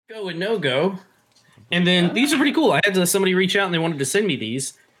Go and no go. And then these are pretty cool. I had somebody reach out and they wanted to send me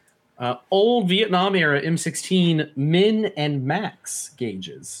these old Vietnam era M16 min and max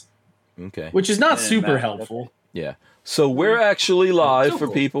gauges. Okay. Which is not super helpful. Yeah. So we're actually live for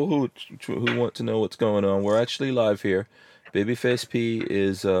cool. people who want to know what's going on. We're actually live here. Babyface P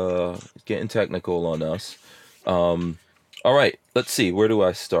is getting technical on us. All right, let's see. Where do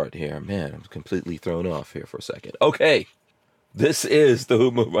I start here? Man, I'm completely thrown off here for a second. Okay. This is the Who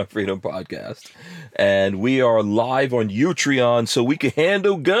Moved My Freedom podcast, and we are live on Utreon, so we can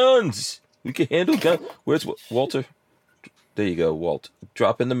handle guns. We can handle guns. Where's Walter? There you go, Walt.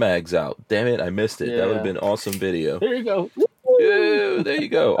 Dropping the mags out. Damn it, I missed it. Yeah. That would have been an awesome video. There you go. Yeah, there you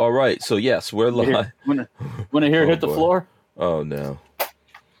go. All right, so yes, we're live. Want to hear it hit the boy. floor? Oh, no.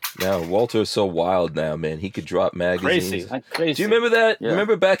 Now, Walter's so wild now, man. He could drop magazines. Crazy. Do you remember that? Yeah.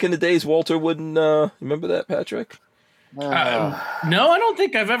 Remember back in the days, Walter wouldn't... remember that, Patrick? No, I don't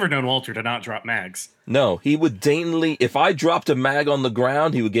think I've ever known Walter to not drop mags. No, he would daintily... If I dropped a mag on the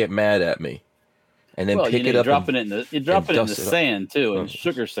ground, he would get mad at me. And then pick it up. You're dropping it in the dust it up. sand too, and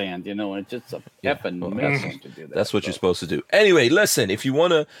sugar sand, and it's just a effing mess to do that. That's what you're supposed to do. Anyway, listen, if you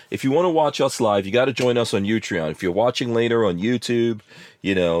wanna watch us live, you got to join us on Utreon. If you're watching later on YouTube,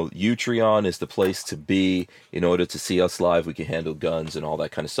 Utreon is the place to be in order to see us live. We can handle guns and all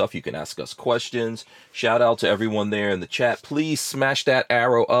that kind of stuff. You can ask us questions. Shout out to everyone there in the chat. Please smash that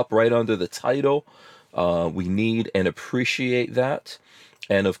arrow up right under the title. We need and appreciate that.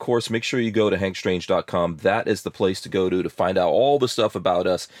 And, of course, make sure you go to hankstrange.com. That is the place to go to find out all the stuff about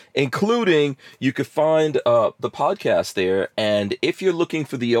us, including you could find the podcast there. And if you're looking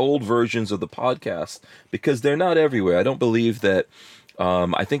for the old versions of the podcast, because they're not everywhere, I don't believe that.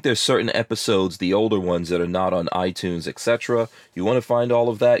 I think there's certain episodes, the older ones, that are not on iTunes, etc. You want to find all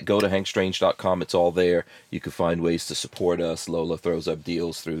of that, go to hankstrange.com. It's all there. You can find ways to support us. Lola throws up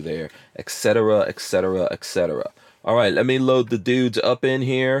deals through there, etc., etc., etc. All right, let me load the dudes up in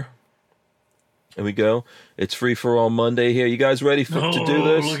here. There we go. It's Free for All Monday here. You guys ready to do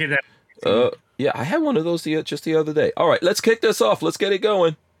this? Look at that. Yeah, I had one of those just the other day. All right, let's kick this off. Let's get it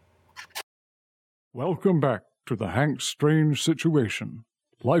going. Welcome back to the Hank Strange Situation,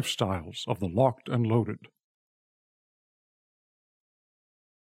 Lifestyles of the Locked and Loaded.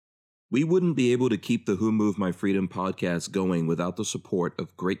 We wouldn't be able to keep the Who Moved My Freedom podcast going without the support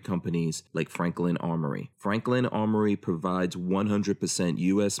of great companies like Franklin Armory. Franklin Armory provides 100%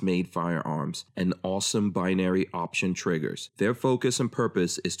 US-made firearms and awesome binary option triggers. Their focus and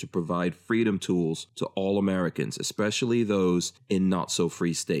purpose is to provide freedom tools to all Americans, especially those in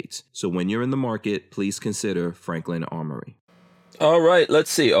not-so-free states. So when you're in the market, please consider Franklin Armory. All right,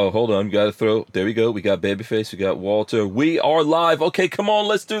 let's see. Oh, hold on. We got to throw. There we go. We got Babyface. We got Walter. We are live. Okay, come on.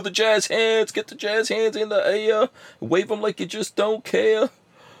 Let's do the jazz hands. Get the jazz hands in the air. Wave them like you just don't care.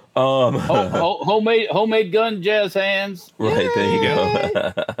 Homemade gun jazz hands. Right, there you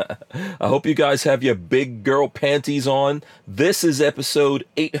go. I hope you guys have your big girl panties on. This is episode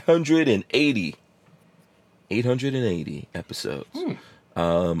 880. 880 episodes.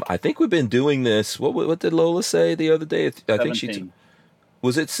 I think we've been doing this. What did Lola say the other day? I think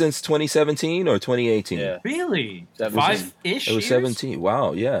was it since 2017 or 2018? Yeah. Really? 5-ish It was 17.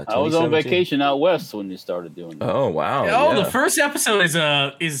 Wow, yeah. I was on vacation out west when you started doing that. Oh, wow. Oh, yeah. the first episode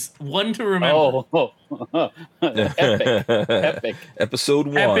is one to remember. Epic. Episode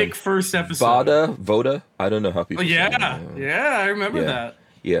 1. Epic first episode. Voda. I don't know how people say it. Yeah, I remember that.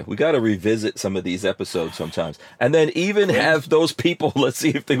 Yeah, we got to revisit some of these episodes sometimes. And then even have those people, let's see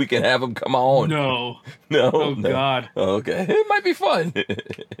if we can have them come on. No. No? Oh, No. God. Okay. It might be fun.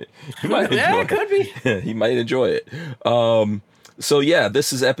 You might Yeah, enjoy it could be. He might enjoy it. So, yeah,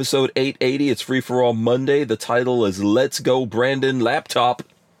 this is episode 880. It's Free for All Monday. The title is Let's Go Brandon Laptop.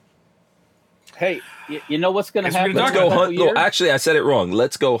 Hey, you know what's going to happen? Let's go hunt. No, actually, I said it wrong.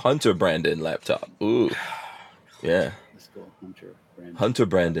 Let's go Hunter Brandon Laptop. Ooh. Yeah. Let's go Hunter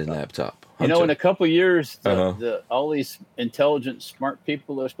Brandon laptop. In a couple years, all these intelligent, smart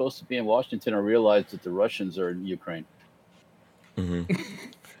people that are supposed to be in Washington will realize that the Russians are in Ukraine. Mm-hmm.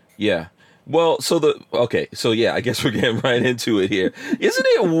 Yeah. Well, so I guess we're getting right into it here. Isn't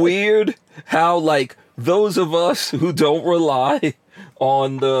it weird how, like, those of us who don't rely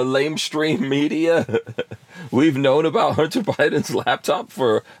on the lamestream media, we've known about Hunter Biden's laptop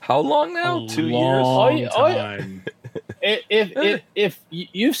for how long now? 2 years? Time. If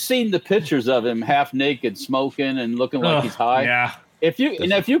you've seen the pictures of him half naked, smoking and looking like he's high, yeah. If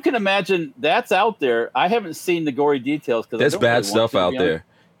you can imagine, that's out there. I haven't seen the gory details because there's bad stuff out there.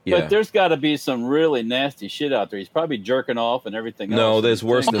 Yeah. But there's got to be some really nasty shit out there. He's probably jerking off and everything else. No, there's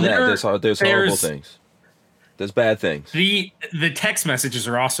worse than that. There's horrible things. There's bad things. The text messages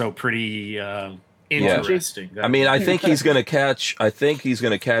are also pretty interesting. I mean, I think he's gonna catch. I think he's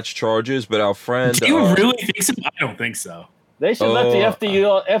gonna catch charges. But our friend, do you really think so? I don't think so. They should let the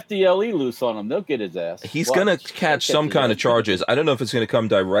FDLE loose on him. They'll get his ass. He's gonna catch some kind of charges. I don't know if it's gonna come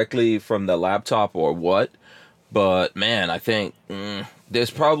directly from the laptop or what. But man, I think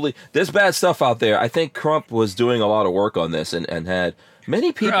there's bad stuff out there. I think Crump was doing a lot of work on this and had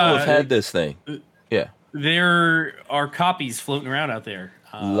many people have had this thing. Yeah. There are copies floating around out there.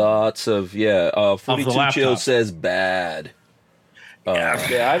 Lots of 42 Chill says bad.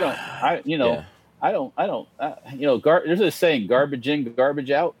 I don't. There's this saying, garbage in,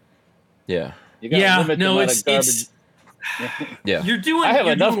 garbage out. Yeah. It's yeah. You're doing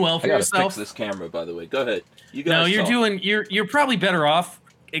well for I gotta yourself. fix this camera, by the way. Go ahead. You guys. No, you're probably better off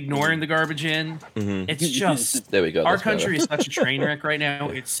ignoring the garbage in. Mm-hmm. It's just there we go. Our country is such a train wreck right now.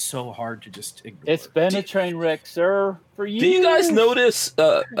 It's so hard to just ignore. It's been a train wreck, sir, for years. Do you guys notice?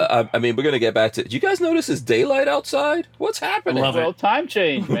 I mean, we're gonna get back to. Do you guys notice it's daylight outside? What's happening? Well, time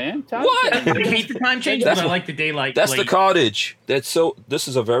change, man. What? I hate the time change, but I like the daylight. That's the cottage. This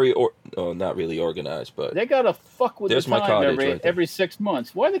is a very not really organized, but they gotta fuck with the time every 6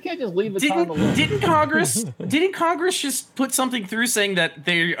 months. Why they can't just leave the time alone? Didn't Congress just put something through saying that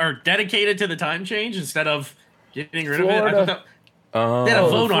they are dedicated to the time change instead of getting rid of it? I thought they had a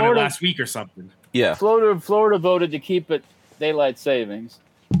vote on it last week or something. Yeah, Florida voted to keep it daylight savings.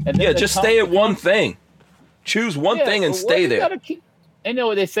 And just stay at one thing. Choose one thing and stay there. I know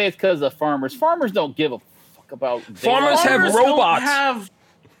what they say. It's because of farmers. Farmers don't give a fuck about. Farmers have robots.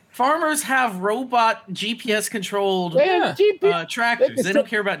 Farmers have robot GPS controlled tractors. They don't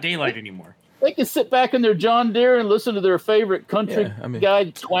care about daylight anymore. They can sit back in their John Deere and listen to their favorite country guy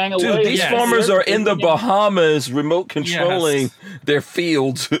twang away. Dude, these farmers are in the Bahamas remote controlling their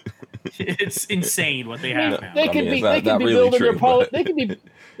fields. It's insane what they have now. They can be building their Polymer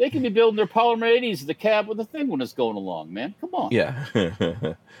 80s, the cab with the thing when it's going along, man. Come on. Yeah.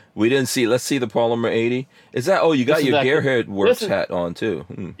 We didn't see. Let's see the Polymer 80. Is that? Oh, you got your Gearhead Works hat on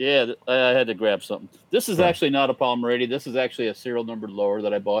too. Yeah, I had to grab something. This is actually not a Polymer 80. This is actually a serial numbered lower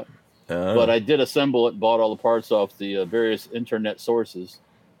that I bought. But I did assemble it, bought all the parts off the various internet sources,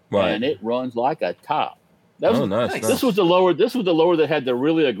 and it runs like a top. Nice. This was the lower. This was the lower that had the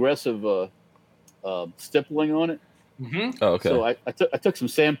really aggressive stippling on it. Mm-hmm. Oh, okay. So I took some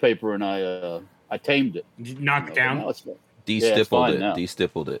sandpaper and I tamed it. Knock it down.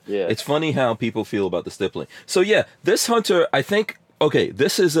 Destippled it. Yeah. It's funny how people feel about the stippling. So yeah, this Hunter, I think. Okay,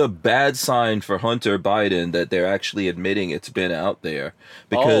 this is a bad sign for Hunter Biden that they're actually admitting it's been out there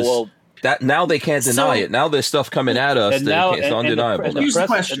because that now they can't deny it. Now there's stuff coming at us it's undeniable.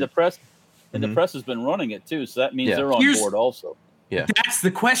 The press has been running it too, so that means they're on board also. Yeah, that's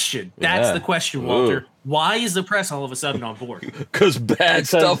the question. That's the question, Walter. Ooh. Why is the press all of a sudden on board? Because bad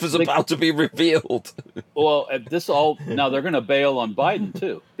stuff is about to be revealed. Well, now they're going to bail on Biden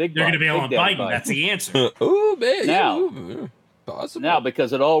too. They're going to bail on Biden. That's the answer. Oh man! Now, possible. Now,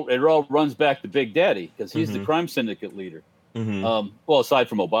 because it all runs back to Big Daddy because he's the crime syndicate leader. Mm-hmm. Well, aside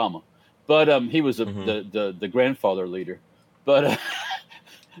from Obama, but he was the grandfather leader. But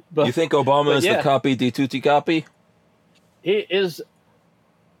you think Obama is the copy di tutti copy? He is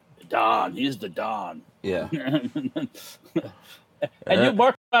Don. He's the Don. Yeah. And you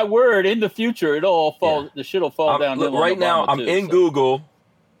mark my word, in the future, it'll all fall. The shit will fall down. Right now, I'm in Google.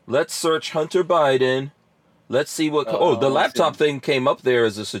 Let's search Hunter Biden. Let's see what. the laptop thing came up there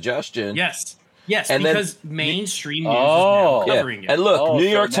as a suggestion. Yes, and because mainstream news is now covering it. And look, New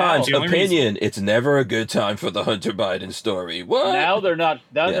York Times opinion: it's never a good time for the Hunter Biden story. What? Now they're not.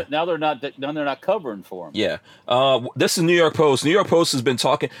 Now they're not covering for him. Yeah. This is New York Post. New York Post has been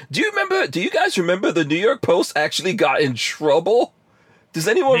talking. Do you guys remember the New York Post actually got in trouble? Does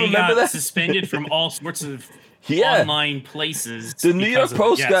anyone remember that? Suspended from all sorts of online places. The New York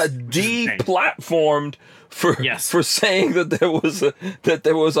Post got deplatformed for saying that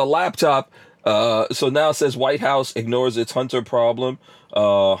there was a laptop. So now it says White House ignores its Hunter problem.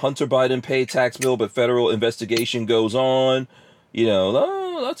 Hunter Biden paid tax bill, but federal investigation goes on.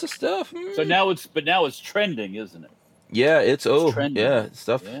 Lots of stuff. So now it's trending, isn't it? Yeah, it's trending.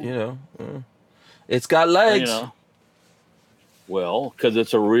 Stuff. Yeah. It's got legs. Well, because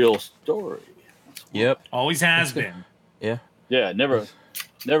it's a real story. Yep, always has been. Yeah. Never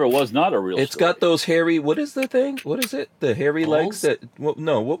was not a real story. It's got those hairy, what is the thing? What is it? The hairy legs that,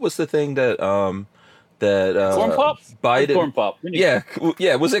 what was the thing that Corn Pop? Biden. Corn Pop. Yeah,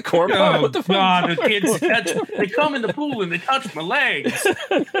 was it Corn Pop? What the fuck? God, the kids, they come in the pool and they touch my legs.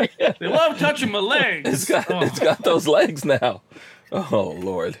 They love touching my legs. It's got those legs now. Oh,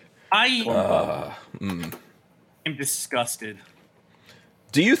 Lord. I'm disgusted.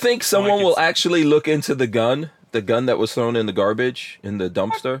 Do you think someone will actually look into the gun that was thrown in the garbage in the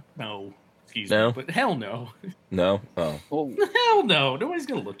dumpster? No. Excuse me, but hell no. No? Oh. Well, hell no. Nobody's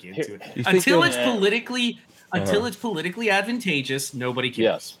gonna look into it. Until it's politically advantageous, nobody cares.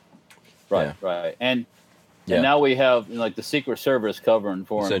 Yes. Right, right. And now we have like the Secret Service covering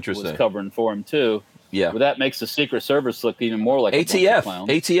for him. Was covering for him too. Yeah. Well, that makes the Secret Service look even more like ATF. A bunch of clowns.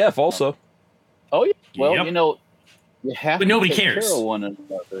 ATF also. Oh yeah. Well, you know, you have but to nobody take cares. care of one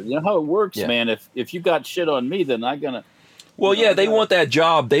another. You know how it works, man. If you got shit on me, then I'm gonna. Well, they want that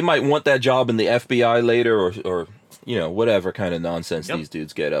job. They might want that job in the FBI later, or you know, whatever kind of nonsense these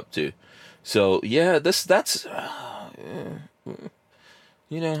dudes get up to. So that's.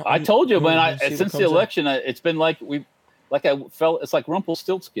 You know, I told you, man. Since the election, it's been like it's like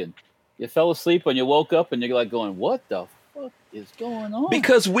Rumpelstiltskin. You fell asleep and you woke up and you're like going, "What the fuck is going on?"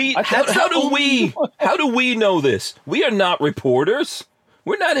 Because how do we know this? We are not reporters.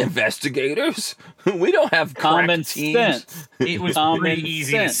 We're not investigators. We don't have common teams. sense. It was pretty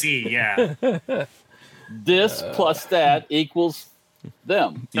easy to see, yeah. This plus that equals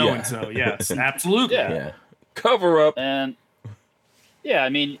them. So and so, yes, absolutely. Yeah. Cover up. And I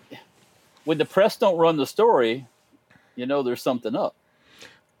mean, when the press don't run the story, you know there's something up.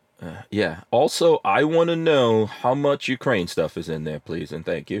 Yeah. Also, I want to know how much Ukraine stuff is in there, please, and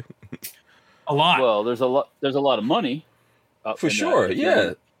thank you. A lot. Well, there's a lot of money. For sure,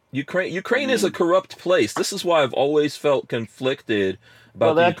 yeah. Ukraine is a corrupt place. This is why I've always felt conflicted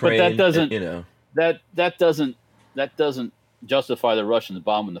about Ukraine. But that doesn't, you know, that doesn't justify the Russians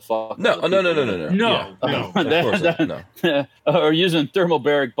bombing the fuck. No. Of course not. Or using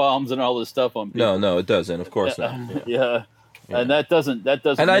thermobaric bombs and all this stuff on people. No, it doesn't. Of course not. Yeah. And that doesn't.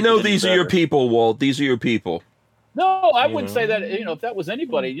 And I know these are your people, Walt. These are your people. No, I wouldn't say that. You know, if that was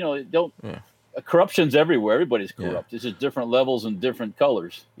anybody, you know, don't. Yeah. Corruption's everywhere. Everybody's corrupt. It's just different levels and different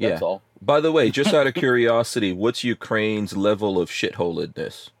colors. That's all. By the way, just out of curiosity, what's Ukraine's level of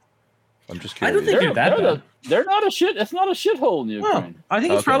shitholedness? I'm just curious. I don't think they're that bad. They're not a shit. It's not a shithole in Ukraine. No, I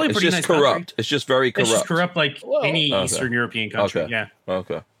think it's probably a pretty nice corrupt. Country. It's just very corrupt. It's just corrupt like any Eastern European country. Okay. Yeah.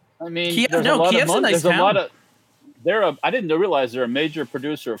 Okay. I mean, Kiev's a nice town. I didn't realize they're a major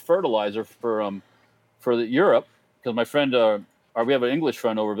producer of fertilizer for Europe because my friend. We have an English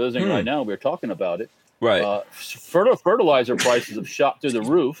friend over visiting right now. We were talking about it. Right. Fertilizer prices have shot through the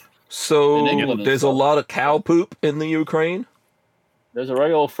roof. So there's a lot of cow poop in the Ukraine? There's a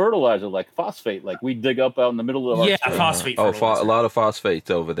regular fertilizer like phosphate, like we dig up out in the middle of our state. Phosphate. A lot of phosphates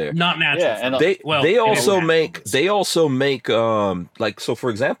over there. Not natural. Yeah, and they also make like, so for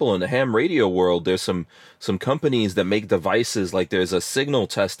example, in the ham radio world, there's some companies that make devices. Like there's a signal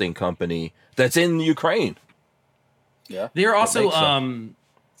testing company that's in Ukraine. Yeah. They're also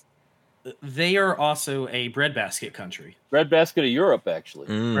a breadbasket country. Breadbasket of Europe, actually.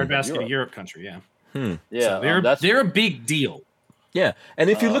 Breadbasket of Europe country, yeah. Yeah, so they're a big deal. Yeah, and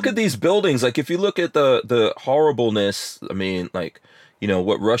if you look at these buildings, like if you look at the horribleness, I mean, like, you know,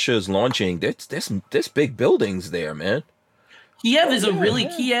 what Russia is launching, there's big buildings there, man. Kiev,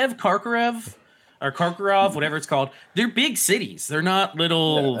 Kharkiv, or Kharkiv, whatever it's called. They're big cities. They're not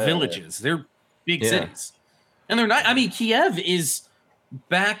little villages. They're big cities. And they're not. I mean, Kiev is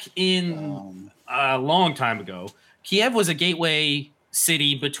back in a long time ago. Kiev was a gateway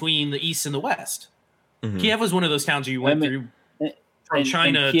city between the East and the West. Mm-hmm. Kiev was one of those towns you went through from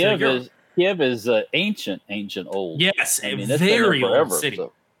China to Europe. Kiev is ancient old. Yes, a very old city.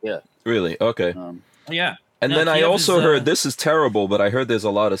 So, yeah. Really? Okay. Yeah. And then I also heard, this is terrible, but I heard there's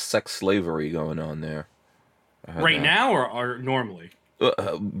a lot of sex slavery going on there. Right now or normally?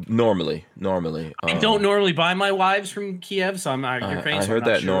 Normally. I don't normally buy my wives from Kiev, so I'm Ukraine. I heard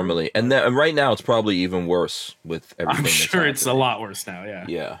that normally, and right now it's probably even worse with everything. I'm sure it's a lot worse now. Yeah.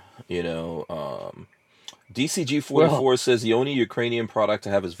 Yeah, you know, DCG44 says the only Ukrainian product to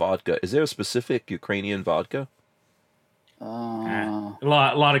have is vodka. Is there a specific Ukrainian vodka? A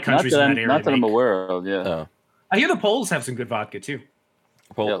lot of countries in that area. Not that I'm aware of. Yeah. I hear the Poles have some good vodka too.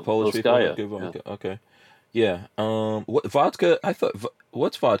 Polish people have good vodka. Yeah. Okay. Yeah. What vodka?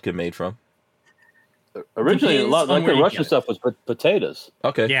 What's vodka made from? Originally, a lot like the Russian stuff was potatoes.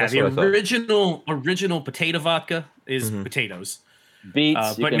 Okay. Yeah, the original potato vodka is potatoes.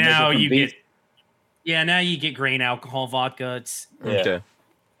 Beets, but now you get grain alcohol vodka. It's okay.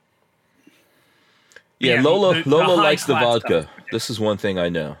 Yeah, Lola likes the vodka. This is one thing I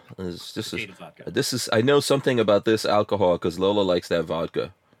know. This is I know something about this alcohol because Lola likes that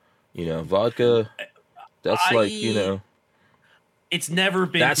vodka. You know, vodka. That's like, you know. It's never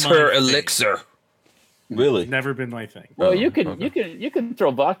been. That's her elixir. Really? Never been my thing. Well, you can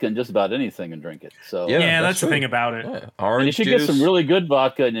throw vodka in just about anything and drink it. So yeah, that's the thing about it. Yeah. And if you get some really good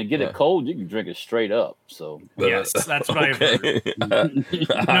vodka and you get it cold, you can drink it straight up. So yes, that's what I've heard.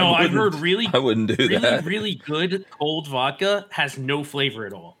 No, I've heard I wouldn't do that. Really good cold vodka has no flavor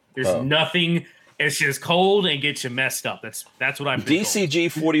at all. There's nothing. It's just cold and gets you messed up. That's what I've been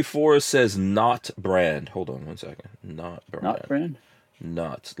DCG 44 says not brand. Hold on one second. Not brand. Not brand.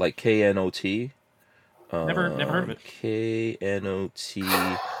 Not like KNOT. Never heard of it.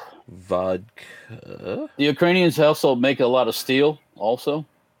 KNOT vodka. The Ukrainians also make a lot of steel. Also,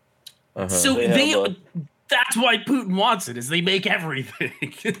 so that's why Putin wants it. Is they make everything.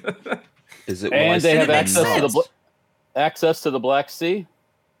 Is it? And they have access to the Black Sea.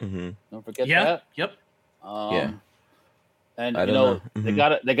 Mm-hmm. Don't forget that. Yep. And they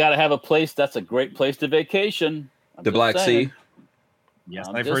gotta have a place that's a great place to vacation. The Black Sea. Yes,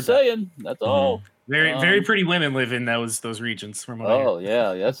 I'm I've just heard saying. that. That's all. Very pretty women live in those regions. From what I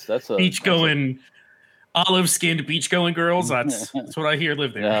hear. Yeah, that's a beach going, olive skinned beach going girls. That's what I hear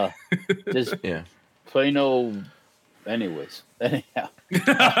live there. Yeah, just plain old. Anyways, anyhow.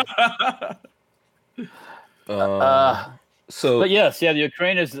 But yes, the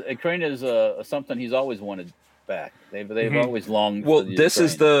Ukraine is something he's always wanted back. They've always longed. Well, for this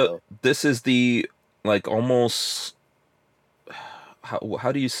is the like almost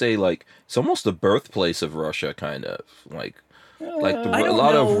how do you say, like it's almost the birthplace of Russia, kind of like a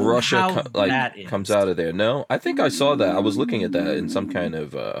lot of Russia comes out of there. No, I think I saw that. I was looking at that in some kind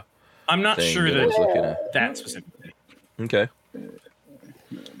of. I'm not sure that I was looking at that specifically. Okay.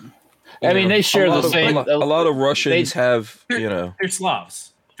 I mean, they share the same. A lot of Russians have, they're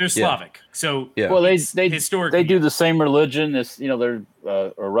Slavs. They're Slavic. So well, they historically they do the same religion as they're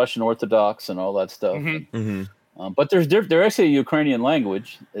Russian Orthodox and all that stuff. Mm-hmm. Mm-hmm. But they're actually a Ukrainian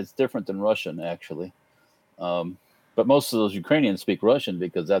language. It's different than Russian, actually. But most of those Ukrainians speak Russian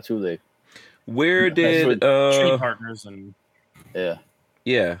because that's who they. Where did trade partners and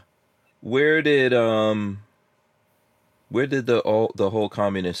yeah, where did the whole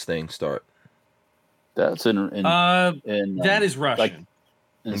communist thing start? That's in that is Russian. Like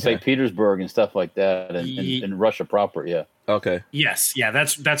in St. Petersburg and stuff like that, and in Russia proper. Yeah. Okay. Yes. Yeah.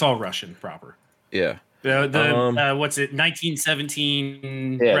 That's all Russian proper. Yeah. The what's it?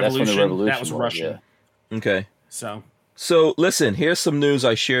 1917 revolution. Revolution. That's when the revolution that was Russian. Yeah. Okay. So listen, here's some news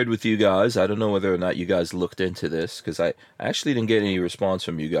I shared with you guys. I don't know whether or not you guys looked into this because I actually didn't get any response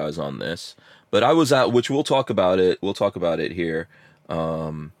from you guys on this. But I was at, which we'll talk about it. We'll talk about it here.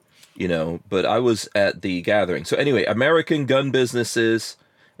 But I was at the gathering. So anyway, American gun businesses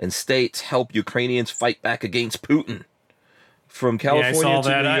and states help Ukrainians fight back against Putin. From California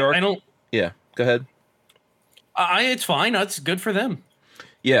to New York. Yeah, go ahead. It's fine. That's good for them.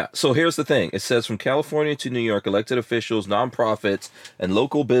 Yeah, so here's the thing. It says from California to New York, elected officials, nonprofits, and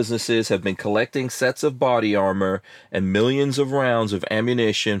local businesses have been collecting sets of body armor and millions of rounds of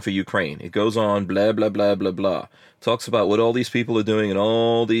ammunition for Ukraine. It goes on, blah, blah, blah, blah, blah. Talks about what all these people are doing in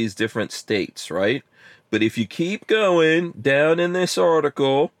all these different states, right? But if you keep going down in this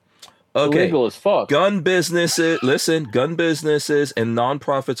article, illegal as fuck. Gun businesses and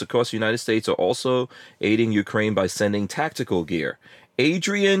nonprofits across the United States are also aiding Ukraine by sending tactical gear.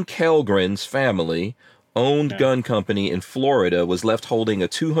 Adrian Kellgren's family-owned gun company in Florida was left holding a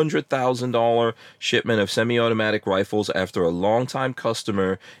 $200,000 shipment of semi-automatic rifles after a longtime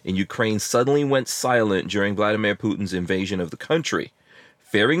customer in Ukraine suddenly went silent during Vladimir Putin's invasion of the country.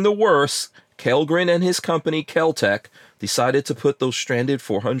 Fearing the worst, Kellgren and his company, Keltec, decided to put those stranded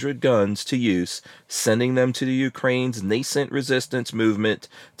 400 guns to use, sending them to the Ukraine's nascent resistance movement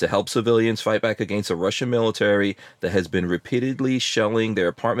to help civilians fight back against a Russian military that has been repeatedly shelling their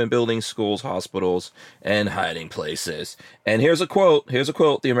apartment buildings, schools, hospitals, and hiding places. And here's a quote.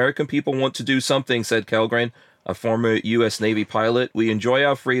 The American people want to do something, said Kellgren, a former U.S. Navy pilot. We enjoy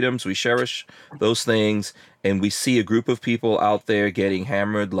our freedoms. We cherish those things. And we see a group of people out there getting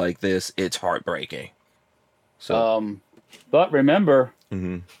hammered like this. It's heartbreaking. So, but remember,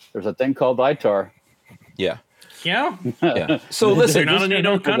 there's a thing called ITAR. Yeah. Yeah. Yeah. So listen, not a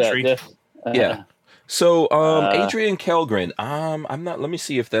NATO country. Yeah. So Adrian Kellgren. I'm not. Let me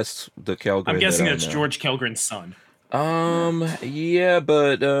see if that's the Kellgren. I'm guessing that's George Kellgren's son. Yeah,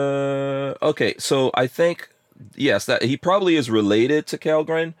 but okay. So I think yes, that he probably is related to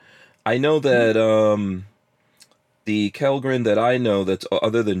Kellgren. I know that the Kellgren that I know that's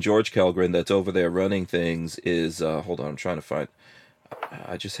other than George Kellgren that's over there running things is hold on, I'm trying to find.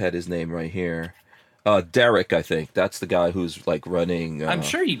 I just had his name right here. Derek, I think that's the guy who's like running. I'm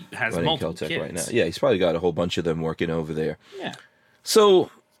sure he has multiple Keltec kids right now. Yeah, he's probably got a whole bunch of them working over there. Yeah. So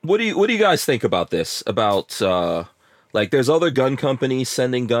What do you guys think about this? About like there's other gun companies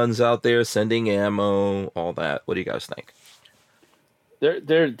sending guns out there, sending ammo, all that. What do you guys think?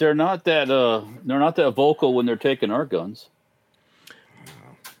 They're not that vocal when they're taking our guns.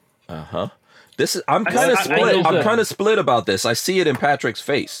 I'm kind of split. I'm kind of split about this. I see it in Patrick's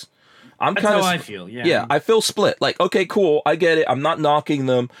face. That's how I feel. Yeah, I feel split. Like, okay, cool, I get it. I'm not knocking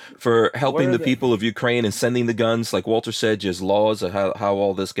them for helping the people of Ukraine and sending the guns. Like Walter said, just laws of how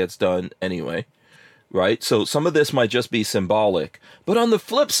all this gets done anyway, right? So some of this might just be symbolic. But on the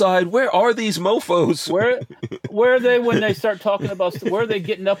flip side, where are these mofo's? Where are they when they start talking about? Where are they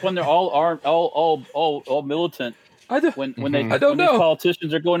getting up when they're all militant? When I don't know. These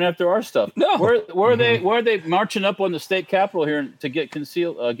politicians are going after our stuff. No. Where are they marching up on the state capitol here to get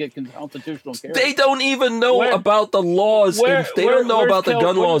constitutional carry? They don't even know about the laws. They don't know about the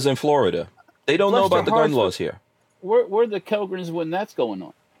gun laws in Florida. They don't know about the gun laws here. Where are the Kellgrens when that's going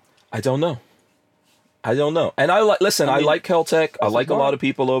on? I don't know. And I like Kel-Tec. I like a lot of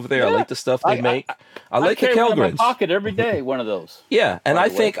people over there. Yeah. I like the stuff they make. I like the Kellgrens. In my pocket every day. One of those. Yeah, and I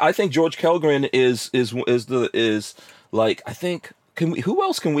think George Kellgren is like, I think, who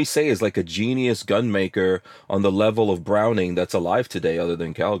else can we say is like a genius gun maker on the level of Browning that's alive today other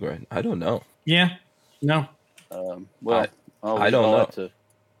than Kellgren? I don't know. Yeah. No. I don't know.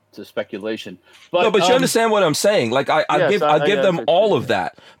 To speculation, but you understand what I'm saying. Like I give them all of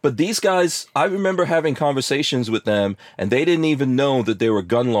that. But these guys, I remember having conversations with them, and they didn't even know that there were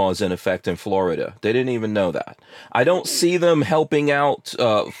gun laws in effect in Florida. They didn't even know that. I don't see them helping out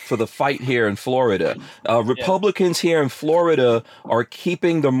for the fight here in Florida. Republicans here in Florida are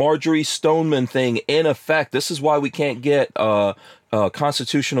keeping the Marjorie Stoneman thing in effect. This is why we can't get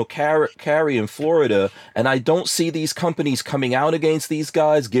constitutional carry in Florida, and I don't see these companies coming out against these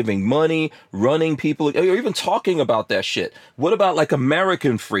guys, giving money, running people, or even talking about that shit. What about like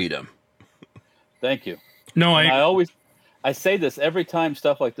American freedom? Thank you. No, I say this every time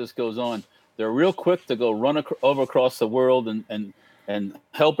stuff like this goes on. They're real quick to go run over across the world and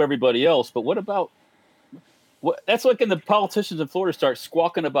help everybody else. But that's like when the politicians in Florida start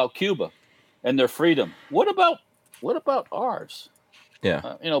squawking about Cuba and their freedom. What about ours?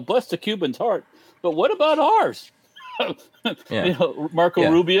 Yeah. Bless the Cubans' heart. But what about ours? Marco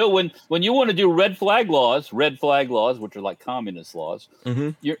Rubio, when you want to do red flag laws, which are like communist laws,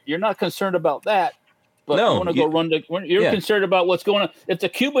 you're not concerned about that. But you want to go run you're concerned about what's going on. If the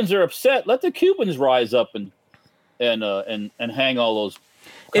Cubans are upset, let the Cubans rise up and hang all those.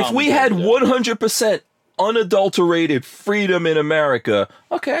 If we had 100% unadulterated freedom in America,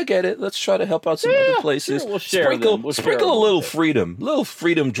 okay, I get it. Let's try to help out some other places. We'll sprinkle a little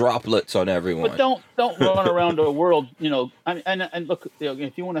freedom droplets on everyone. But don't run around the world. And look,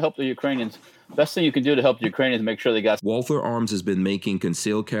 if you want to help the Ukrainians, best thing you can do to help the Ukrainians is make sure they got. Walther Arms has been making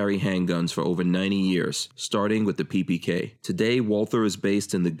concealed carry handguns for over 90 years, starting with the PPK. Today, Walther is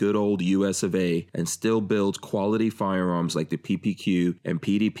based in the good old US of A and still builds quality firearms like the PPQ and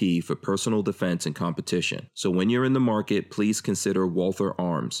PDP for personal defense and competition. So when you're in the market, please consider Walther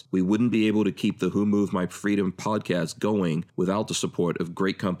Arms. We wouldn't be able to keep the Who Moved My Freedom podcast going without the support of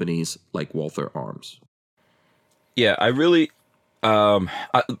great companies like Walther Arms. Yeah, I really...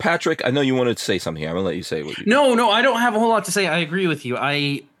 Patrick, I know you wanted to say something. I'm gonna let you say what you. No, I don't have a whole lot to say. I agree with you.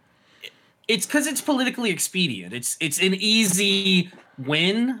 It's because it's politically expedient. It's an easy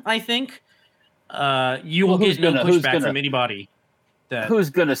win. I think. You will get no pushback from anybody. Who's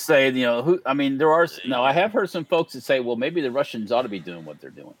gonna say? There are. No, I have heard some folks that say, well, maybe the Russians ought to be doing what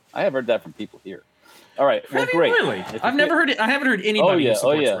they're doing. I have heard that from people here. All right. Well, great. Really? I've never heard it. I haven't heard anybody who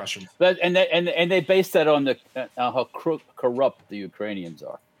supports Russians. And they base that on how corrupt the Ukrainians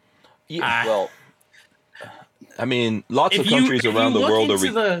are. Yeah. Well, I mean, lots of countries around the world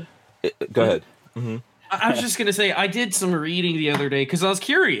are. Go ahead. Mm-hmm. I was just gonna say I did some reading the other day because I was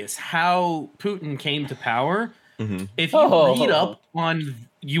curious how Putin came to power. Mm-hmm. If you read up on,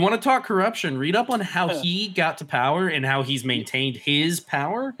 you want to talk corruption, read up on how he got to power and how he's maintained his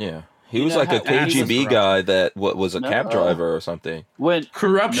power. Yeah. He was like a KGB guy that was a cab driver or something.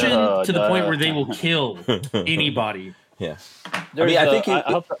 Corruption to the point where they will kill anybody. Yeah. I think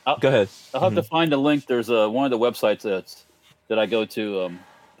go ahead. I'll have to find a link. There's one of the websites that I go to.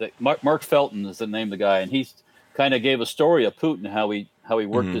 Mark Felton is the name of the guy, and he kind of gave a story of Putin, how he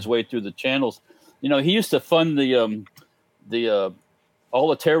worked his way through the channels. He used to fund the all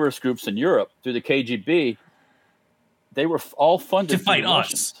the terrorist groups in Europe through the KGB. They were all funded to fight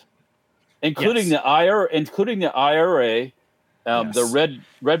us. Including the IRA, the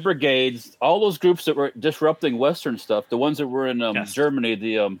Red Brigades, all those groups that were disrupting Western stuff. The ones that were in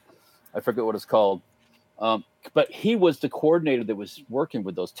Germany, I forget what it's called. But he was the coordinator that was working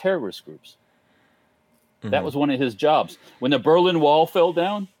with those terrorist groups. That was one of his jobs. When the Berlin Wall fell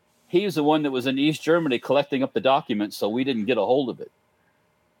down, he's the one that was in East Germany collecting up the documents so we didn't get a hold of it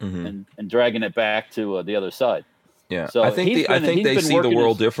and dragging it back to the other side. Yeah, so I think they see the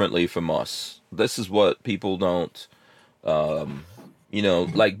world differently from us. This is what people don't,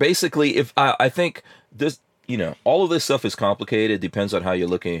 like basically if I think this, all of this stuff is complicated. Depends on how you're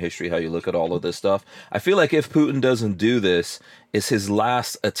looking at history, how you look at all of this stuff. I feel like if Putin doesn't do this, it's his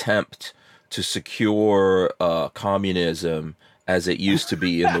last attempt to secure communism as it used to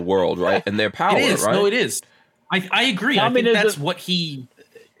be in the world, right? And their power, it is. right? No, it is. I agree. I think that's what he...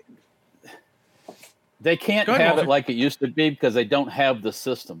 They can't have it like it used to be because they don't have the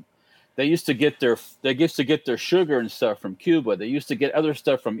system. They used to get their sugar and stuff from Cuba. They used to get other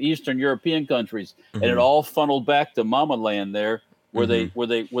stuff from Eastern European countries, and it all funneled back to Mama Land there, where they were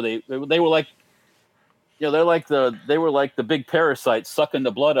like, they were like the big parasites sucking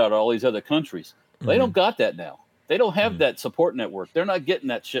the blood out of all these other countries. They don't got that now. They don't have that support network. They're not getting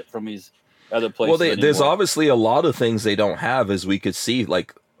that shit from these other places. Well, there's obviously a lot of things they don't have, as we could see.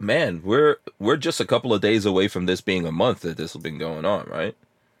 Like, man, we're just a couple of days away from this being a month that this has been going on, right?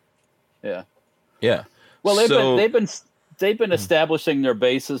 Yeah. Yeah. Well, they've been establishing their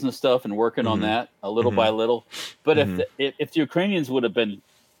bases and stuff and working on that a little by little. But if the Ukrainians would have been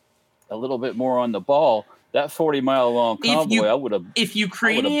a little bit more on the ball, that 40-mile long convoy, I would have. If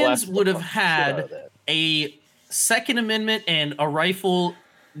Ukrainians would have had a Second Amendment and a rifle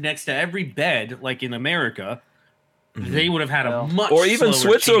next to every bed, like in America, they would have had a much or even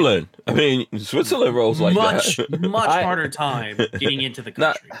slower Switzerland. Chance. I mean, Switzerland rolls like that. Much harder time getting into the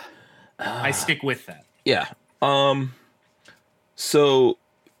country. I stick with that. Yeah. So,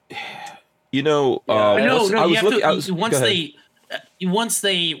 once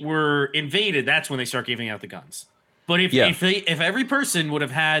they were invaded, that's when they start giving out the guns. But if every person would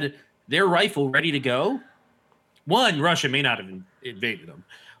have had their rifle ready to go, one, Russia may not have invaded them,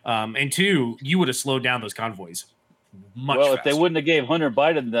 and two, you would have slowed down those convoys much faster. If they wouldn't have gave Hunter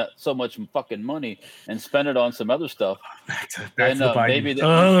Biden that so much fucking money and spent it on some other stuff, back to the Biden. Maybe.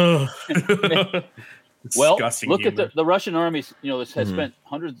 Well, look at the Russian army. Has spent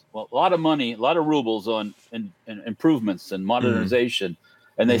a lot of money, a lot of rubles on improvements and modernization,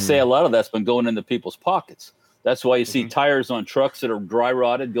 and they say a lot of that's been going into people's pockets. That's why you see tires on trucks that are dry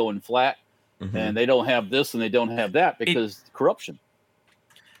rotted going flat, and they don't have this and they don't have that because corruption.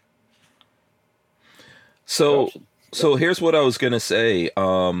 So here's what I was gonna say.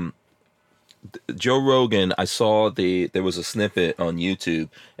 Joe Rogan, I saw there was a snippet on YouTube,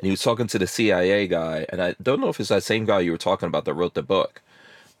 and he was talking to the CIA guy, and I don't know if it's that same guy you were talking about that wrote the book,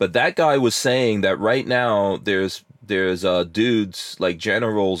 but that guy was saying that right now there's dudes like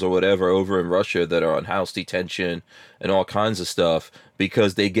generals or whatever over in Russia that are on house detention and all kinds of stuff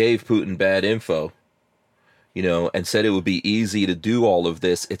because they gave Putin bad info. And said it would be easy to do all of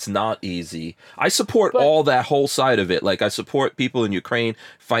this. It's not easy. I support all that whole side of it. Like, I support people in Ukraine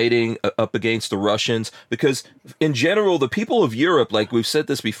fighting up against the Russians because, in general, the people of Europe, like we've said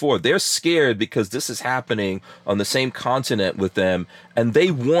this before, they're scared because this is happening on the same continent with them, and they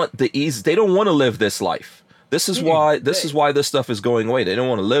want the easy. They don't want to live this life. This is why this stuff is going away. They don't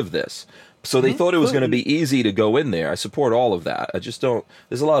want to live this. So they thought it was going to be easy to go in there. I support all of that. I just don't.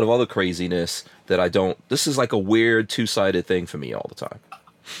 There's a lot of other craziness that I don't. This is like a weird two-sided thing for me all the time.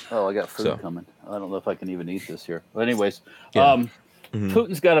 Oh, I got food coming. I don't know if I can even eat this here. But anyways,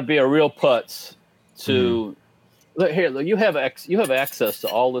 Putin's got to be a real putz to. Look here, you have access to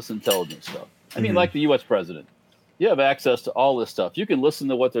all this intelligence stuff. I mean, like the U.S. president, you have access to all this stuff. You can listen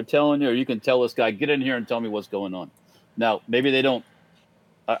to what they're telling you, or you can tell this guy, "Get in here and tell me what's going on." Now, maybe they don't.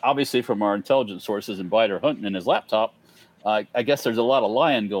 Obviously, from our intelligence sources and Biden hunting in his laptop, I guess there's a lot of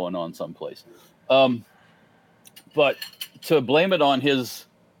lying going on someplace. But to blame it on his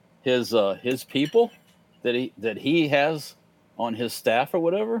people that he has on his staff or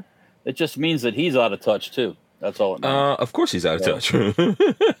whatever, it just means that he's out of touch too. That's all it means. Of course, he's out of touch.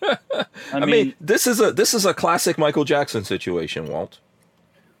 I mean, this is a classic Michael Jackson situation, Walt.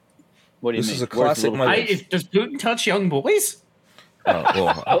 What do you mean? This is a classic. Does Putin touch young boys?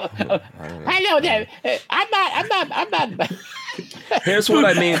 Hello there. I'm not. Here's what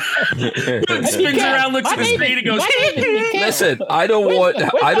I mean. Spins around, looks at his feet, and goes. Listen, I don't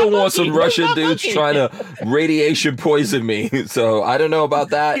want some Russian dudes trying to radiation poison me. So I don't know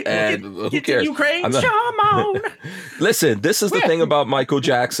about that. And who cares? Ukraine, on. Listen, this is the thing about Michael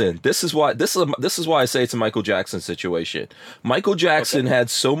Jackson. This is why I say it's a Michael Jackson situation. Michael Jackson had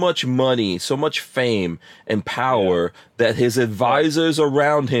so much money, so much fame and power that his advisors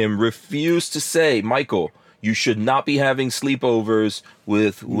around him refused to say, Michael, you should not be having sleepovers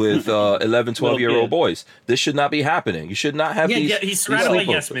with 11, 12-year-old boys. This should not be happening. You should not have these. Yeah, he's surrounded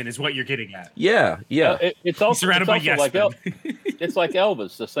by yes men is what you're getting at. Yeah. It's also surrounded by yes men. It's like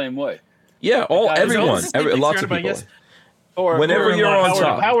Elvis, the same way. Yeah, everyone, lots of people. Yes. Or whenever you're on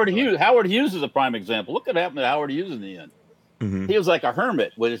top. Howard Hughes is a prime example. Look what happened to Howard Hughes in the end. Mm-hmm. He was like a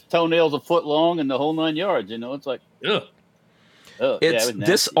hermit with his toenails a foot long and the whole 9 yards. You know, it's like, ugh.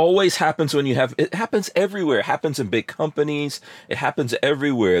 This always happens when it happens everywhere. It happens in big companies. It happens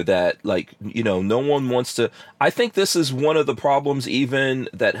everywhere that, like, you know, no one wants to. I think this is one of the problems even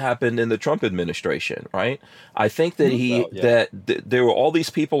that happened in the Trump administration, right? I think that there were all these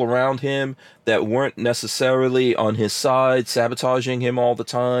people around him that weren't necessarily on his side, sabotaging him all the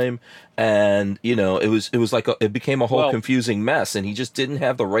time. And, you know, it became a whole confusing mess, and he just didn't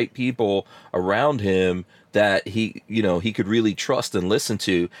have the right people around him that he could really trust and listen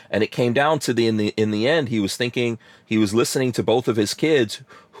to. And it came down to in the end, he was listening to both of his kids,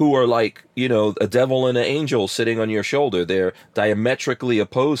 who are like, you know, a devil and an angel sitting on your shoulder. They're diametrically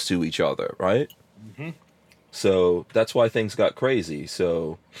opposed to each other, right? Mm-hmm. So that's why things got crazy.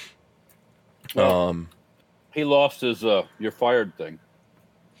 So, he lost his "you're fired" thing.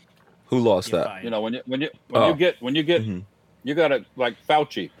 Who lost that? Fired. You know, when you get mm-hmm. you gotta, like,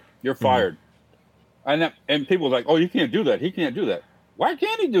 Fauci, you're fired. Mm-hmm. And people are like, oh, you can't do that. He can't do that. Why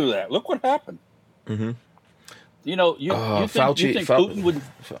can't he do that? Look what happened. Mm-hmm. You know, you think Putin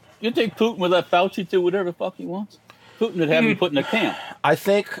would let Fauci do whatever the fuck he wants? Putin would have him put in a camp. I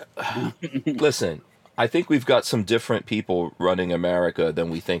think, listen, I think we've got some different people running America than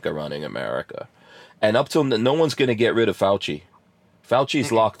we think are running America. And up till no one's going to get rid of Fauci.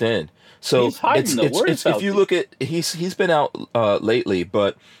 Fauci's locked in. So it's if you look at he's been out lately,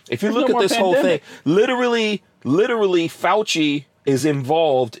 but if you look at this whole thing, literally Fauci is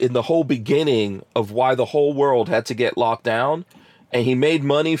involved in the whole beginning of why the whole world had to get locked down, and he made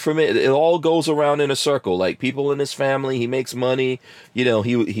money from it. It all goes around in a circle. Like, people in his family, he makes money. You know,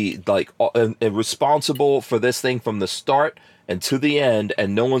 he like responsible for this thing from the start and to the end,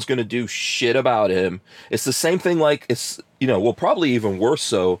 and no one's gonna do shit about him. It's the same thing. Like, it's, you know, well, probably even worse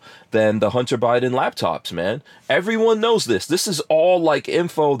so than the Hunter Biden laptops, man. Everyone knows this. This is all, like,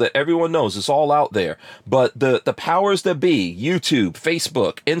 info that everyone knows. It's all out there. But the powers that be, YouTube,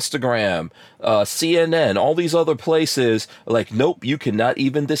 Facebook, Instagram, CNN, all these other places, like, nope, you cannot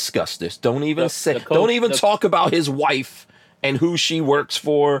even discuss this. Don't even talk about his wife and who she works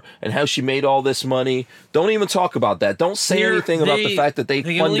for and how she made all this money. Don't even talk about that. Don't say anything about the fact that they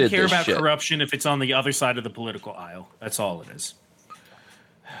funded this shit. They only care about corruption if it's on the other side of the political aisle. That's all it is.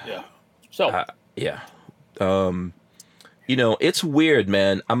 Yeah. So. Yeah. You know, it's weird,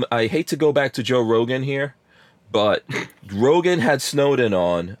 man. I hate to go back to Joe Rogan here, but Rogan had Snowden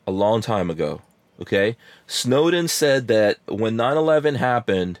on a long time ago, okay? Snowden said that when 9/11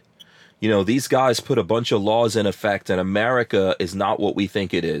 happened, you know, these guys put a bunch of laws in effect, and America is not what we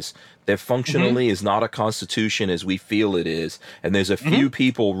think it is. There functionally is not a constitution as we feel it is, and there's a few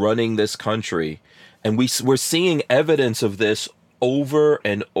people running this country, and we're seeing evidence of this over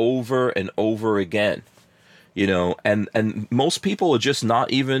and over and over again. You know, and most people are just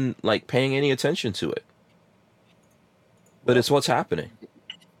not even, like, paying any attention to it. But it's what's happening.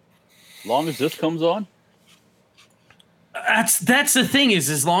 Long as this comes on. That's the thing, is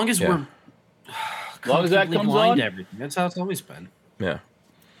as long as we're long as that comes on, everything. That's how it's always been. Yeah,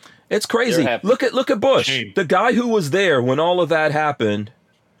 it's crazy. Look at Bush, the guy who was there when all of that happened,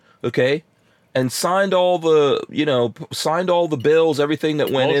 okay, and signed all the bills, everything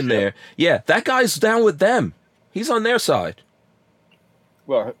that went in there. Yeah, that guy's down with them. He's on their side.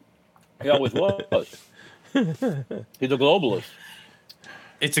 Well, he always was. He's a globalist.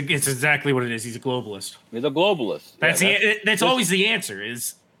 It's exactly what it is. He's a globalist. He's a globalist. That's always the answer.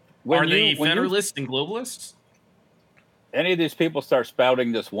 Are they federalists and globalists? Any of these people start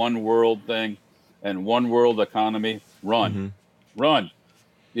spouting this one world thing and one world economy, run.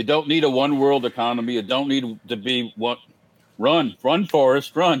 You don't need a one world economy. You don't need to be one. Run,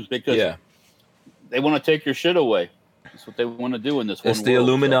 Forrest, run, because they want to take your shit away. That's what they want to do in this one world. It's the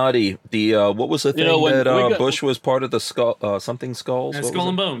Illuminati. So. What was the thing that Bush was part of the skull, something skulls? Skull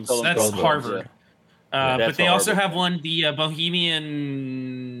and Bones. That's Harvard. But they also have one, the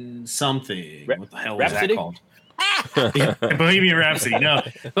Bohemian something. What the hell is that called? Bohemian Rhapsody. No,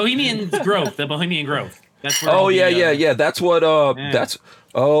 Bohemian Growth. The Bohemian Growth. That's where. Yeah. That's what. That's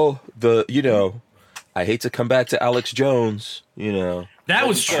I hate to come back to Alex Jones, you know. That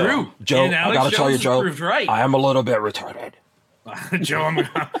was true. Joe, and I gotta tell you, Joe, right. I am a little bit retarded. Joe,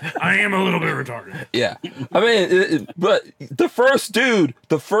 I am a little bit retarded. Yeah, I mean, but the first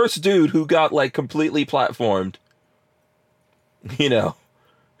dude who got like completely platformed, you know,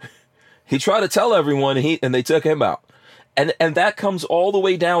 he tried to tell everyone, and they took him out, and that comes all the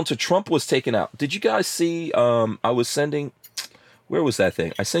way down to Trump was taken out. Did you guys see? I was sending. Where was that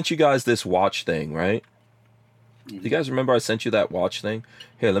thing? I sent you guys this watch thing, right? Do you guys remember I sent you that watch thing?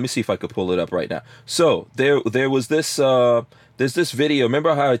 Here, let me see if I could pull it up right now. So there was this there's this video.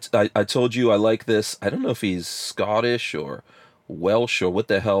 Remember how I told you I like this? I don't know if he's Scottish or Welsh or what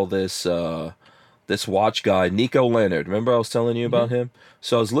the hell this watch guy, Nico Leonard. Remember I was telling you about him?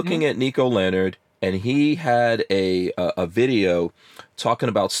 So I was looking at Nico Leonard, and he had a video talking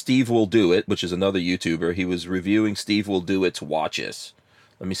about Steve Will Do It, which is another YouTuber. He was reviewing Steve Will Do It's watches.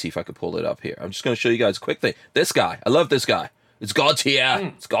 Let me see if I can pull it up here. I'm just going to show you guys a quick thing. This guy, I love this guy. It's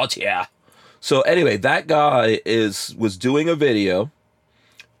Gautier. It's Gautier. So anyway, that guy was doing a video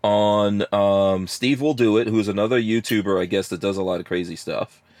on Steve Will Do It, who's another YouTuber, I guess, that does a lot of crazy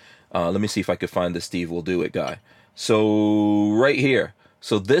stuff. Let me see if I could find the Steve Will Do It guy. So right here.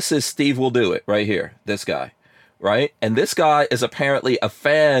 So this is Steve Will Do It right here. This guy, right? And this guy is apparently a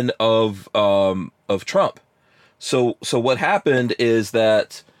fan of Trump. So what happened is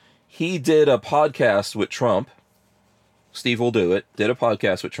that he did a podcast with Trump. Steve Will Do It did a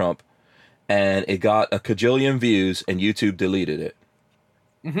podcast with Trump, and it got a cajillion views, and YouTube deleted it.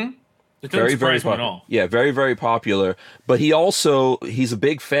 Very, very popular. Yeah, very, very popular. But he's a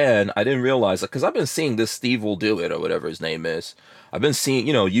big fan. I didn't realize it because I've been seeing this Steve Will Do It or whatever his name is. I've been seeing,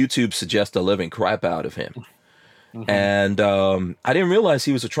 YouTube suggest a living crap out of him. And I didn't realize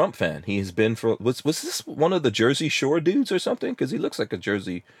he was a Trump fan. He's been was this one of the Jersey Shore dudes or something? Because he looks like a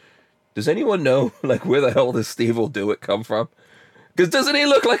Jersey. Does anyone know like where the hell this Steve Will Do It come from? Because doesn't he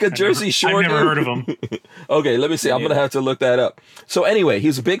look like a Jersey Shore dude? I've never heard of him. Okay, let me see. I'm going to have to look that up. So anyway,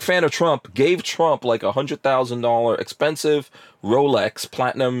 he's a big fan of Trump. Gave Trump like $100,000 expensive Rolex,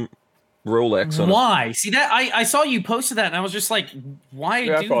 platinum Rolex. Why? See that I saw you posted that, and I was just like, why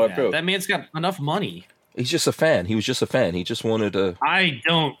do that? That man's got enough money. He's just a fan. He was just a fan. He just wanted to.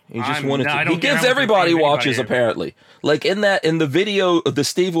 He gives everybody watches apparently. Like in the video, the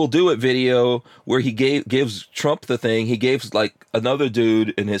Steve Will Do It video where he gives Trump the thing. He gives like another dude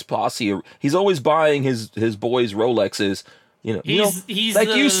in his posse. He's always buying his boys Rolexes. He's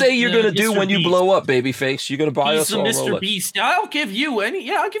like you say you're gonna do when you blow up, babyface. You're gonna buy us all Rolex. He's the Mr. Beast. I'll give you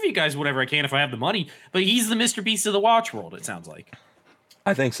I'll give you guys whatever I can if I have the money. But he's the Mr. Beast of the watch world. It sounds like.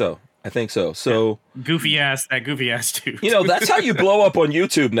 I think so. So goofy ass dude. That's how you blow up on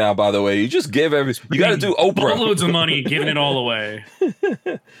YouTube now. By the way, you just give you got to do Oprah. Loads of money, giving it all away.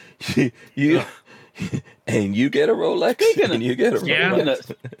 And you get a Rolex.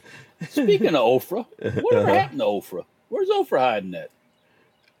 Rolex. Speaking of Oprah, whatever happened to Oprah? Where's Oprah hiding at?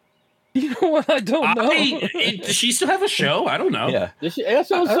 You know what? I don't know. Does she still have a show? I don't know. Yeah. That's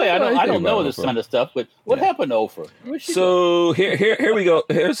what I was saying. I don't know this kind of stuff, but what happened to Oprah? So here we go.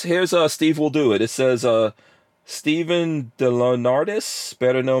 Here's Steve Will Do It. It says Steven DeLeonardis,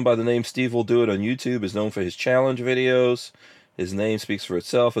 better known by the name Steve Will Do It on YouTube, is known for his challenge videos. His name speaks for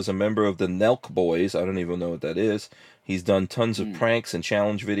itself. As a member of the Nelk Boys, I don't even know what that is. He's done tons of pranks and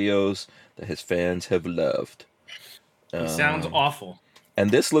challenge videos that his fans have loved. He sounds awful. And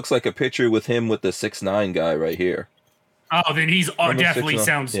this looks like a picture with him with the 6ix9ine guy right here. Oh, then he's definitely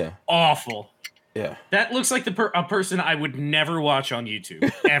sounds awful. Yeah. That looks like a person I would never watch on YouTube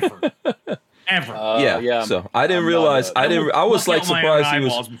ever. Ever. Yeah. So I didn't realize. I was like surprised he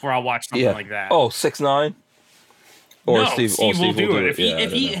was before I watched something like that. Oh, 6ix9ine. Or Steve Will Do It.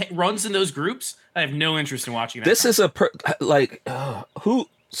 If he runs in those groups, I have no interest in watching that. This is who.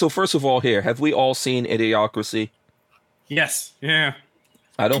 So first of all, here, have we all seen Idiocracy? Yes. Yeah.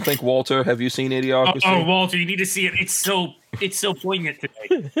 I don't think Walter. Have you seen Idiocracy? Oh, Walter, you need to see it. It's so poignant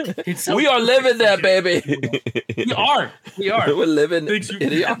today. We are living that, baby. We are. We're living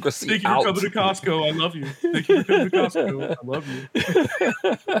Idiocracy. Thank you for coming to Costco. I love you. Thank you for coming to Costco. I love you.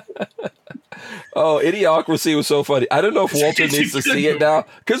 Oh, Idiocracy was so funny. I don't know if Walter needs to see it now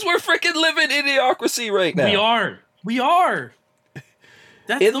because we're freaking living Idiocracy right now. We are.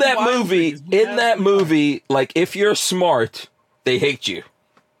 That's in that movie, like if you're smart, they hate you.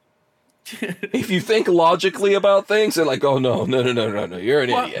 If you think logically about things, they're like, "Oh no, you're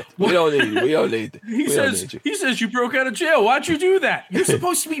an idiot. We don't need you." He says you broke out of jail. Why'd you do that? You're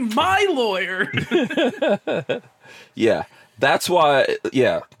supposed to be my lawyer. Yeah, that's why.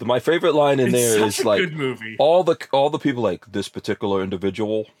 Yeah, my favorite line in there is like, good movie. all the people like this particular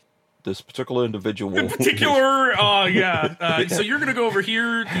individual this particular individual. The particular, so you're gonna go over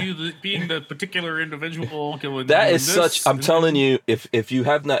here, being the particular individual. That is such. I'm telling you, if you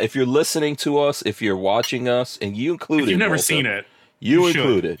have not, if you're listening to us, if you're watching us, and you included, if you've never Walter, seen it, you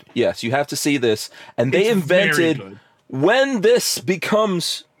included. Yes, you have to see this. And they invented when this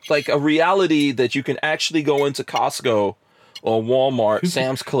becomes like a reality that you can actually go into Costco or Walmart,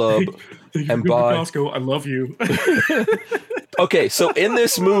 Sam's Club, and buy. Costco, I love you. Okay, so in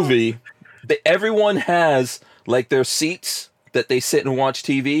this movie, everyone has like their seats that they sit and watch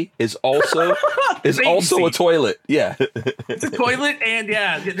TV is also a toilet. Yeah, it's a toilet, and they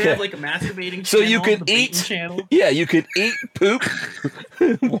have like a masturbating. So channel, you can eat. Channel. Yeah, you can eat, poop,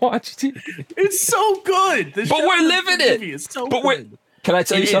 watch TV. It's so good. But we're living it. Is so good. Can I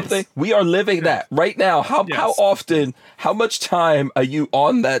tell you something? We are living that right now. How often? How much time are you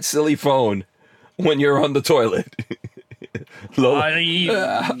on that silly phone when you're on the toilet? Lola,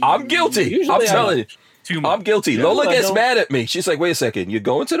 I'm guilty. I'm telling you. I'm guilty. Lola gets mad at me. She's like, wait a second. You're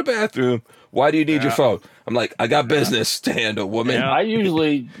going to the bathroom. Why do you need your phone? I'm like, I got business to handle, woman. Yeah. I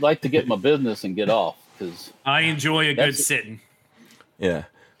usually like to get my business and get off because I enjoy a good sitting. Yeah.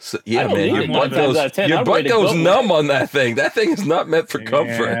 So, yeah, man, your butt goes numb on that thing. That thing is not meant for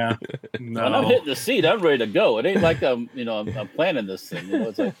comfort. Yeah. No. When I'm hitting the seat, I'm ready to go. It ain't like I'm planning this thing.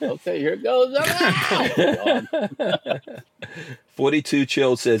 It's like, okay, here it goes. 42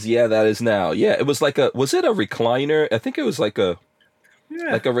 Chilled says, yeah, that is now. Yeah, it was like was it a recliner? I think it was like a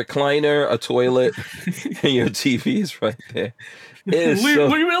recliner, a toilet, and your TV is right there. Leave me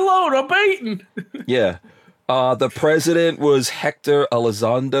alone. I'm eating. Yeah. The president was Hector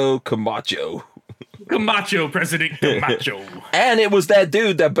Elizondo Camacho. President Camacho. And it was that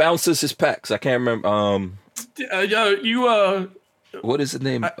dude that bounces his pecs. I can't remember. What is the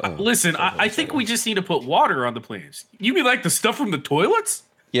name? Listen, I think we just need to put water on the planes. You mean like the stuff from the toilets?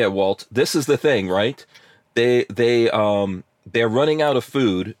 Yeah, Walt. This is the thing, right? They're running out of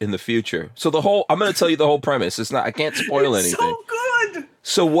food in the future. So I'm going to tell you the whole premise. I can't spoil anything. So good.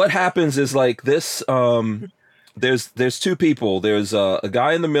 So what happens is like this. There's two people. There's a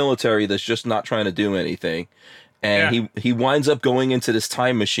guy in the military that's just not trying to do anything, and he winds up going into this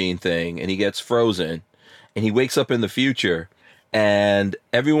time machine thing, and he gets frozen, and he wakes up in the future, and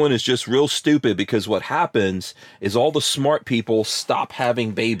everyone is just real stupid because what happens is all the smart people stop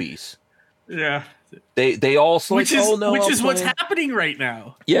having babies. Yeah. They all which is what's happening right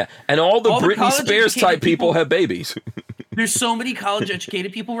now. Yeah, and all the Britney Spears type people have babies. There's so many college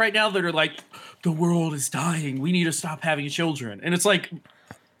educated people right now that are like, the world is dying. We need to stop having children. And it's like,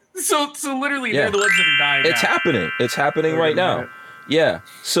 so literally they're the ones that are dying. It's happening. It's happening right now. Yeah.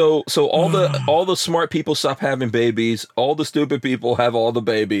 So all the smart people stop having babies. All the stupid people have all the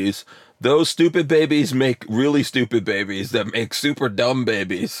babies. Those stupid babies make really stupid babies that make super dumb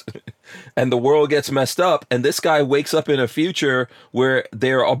babies. And the world gets messed up. And this guy wakes up in a future where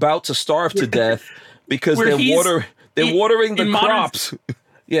they're about to starve to death because they're watering the crops.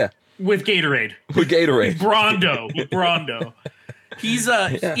 Yeah. With Gatorade. Brondo. He's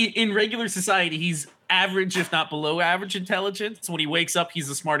in regular society, he's average, if not below average intelligence. When he wakes up, he's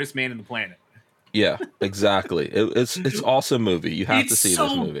the smartest man in the planet. Yeah, exactly. It's awesome movie. You have to see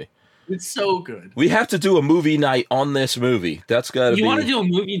this movie. It's so good. We have to do a movie night on this movie. That's got to be. You want to do a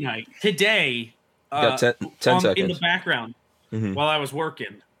movie night today? Got 10 seconds in the background while I was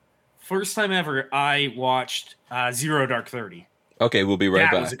working. First time ever, I watched Zero Dark 30. Okay, we'll be right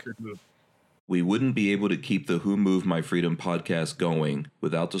back. That was a good movie. We wouldn't be able to keep the Who Moved My Freedom podcast going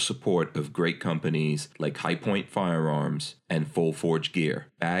without the support of great companies like High Point Firearms and Full Forge Gear,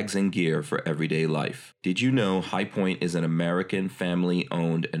 bags and gear for everyday life. Did you know High Point is an American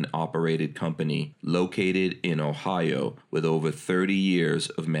family-owned and operated company located in Ohio with over 30 years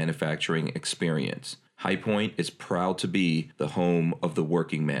of manufacturing experience? High Point is proud to be the home of the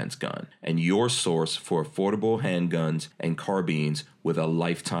working man's gun and your source for affordable handguns and carbines with a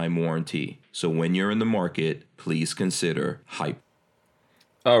lifetime warranty. So when you're in the market, please consider High.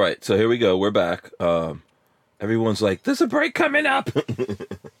 All right, so here we go. We're back. Everyone's like, there's a break coming up.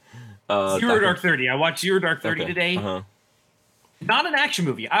 Zero Dark 30. I watched Zero Dark 30 today. Not an action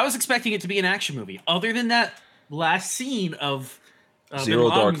movie. I was expecting it to be an action movie. Other than that last scene of Zero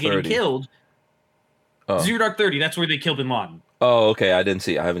Dark 30 getting killed. Zero Dark 30, that's where they killed Bin Laden. Oh, okay. I haven't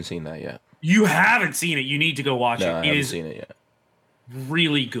seen that yet. You haven't seen it. You need to go watch it. I haven't seen it yet.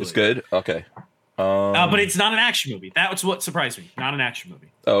 Really good. It's good? Okay. But it's not an action movie. That's what surprised me. Not an action movie.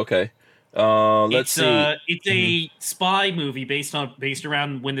 Oh, okay. Let's see. It's a spy movie based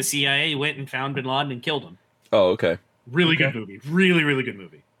around when the CIA went and found Bin Laden and killed him. Oh, okay. Really good movie. Really, really good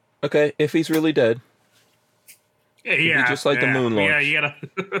movie. Okay. If he's really dead. Yeah, just like the moon launch. Yeah, you gotta.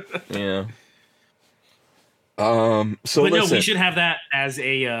 Yeah. So but listen, no, we should have that as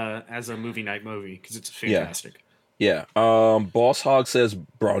a movie night movie because it's fantastic. Yeah. Boss Hog says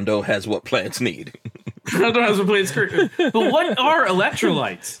Brondo has what plants need. Brondo has what plants crave. But what are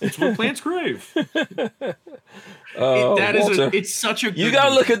electrolytes? It's what plants crave. It's such a good you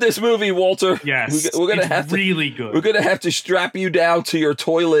gotta look at this movie, Walter. Yes, we're gonna have to really good. We're gonna have to strap you down to your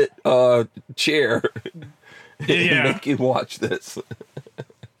toilet chair and make you watch this.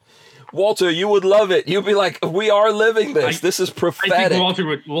 Walter, you would love it. You'd be like, we are living this. This is prophetic. I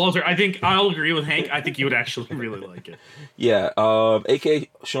think Walter, I think I'll agree with Hank. I think you would actually really like it. Yeah. AK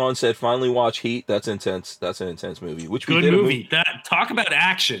Sean said, finally watch Heat. That's intense. That's an intense movie. Which we good did movie. Talk about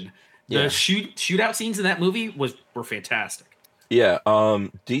action. The shootout scenes in that movie were fantastic. Yeah.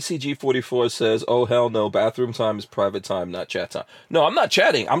 DCG44 says, oh, hell no. Bathroom time is private time, not chat time. No, I'm not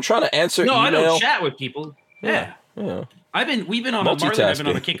chatting. I'm trying to answer email. I don't chat with people. Yeah. We've been on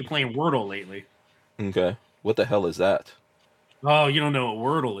a kick of playing Wordle lately. Okay. What the hell is that? Oh, you don't know what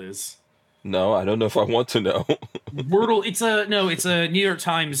Wordle is? No, I don't know if I want to know. Wordle, it's a New York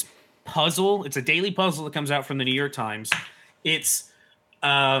Times puzzle. It's a daily puzzle that comes out from the New York Times. It's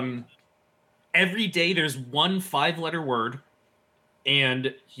every day there's one 5-letter word,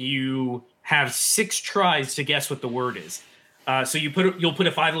 and you have 6 tries to guess what the word is. So you'll put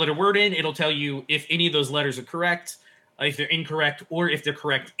a 5-letter word in. It'll tell you if any of those letters are correct, if they're incorrect, or if they're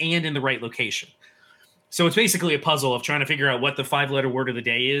correct and in the right location. So it's basically a puzzle of trying to figure out what the 5-letter word of the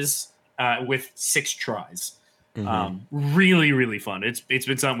day is with 6 tries. Mm-hmm. Really, really fun. It's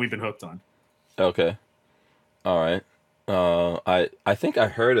been something we've been hooked on. Okay. All right. I think I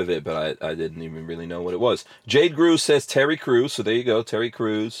heard of it, but I didn't even really know what it was. Jade Crews says Terry Crews. So there you go. Terry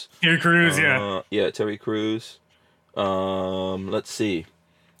Crews. Terry Crews, yeah. Yeah, Terry Crews. Let's see.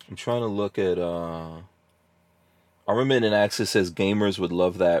 I'm trying to look at Armament and Axis says gamers would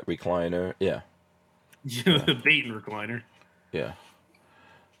love that recliner. Yeah. The Baton recliner. Yeah.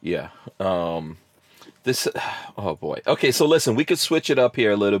 Yeah. This oh boy. Okay, so listen, we could switch it up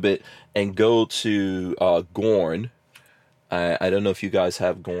here a little bit and go to Gorn. I don't know if you guys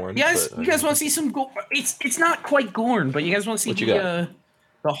have Gorn. Yes, you guys want to see some Gorn? It's not quite Gorn, but you guys want to see the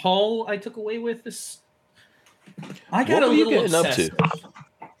haul I took away with this. I got a little obsessive.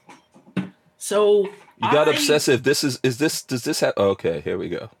 So you got obsessive. Does this have? Okay, here we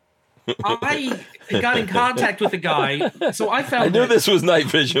go. I got in contact with a guy, so I found. I knew this was night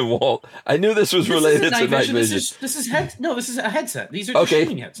vision, Walt. I knew this was related to night vision. This is a headset. These are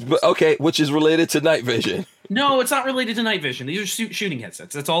shooting headsets. Okay, which is related to night vision. No, it's not related to night vision. These are shooting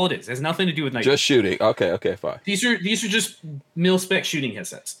headsets. That's all it is. It has nothing to do with night. Just shooting. Okay, fine. These are just mil-spec shooting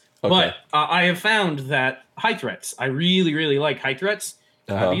headsets. Okay. But I have found that high threats. I really, really like high threats.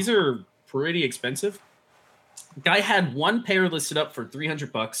 These are pretty expensive. Guy had one pair listed up for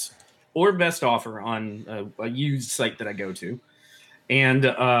 $300 or best offer on a used site that I go to. And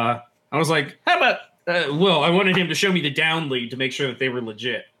I was like, how about, I wanted him to show me the down lead to make sure that they were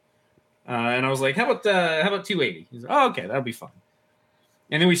legit. And I was like, how about 280? He's like, oh, okay, that'll be fine.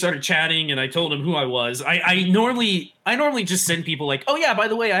 And then we started chatting, and I told him who I was. I normally just send people like, oh yeah, by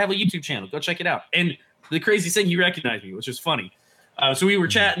the way, I have a YouTube channel. Go check it out. And the crazy thing, he recognized me, which was funny. So we were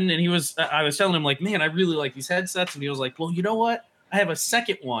chatting, and I was telling him like, man, I really like these headsets. And he was like, well, you know what? I have a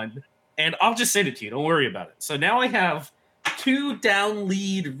second one, and I'll just send it to you. Don't worry about it. So now I have 2 down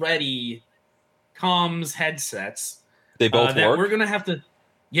lead ready comms headsets. They both work? We're gonna have to.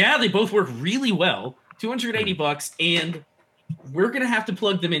 Yeah, they both work really well. $280, and we're gonna have to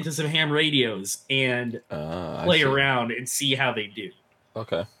plug them into some ham radios and play around and see how they do.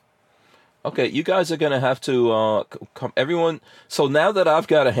 Okay, you guys are gonna have to come. Everyone. So now that I've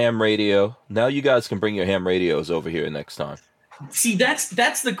got a ham radio, now you guys can bring your ham radios over here next time. See, that's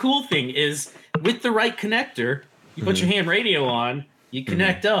the cool thing is with the right connector, you put your ham radio on, you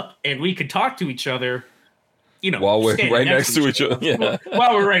connect up, and we could talk to each other. You know, while we're right next to each other. Yeah.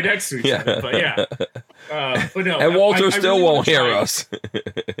 While we're right next to each other. But yeah. But no. And Walter still really won't hear us.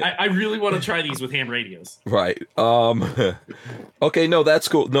 I really want to try these with ham radios. Right. Okay, no, that's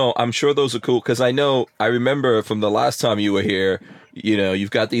cool. No, I'm sure those are cool because I remember from the last time you were here, you know, you've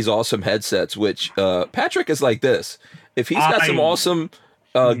got these awesome headsets, which Patrick is like this. If he's got some awesome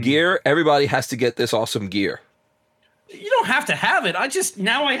gear, everybody has to get this awesome gear. You don't have to have it.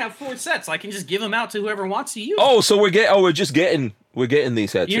 Now I have 4 sets. I can just give them out to whoever wants to use them. Oh, so we're getting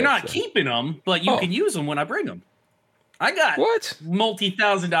these headsets. You're not keeping them, but you can use them when I bring them. I got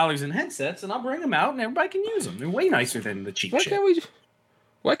multi-$1,000s in headsets, and I'll bring them out, and everybody can use them. They're way nicer than the cheap shit.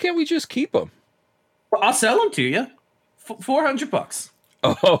 Why can't we just keep them? Well, I'll sell them to you. $400.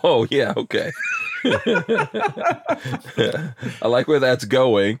 Oh yeah, okay. I like where that's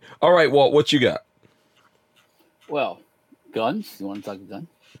going. All right, Walt, what you got? Well, guns. You want to talk gun?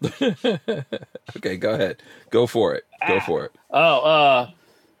 Okay, go ahead. Go for it. Go for it.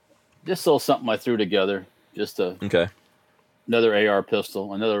 Just a little something I threw together. Just another AR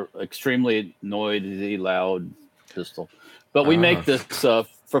pistol, another extremely noisy, loud pistol. But we make this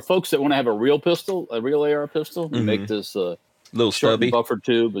for folks that want to have a real pistol, a real AR pistol. We make this little stubby buffer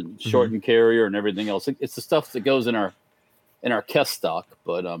tube and shortened carrier and everything else. It's the stuff that goes in our Kest stock,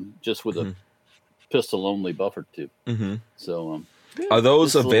 but just with a pistol only buffer tube. So are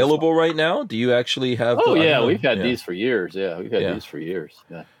those available right now? Do you actually have? Oh yeah, we've had these for years. Yeah, we've had these for years.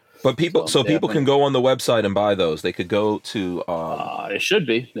 Yeah. But people, people can go on the website and buy those. They could go to. They should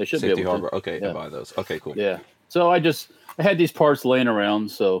be. They should Safety be able Harbor. to. Okay, and buy those. Okay, cool. Yeah. So I had these parts laying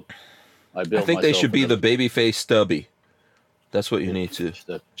around, so I built. I think they should be the babyface stubby. That's what you need to.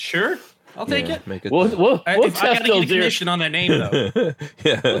 Sure, I'll take it. Make it. We'll I test gotta get a those commission on that name though.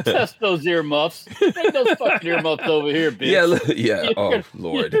 We'll test those earmuffs. Take those fucking earmuffs over here, bitch. Yeah. Oh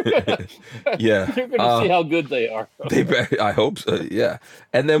Lord. Yeah. You're gonna see how good they are. I hope so. Yeah.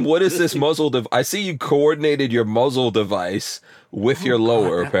 And then what is this muzzle device? I see you coordinated your muzzle device with your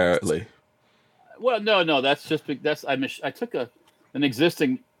lower, apparently. Well, no. That's just I took an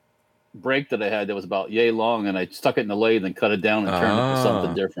existing brake that I had that was about yay long, and I stuck it in the lathe and cut it down and turned it to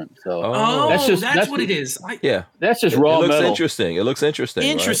something different. So that's what it is. That's just raw metal. It looks interesting.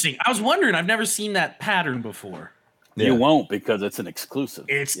 Interesting. Right? I was wondering. I've never seen that pattern before. Yeah. You won't, because it's an exclusive.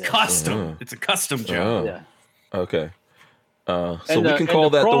 It's custom. It's a custom job. Yeah. Okay. So we can call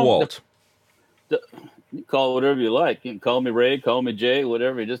that the Walt. You call it whatever you like. You can call me Ray, call me Jay,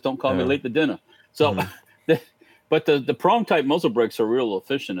 whatever. You just don't call me late to dinner. So. But the prong type muzzle brakes are real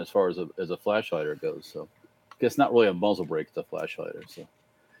efficient as far as a flash hider goes. So it's not really a muzzle brake; it's a flash hider. So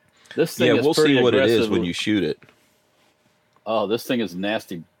this thing is we'll pretty see what it aggressive is when you shoot it. Oh, this thing is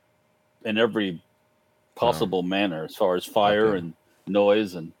nasty in every possible manner, as far as fire and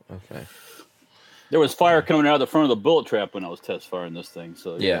noise and. Okay. There was fire coming out of the front of the bullet trap when I was test firing this thing.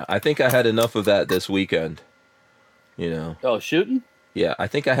 So yeah, I think I had enough of that this weekend. Oh, shooting. Yeah, I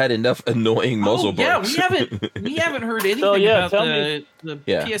think I had enough annoying muzzle brakes. Yeah, we haven't heard anything about the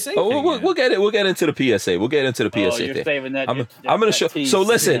PSA. Oh, we'll get into the PSA. We'll get into the PSA you're thing. saving that. I'm going to show. So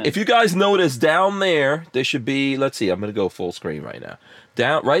listen, if you guys notice down there should be. Let's see. I'm going to go full screen right now.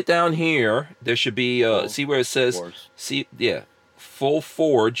 Right down here, there should be. See where it says. Full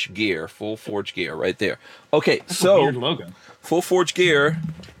Forge gear. Full Forge gear right there. Okay, that's a weird logo. Full Forge gear.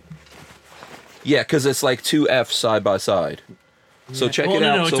 Yeah, because it's like two F's side by side. So check it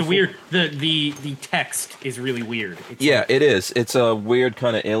out. No, it's a weird. The text is really weird. It is. It's a weird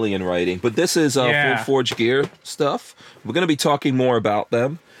kind of alien writing. But this is Full Forge gear stuff. We're going to be talking more about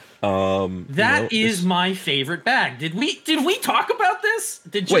them. That is my favorite bag. Did we talk about this?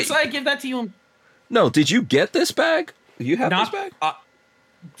 Did Josiah give that to you? No. Did you get this bag? You have this bag?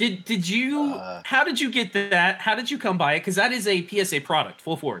 Did you? How did you get that? How did you come by it? Because that is a PSA product,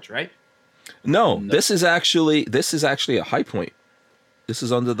 Full Forge, right? No. This is actually a High Point. This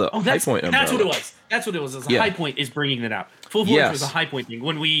is under the High Point umbrella. That's what it was. That's what it was. High Point is bringing it out. Full Forge was a High Point thing.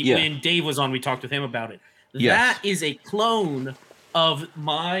 When Dave was on, we talked with him about it. That is a clone of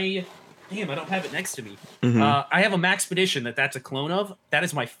my. Damn, I don't have it next to me. I have a Maxpedition that's a clone of. That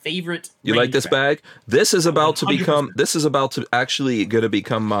is my favorite. You like this bag? This is about to become. 100%. This is about to actually going to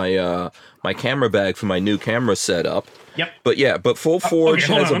become my my camera bag for my new camera setup. Yep. But Full Forge has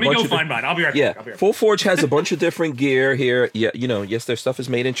a bunch of. Let me go find mine. I'll be right back. Full Forge has a bunch of different gear here. Yeah, yes, their stuff is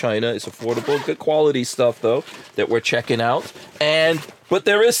made in China. It's affordable, good quality stuff though that we're checking out. But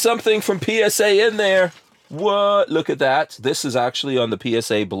there is something from PSA in there. What? Look at that. This is actually on the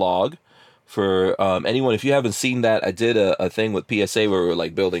PSA blog. For anyone, if you haven't seen that, I did a thing with PSA where we were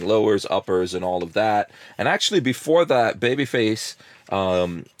like building lowers, uppers, and all of that. And actually, before that, Babyface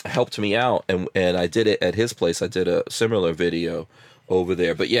helped me out, and I did it at his place. I did a similar video over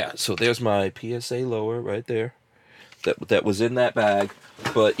there. But yeah, so there's my PSA lower right there. That was in that bag.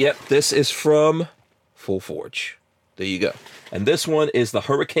 But yep, this is from Full Forge. There you go. And this one is the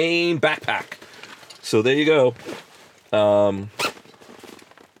Hurricane backpack. So there you go.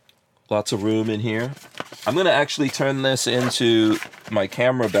 Lots of room in here. I'm going to actually turn this into my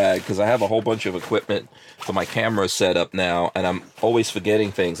camera bag because I have a whole bunch of equipment for my camera set up now, and I'm always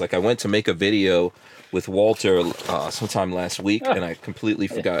forgetting things. Like I went to make a video with Walter sometime last week, and I completely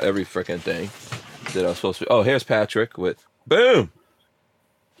forgot every freaking thing that I was supposed to. Oh, here's Patrick with boom.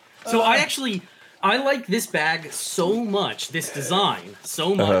 So I like this bag so much, this design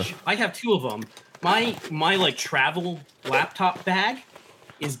so much. I have two of them. My like travel laptop bag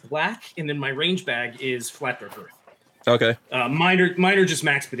is black, and then my range bag is Flat Dark Earth. Okay. Mine are just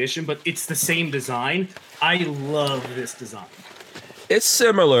Maxpedition, but it's the same design. I love this design. It's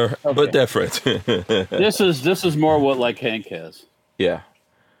similar but different. This is more what like Hank has. Yeah.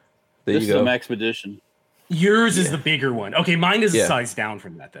 There this you go. is a Maxpedition. Yours is the bigger one. Okay, mine is a size down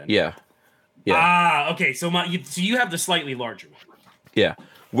from that then. Yeah. Yeah. Ah, okay. So you have the slightly larger one. Yeah.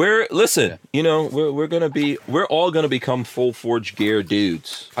 We're all gonna become full Forge gear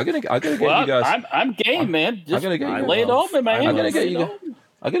dudes. I gotta get you guys. I'm game, man. Just I'm gonna get you. lay it on me, man. I'm gonna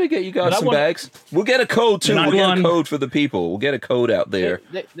get you guys some bags. We'll get a code too. We'll get a code for the people. We'll get a code out there.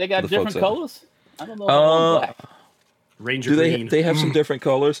 They got different colors. I don't know. Black. Ranger green. They have some different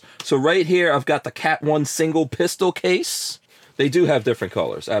colors. So right here, I've got the Cat 1 single pistol case. They do have different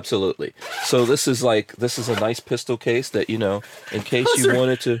colors, absolutely. So this is a nice pistol case that, in case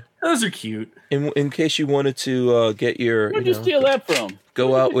wanted to. Those are cute. In case you wanted to get your. Where'd you steal that from?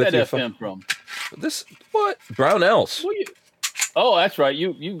 Go out with your FM from. This what? Brownells. Oh, that's right.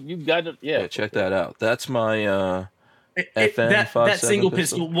 You got it. Yeah. Check that out. That's my FN that single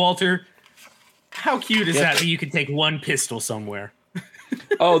pistol, Walter. How cute is that you can take one pistol somewhere?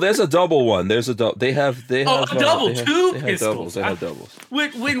 Oh, there's a double one. There's a double. They have a double, two pistols. They have doubles.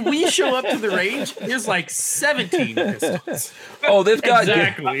 When we show up to the range, there's like 17 pistols. Oh, they've got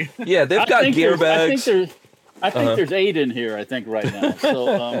exactly. Yeah, they've got gear bags. I think there's 8 in here. I think right now.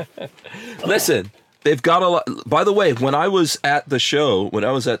 So listen, they've got a lot. By the way, when I was at the show,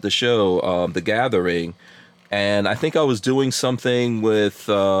 The Gathering, and I think I was doing something with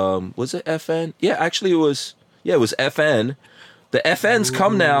was it FN? Yeah, actually it was FN. The FNs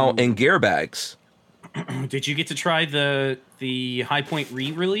come now in gear bags. Did you get to try the High Point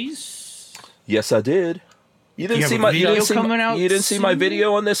re-release? Yes, I did. You didn't see my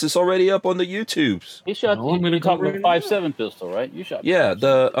video on this. It's already up on the YouTubes. He shot. You're talking about 5.7 pistol, right? You shot. Yeah,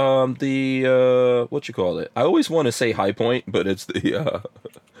 the what you call it? I always want to say High Point, but it's the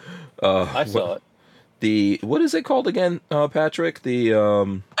I saw it. What is it called again, Patrick? The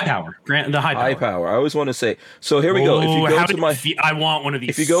high power. The high power. I always want to say. So here we go. If you go to I want one of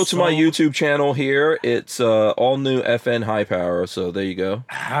these. If you go to my YouTube channel here, it's all new FN high power. So there you go.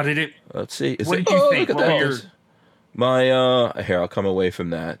 How did it? Let's see. What did you think? Look at that. My here, I'll come away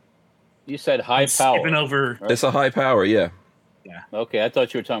from that. You said high power. Skipping over. Right? It's a high power, yeah. Yeah. Okay, I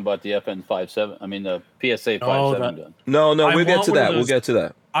thought you were talking about the FN 5.7. I mean the PSA 5.7 gun. No, we'll get to that. We'll get to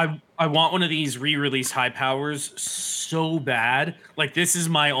that. I want one of these re-release high powers so bad. Like this is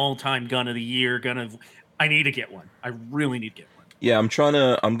my all-time gun of the year. I need to get one. I really need to get one. Yeah,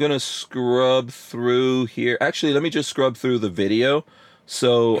 I'm gonna scrub through here. Actually, let me just scrub through the video.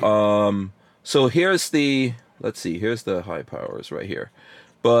 So here's the here's the high powers right here.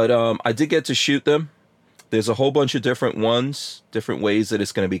 But I did get to shoot them. There's a whole bunch of different ways that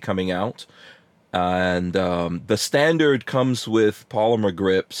it's going to be coming out. And the standard comes with polymer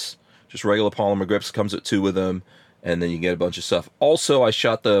grips, just regular polymer grips, comes with 2 of them, and then you get a bunch of stuff. Also, I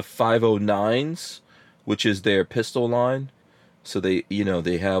shot the 509s, which is their pistol line. So they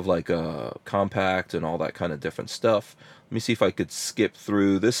have like a compact and all that kind of different stuff. Let me see if I could skip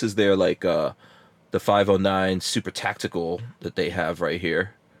through. This is their like the 509 super tactical that they have right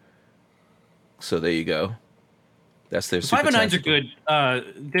here. So there you go. That's their super 509s are good.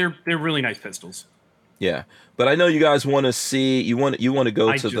 They're really nice pistols. Yeah, but I know you guys want to see. You want to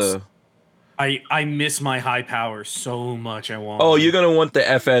go to the. I miss my high power so much. I want. Oh, you're gonna want the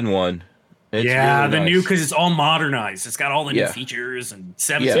FN one. It's really the new because it's all modernized. It's got all the new features and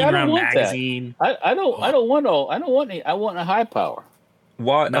 17-round magazine. I don't want any. I want a high power.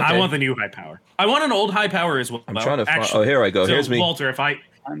 Why? No, I want the new high power. I want an old high power as well. I'm trying to find. Oh, here I go. So, here's me, Walter. If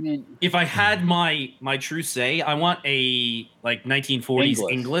I had my true say, I want a like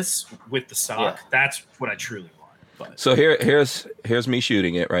 1940s Inglis with the stock. Yeah. That's what I truly want. But. So here's me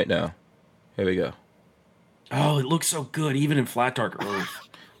shooting it right now. Here we go. Oh, it looks so good, even in Flat Dark Earth.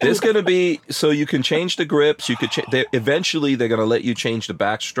 There's gonna be so you can change the grips. You could eventually they're gonna let you change the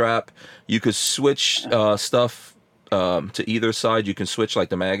back strap. You could switch stuff to either side. You can switch like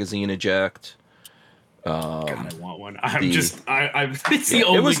the magazine eject. God, I want one. It's the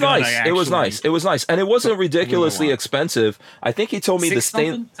only it was gun nice. It was nice, and it wasn't ridiculously expensive. I think he told me the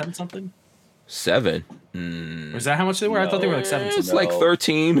stain 7 something. 7. Was that how much they were? I thought they were like 7. It's like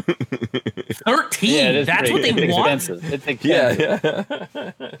 13. 13. Yeah, that's what they want. It's expensive. Yeah.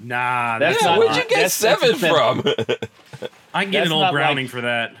 Nah, where'd you get 7 from? I can get an old Browning for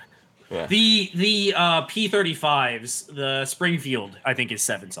that. Yeah. The P35s, the Springfield, I think is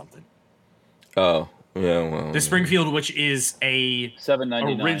 7 something. Oh, Yeah, well, the Springfield, which is a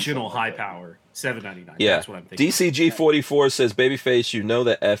 $7.99 original high power, $7.99. Yeah, That's what I'm thinking. DCG44 says, "Babyface, you know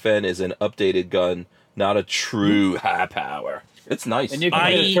that FN is an updated gun, not a true high power. It's nice. And you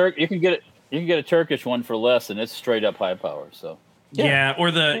can get a Turkish one for less, and it's straight up high power. So yeah, or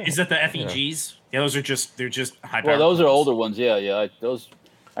is that the FEGs? Yeah, those are just high power. Well, those are older ones. Yeah. I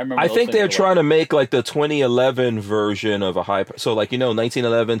remember. I think they're trying to make like the 2011 version of a high. So like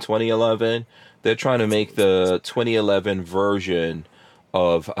 1911, 2011. They're trying to make the 2011 version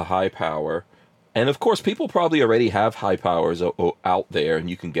of a high power, and of course, people probably already have high powers out there, and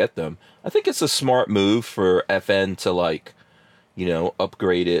you can get them. I think it's a smart move for FN to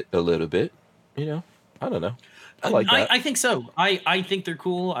upgrade it a little bit. I don't know. I like that. I think so. I think they're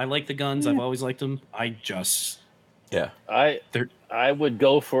cool. I like the guns. I've always liked them. I would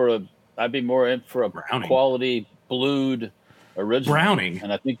go for I'd be more in for a Browning. Quality blued original Browning.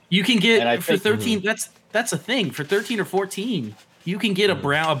 And I think you can get for 13. That's a thing for 13 or 14. You can get a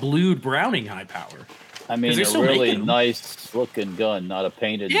blued Browning high power. I mean, a really nice looking gun, not a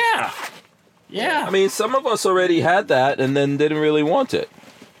painted. Yeah. I mean, some of us already had that and then didn't really want it.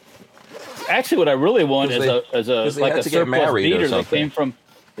 Actually, what I really want is a surplus beater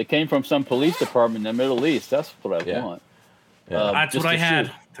that came from some police department in the Middle East. That's what I want. Yeah. That's what I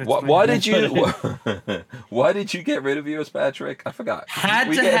had. Why did you? Why did you get rid of yours, Patrick? I forgot.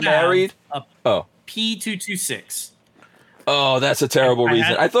 Had to have married. P226. Oh, that's a terrible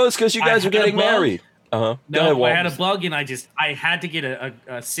reason. I thought it's because you guys were getting married. No, I had a bug, and I had to get a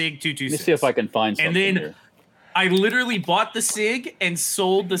SIG 226. Let me see if I can find something. And then here. I literally bought the SIG and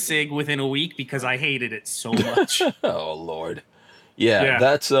sold the SIG within a week because I hated it so much. Oh Lord. Yeah,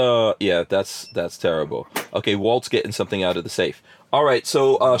 that's terrible. Okay, Walt's getting something out of the safe. All right,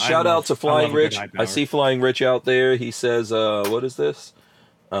 so shout out to Flying Rich. I see Flying Rich out there. He says, what is this?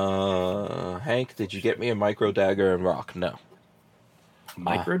 Hank, did you get me a micro dagger and rock? No.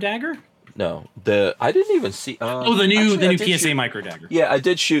 Micro dagger? No. I didn't even see the new PSA micro dagger. Yeah, I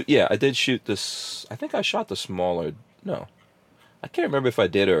did shoot this. I think I shot the smaller. No. I can't remember if I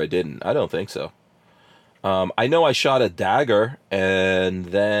did or I didn't. I don't think so. I know I shot a dagger, and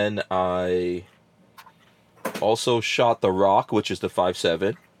then I also shot the Rock, which is the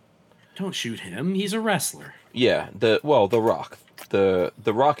 5.7. Don't shoot him. He's a wrestler. Yeah, the Rock. The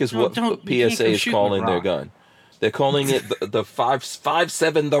Rock is what PSA is calling their gun. They're calling it the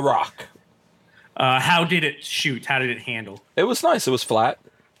 5.7 the Rock. How did it shoot? How did it handle? It was nice. It was flat.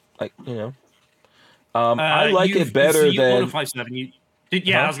 I like it better than 5.7.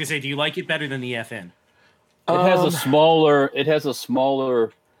 I was gonna say, do you like it better than the FN? It has a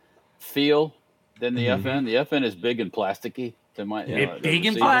smaller feel than the FN. The FN is big and plasticky. Big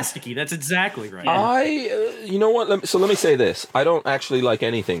and plasticky. That's exactly right. You know what? Let me say this. I don't actually like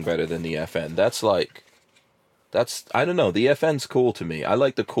anything better than the FN. I don't know. The FN's cool to me. I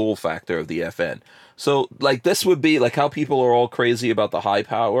like the cool factor of the FN. So like this would be like how people are all crazy about the high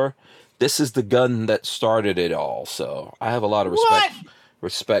power. This is the gun that started it all. So I have a lot of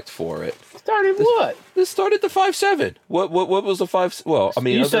respect for it. What? This started the 5.7. What was the 5? Well, I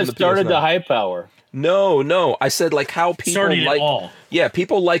mean, you said started the high power. No. I said like how people started like. It all. Yeah,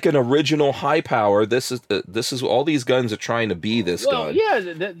 people like an original high power. This is all these guns are trying to be this gun. Yeah.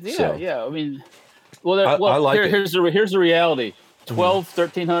 I mean, here's the reality: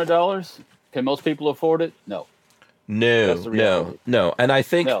 $1,300. Can most people afford it? No. No. And I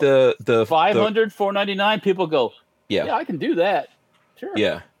think the $500, $499. People go. Yeah, I can do that. Sure.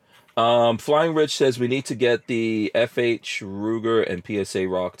 Yeah. Flying Rich says we need to get the FH Ruger and PSA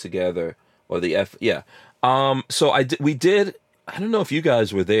Rock together, or the F. Yeah. So we did. I don't know if you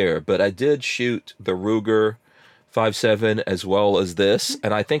guys were there, but I did shoot the Ruger 5.7 as well as this,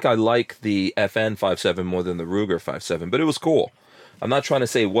 and I think I like the FN 5.7 more than the Ruger 5.7. But it was cool. I'm not trying to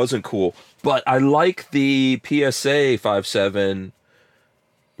say it wasn't cool, but I like the PSA 5.7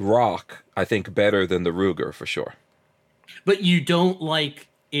 Rock. I think better than the Ruger for sure. But you don't like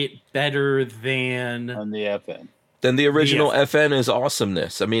it better than on the FN. Then the original FN is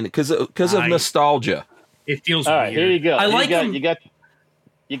awesomeness. I mean, because of nostalgia. It feels all weird. Right, here you go. I like them. You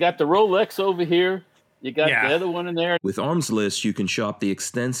got the Rolex over here. You got the other one in there. With Arms List, you can shop the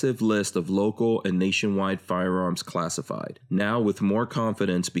extensive list of local and nationwide firearms classified, now with more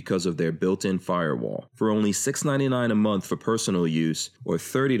confidence because of their built-in firewall. For only $6.99 a month for personal use, or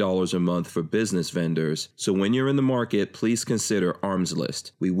 $30 a month for business vendors. So when you're in the market, please consider Arms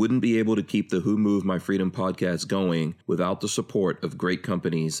List. We wouldn't be able to keep the Who Moved My Freedom podcast going without the support of great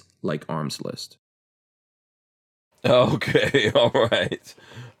companies like Arms List. Okay, all right.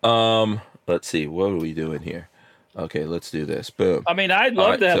 Let's see, what are we doing here? Okay, let's do this. Boom. I mean, I'd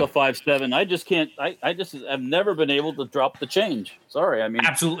love to have a 5.7. I just can't. I've never been able to drop the change. Sorry, I mean,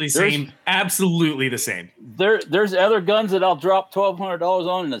 absolutely same. Absolutely the same. There's other guns that I'll drop $1,200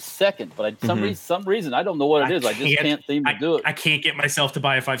 on in a second, but some reason I don't know what it is. I just can't seem to do it. I can't get myself to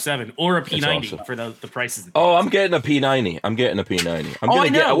buy a 5.7 or a P90 awesome. For the prices. I'm getting a P90. I'm getting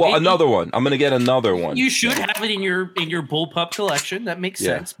another one. I'm gonna get another one. You should have it in your bullpup collection. That makes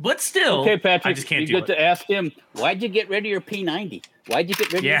sense. But still, okay, Patrick, I just can't do it. To ask him. Why'd you get rid of your P90? Why'd you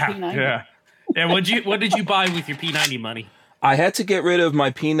get rid of your P90? Yeah. And what did you buy with your P90 money? I had to get rid of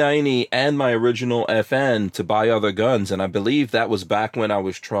my P90 and my original FN to buy other guns, and I believe that was back when I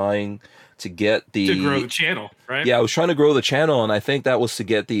was trying to get to grow the channel, right? Yeah, I was trying to grow the channel, and I think that was to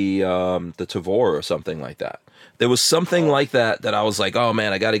get the Tavor or something like that. There was something like that I was like, oh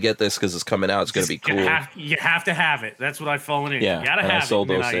man, I got to get this because it's coming out. It's going to be cool. You have to have it. That's what I've fallen in. Yeah, you gotta have I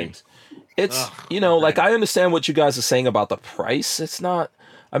sold it. those things. It's, like I understand what you guys are saying about the price. It's not,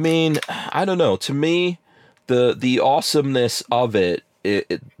 I mean, I don't know. To me, the awesomeness of it,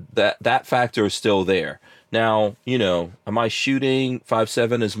 that factor is still there. Now, am I shooting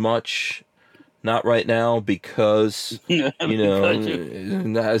 5.7 as much? Not right now because,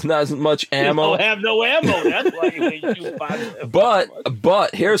 it's not as much ammo. You don't have no ammo. That's why you ain't shooting 5.7.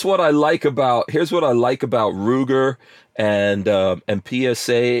 But here's what I like about Ruger and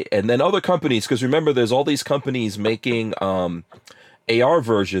PSA and then other companies, because remember there's all these companies making AR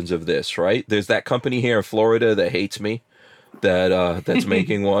versions of this, right? There's that company here in Florida that hates me that's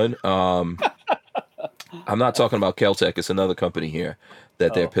making one. I'm not talking about Keltec. It's another company here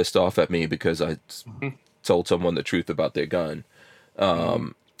that they're pissed off at me because I told someone the truth about their gun.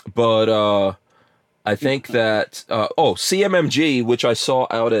 But I think that CMMG, which I saw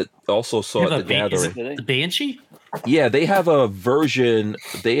at the gathering. Is it the Banshee? Yeah, they have a version.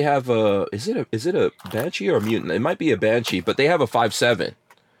 They have is it a Banshee or a Mutant? It might be a Banshee, but they have a 5.7.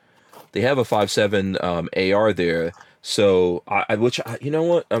 They have a 5.7 AR there. So you know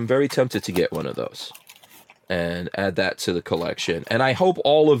what? I'm very tempted to get one of those and add that to the collection. And I hope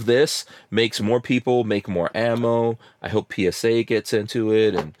all of this makes more people make more ammo. I hope PSA gets into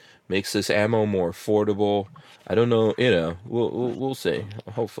it and makes this ammo more affordable. I don't know. We'll see.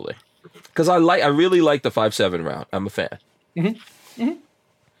 Hopefully. Because I really like the 5.7 round. I'm a fan.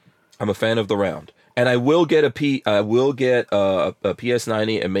 I'm a fan of the round, and I will get a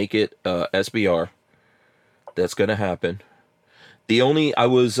PS90 and make it SBR. That's gonna happen. I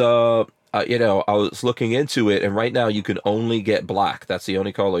was looking into it, and right now you can only get black. That's the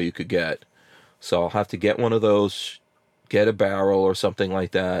only color you could get. So I'll have to get one of those, get a barrel or something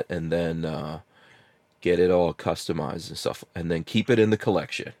like that, and then get it all customized and stuff, and then keep it in the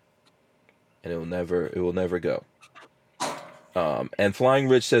collection. And it will never go. And Flying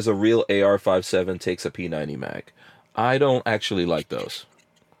Rich says a real AR 5.7 takes a P90 mag. I don't actually like those.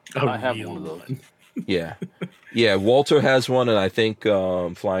 I have one of those. Yeah. Walter has one, and I think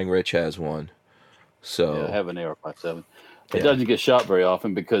Flying Rich has one. So yeah, I have an AR 5.7. It doesn't get shot very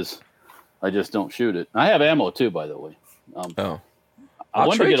often because I just don't shoot it. I have ammo too, by the way. I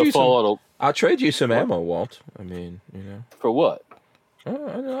want to get a full auto. I'll trade you some ammo, Walt. I mean, for what? I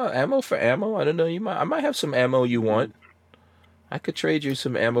don't know, ammo for ammo. I don't know. I might have some ammo you want. I could trade you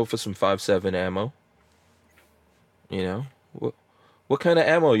some ammo for some 5.7 ammo. What kind of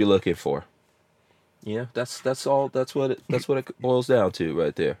ammo are you looking for? That's all. That's what it boils down to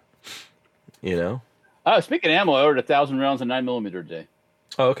right there. Speaking of ammo, I ordered 1,000 rounds of 9mm today.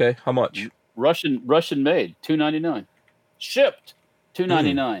 Oh, okay. How much? Russian made, $2.99. Shipped,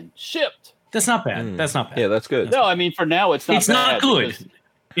 $2.99. Shipped. That's not bad. That's not bad. Yeah, that's good. No, I mean for now it's not. It's not good.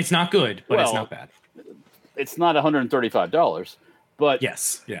 It's not good, but it's not bad. It's not $135, but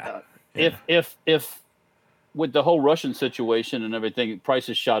yes, yeah. If with the whole Russian situation and everything,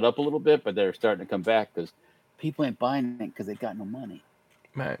 prices shot up a little bit, but they're starting to come back because people ain't buying it because they got no money.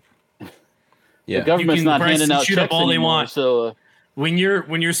 Right. Yeah. The government's not handing out checks all they want. So when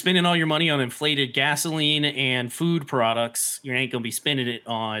you're spending all your money on inflated gasoline and food products, you ain't gonna be spending it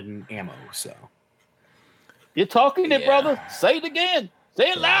on ammo. So you're talking it, brother. Say it again. Say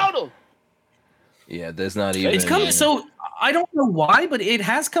it louder. Yeah, there's not even. It's come. So I don't know why, but it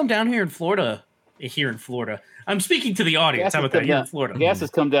has come down here in Florida. I'm speaking to the audience. How about that? Here in Florida, gas has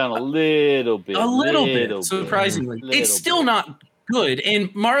come down a little bit. Surprisingly, it's still not good.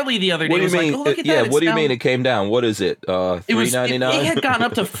 And Marley the other day was like, "Oh, look at that." What do you mean it came down? What is it? $3.99. It had gotten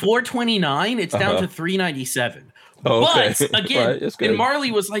up to $4.29. It's down to $3.97. Oh, okay. But again, and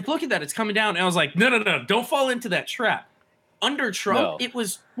Marley was like, "Look at that, it's coming down." And I was like, "No, don't fall into that trap." Under Trump, it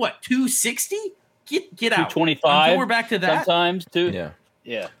was what, $2.60? Get out. $2.25. We're back to that. Sometimes too. Yeah.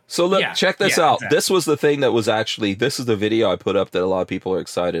 Yeah. So look, check this out. Exactly. This was the thing that was actually, this is the video I put up that a lot of people are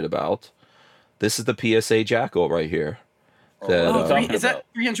excited about. This is the PSA Jackal right here. Is that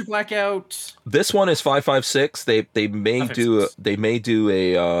 300 blackout? This one is 5.56. They may do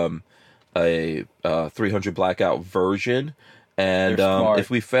a 300 blackout version. And if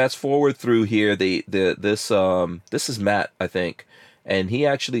we fast forward through here, this is Matt, I think, and he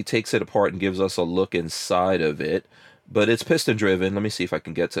actually takes it apart and gives us a look inside of it. But it's piston driven. Let me see if I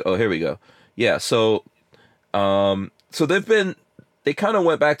can get to. Oh, here we go. Yeah. So they kind of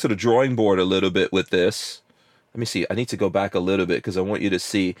went back to the drawing board a little bit with this. Let me see. I need to go back a little bit because I want you to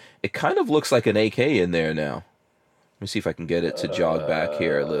see. It kind of looks like an AK in there now. Let me see if I can get it to jog back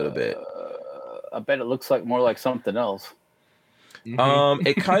here a little bit. I bet it looks like more like something else.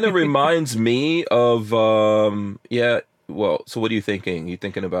 It kind of reminds me of yeah. Well, so what are you thinking? You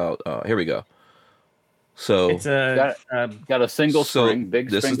thinking about? Here we go. So it's got a single spring.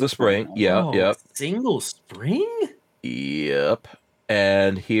 Big. This is the spring. Yeah. Oh, yep. Single spring. Yep.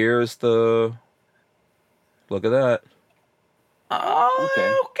 And here's the. Look at that. Oh,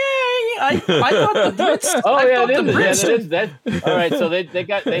 okay. I thought the Brits. Oh yeah, that. All right, so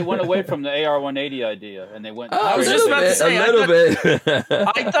they went away from the AR-180 idea and they went. I was just about to say a little bit.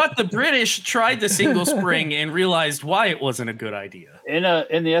 I thought the British tried the single spring and realized why it wasn't a good idea. In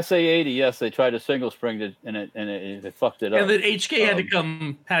the SA-80, yes, they tried a single spring and it fucked it up. And then HK had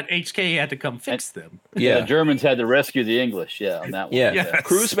to come fix them. Yeah, the Germans had to rescue the English. Yeah, on that one. Yeah, yes.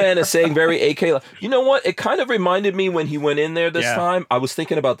 Cruiseman is saying very AK. You know what? It kind of reminded me when he went in there this time. I was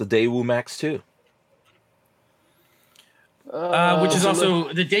thinking about the Daewoo Max 2. Which is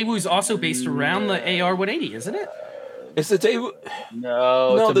also the Daewoo is also based around the AR-180, isn't it? It's the Daewoo.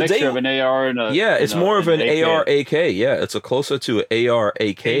 No, it's a mixture of an AR and a. Yeah, it's more of an AR AK. Yeah, it's a closer to an AR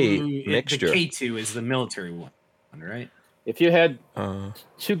AK mixture. The K2 is the military one, right? If you had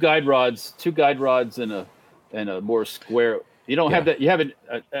two guide rods in a more square, you don't have that. You have an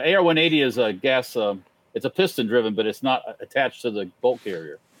AR-180 is a gas. It's a piston driven, but it's not attached to the bolt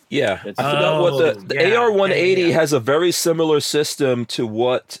carrier. Yeah, I forgot what the AR-180 has a very similar system to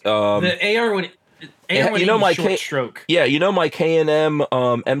what the AR-180. You know my short stroke. Yeah, you know my K&M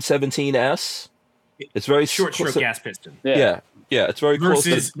M17S. It's very short stroke gas piston. Yeah, it's very close.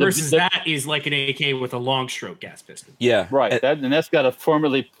 Versus that is like an AK with a long stroke gas piston. Yeah, right. That's got a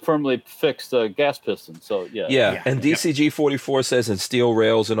firmly fixed gas piston. So yeah. And DCG-44 says and steel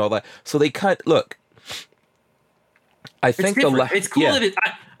rails and all that. So they look. I think it's cool that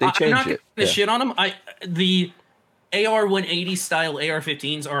they changed it. I'm not going to shit on them. The AR-180 style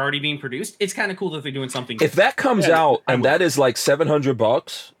AR-15s are already being produced. It's kind of cool that they're doing something. If that comes out and that is like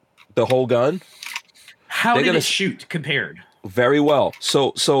 $700, the whole gun. How did it shoot compared? Very well.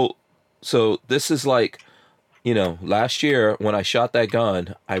 So this is like, last year when I shot that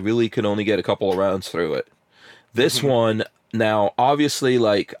gun, I really could only get a couple of rounds through it. This one. Now, obviously,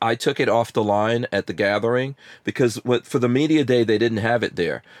 like, I took it off the line at the gathering because for the media day, they didn't have it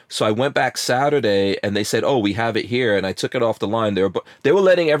there. So I went back Saturday and they said, oh, we have it here. And I took it off the line there, but they were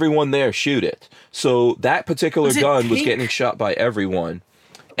letting everyone there shoot it. So that particular gun was getting shot by everyone.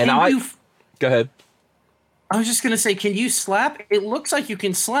 And go ahead. I was just going to say, can you slap? It looks like you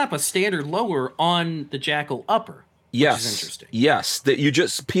can slap a standard lower on the Jackal upper. Yes. Which is interesting. Yes.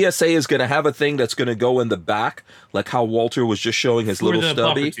 That PSA is going to have a thing that's going to go in the back, like how Walter was just showing his little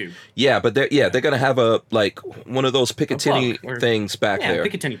stubby. Yeah, but they're going to have one of those Picatinny things back there.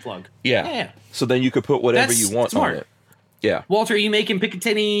 Picatinny plug. Yeah. So then you could put whatever you want on it. Yeah. Walter, are you making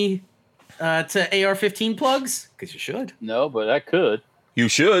Picatinny to AR-15 plugs? Because you should. No, but I could. You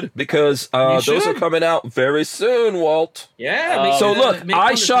should, because those are coming out very soon, Walt. Yeah. So look,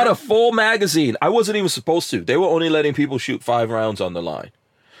 I shot a full magazine. I wasn't even supposed to. They were only letting people shoot 5 rounds on the line.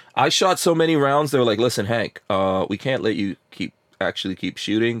 I shot so many rounds, they were like, listen, Hank, we can't let you keep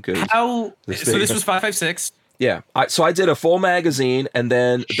shooting. So this was 5.56? Yeah. So I did a full magazine, and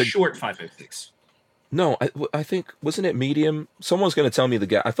then... Short 5.56. No, I think, wasn't it medium? Someone's going to tell me the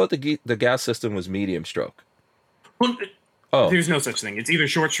gas. I thought the gas system was medium stroke. Well, there's no such thing. It's either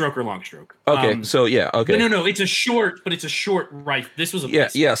short stroke or long stroke. Okay, okay. No, it's a short rifle. This was a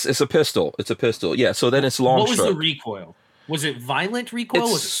pistol. Yes, it's a pistol. It's a pistol. Yeah, so then it's long stroke. What was the recoil? Was it violent recoil?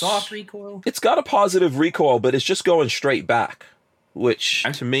 Was it soft recoil? It's got a positive recoil, but it's just going straight back, which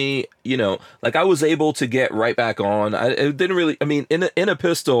to me, like I was able to get right back on. It didn't really, in a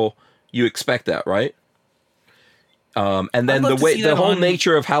pistol, you expect that, right? And then the whole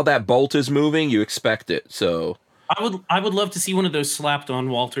nature of how that bolt is moving, you expect it. So I would love to see one of those slapped on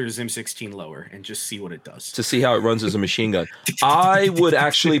Walter's M16 lower and just see what it does. To see how it runs as a machine gun. I would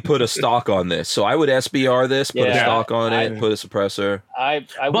actually put a stock on this. So I would SBR this, put a stock on it, put a suppressor. I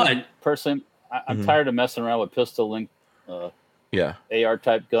would personally. I'm tired of messing around with pistol link. AR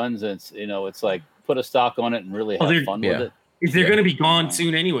type guns. And it's like put a stock on it and really have fun with it. They're going to be gone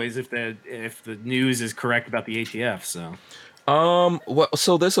soon, anyways. If the news is correct about the ATF, so.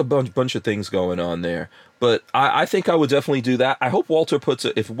 So there's a bunch of things going on there, but I think I would definitely do that. I hope Walter puts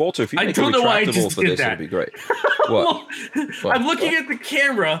it. If you make a retractable for this, it'd be great. What? Well, I'm looking at the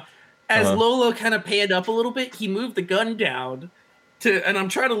camera as Lolo kind of panned up a little bit. He moved the gun down and I'm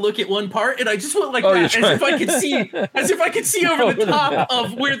trying to look at one part, and I just went like that, as if I could see over the top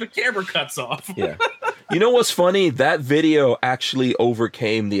of where the camera cuts off. Yeah. You know what's funny? That video actually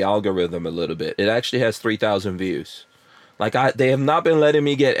overcame the algorithm a little bit. It actually has 3,000 views. Like they have not been letting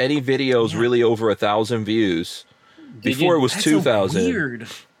me get any videos really over 1,000 views. Before it was 2,000. Weird.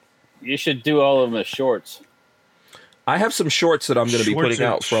 You should do all of them as shorts. I have some shorts that I'm going to be putting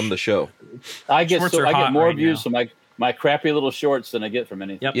out from the show. I get more views from my crappy little shorts than I get from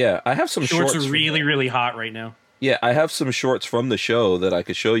anything. Yep. Yeah, I have some shorts. Shorts are really, really hot right now. Yeah, I have some shorts from the show that I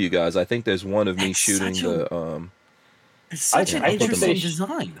could show you guys. I think there's one of me shooting the. It's such an interesting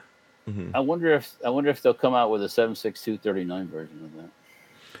design. Mm-hmm. I wonder if they'll come out with a 7.62 version of that.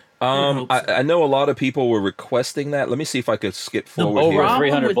 I know a lot of people were requesting that. Let me see if I could skip forward over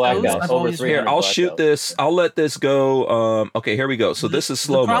 300 blackouts. Over 300. Here, I'll shoot this. I'll let this go. Okay, here we go. So this is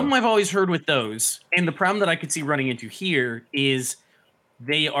slow-mo. The problem I've always heard with those, and the problem that I could see running into here, is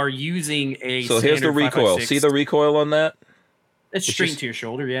they are using a. So here's the recoil. See the recoil on that? It's straight into your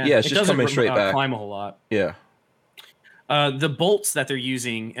shoulder. Yeah. Yeah, it's just coming straight back. Climb a whole lot. Yeah. The bolts that they're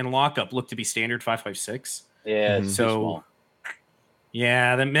using in lockup look to be standard 5.56. Yeah, it's too small.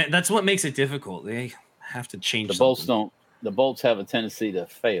 Yeah, that's what makes it difficult. They have to change the bolts. The bolts have a tendency to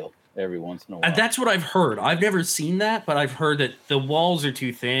fail every once in a while. That's what I've heard. I've never seen that, but I've heard that the walls are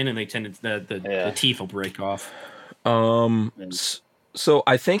too thin and they tend to the teeth will break off. So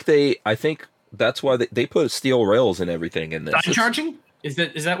I think that's why they put steel rails and everything in this. Side charging? Is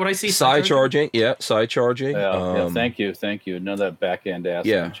that what I see? Side charging? Yeah, side charging. Yeah, thank you. None of that back end ass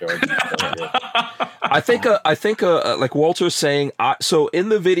charging. I think like Walter's saying. So in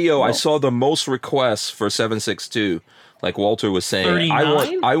the video, I saw the most requests for 7.62. Like Walter was saying,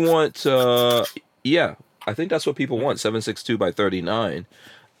 39? I want. Yeah, I think that's what people want. 7.62 by 39.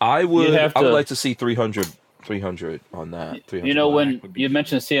 I would like to see 300 on that. 300 when you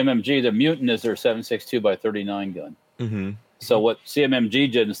mentioned CMMG, the Mutant is their 7.62 by 39 gun. Mm-hmm. So what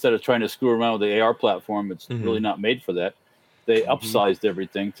CMMG did, instead of trying to screw around with the AR platform, it's really not made for that. They upsized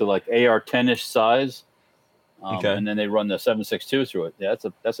everything to like AR 10-ish size, and then they run the 7.62 through it. Yeah,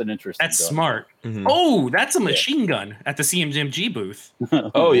 that's an interesting. That's smart. Mm-hmm. Oh, that's a machine gun at the CMMG booth.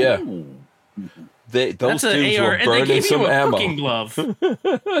 Oh yeah, those dudes were burning some ammo. Cooking glove.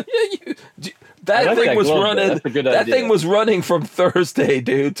 That thing was running. That thing was running from Thursday,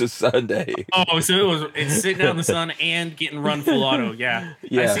 dude, to Sunday. Oh, so it's sitting out in the sun and getting run full auto. Yeah.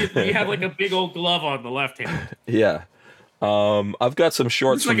 I see you have like a big old glove on the left hand. Yeah. I've got some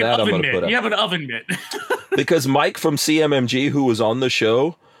shorts from that I'm going to put up. You have an oven mitt. Because Mike from CMMG, who was on the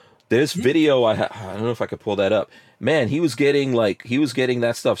show, this video I don't know if I could pull that up. Man, he was getting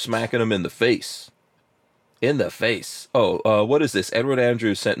that stuff smacking him in the face. In the face. Oh, what is this? Edward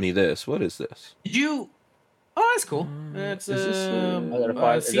Andrews sent me this. What is this? Did you? Oh, that's cool. It's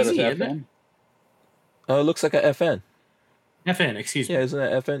CZ, isn't it? It looks like a FN. FN, excuse me. Yeah, isn't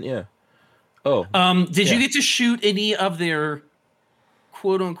that FN? Yeah. Oh. Did you get to shoot any of their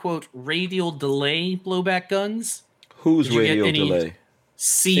quote unquote radial delay blowback guns? Whose radial delay?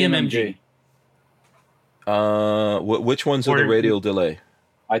 CMMG. Which ones are the radial delay?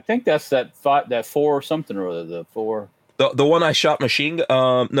 I think that's that 4 something or other. The 4. The one I shot machine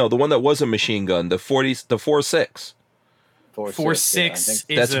gun. No, the one that was a machine gun. The 4.6. 4.6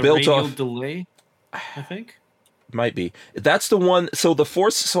 is a radial delay. I think might be. That's the one. So the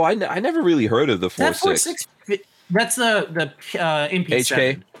 4. So I never really heard of the 4.6. That's the MP7,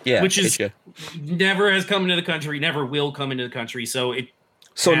 HK. Yeah, which is never has come into the country. Never will come into the country. So it.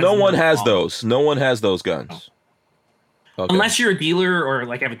 So no one has those. No one has those guns. Okay. Unless you're a dealer or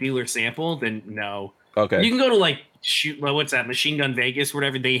like have a dealer sample, then no. Okay. You can go to like what's that? Machine Gun Vegas,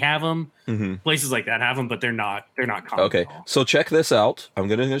 whatever. They have them. Mm-hmm. Places like that have them, but they're not common. Okay. So check this out. I'm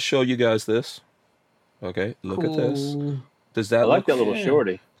gonna show you guys this. Okay. Look at this. Does that? I like that little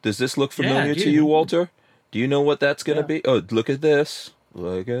shorty. Does this look familiar to you, Walter? Do you know what that's gonna be? Oh, look at this.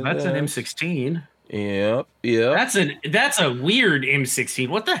 Look at that's an M16. Yep. That's a weird M16.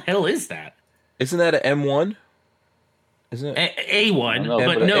 What the hell is that? Isn't that an M1? Isn't it? A1,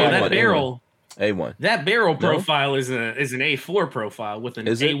 but no, A1, that barrel. A1. That barrel profile is an A4 profile with an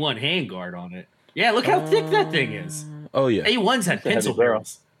A1 handguard on it. Yeah, look how thick that thing is. Oh yeah. A1's had pencil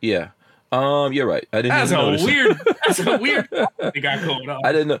barrels. Yeah. You're right. I didn't That's even a notice. that's a weird they got going on.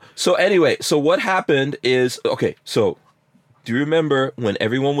 I didn't know. So anyway, so what happened is, okay, so do you remember when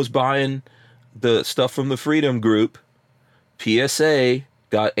everyone was buying the stuff from the Freedom Group, PSA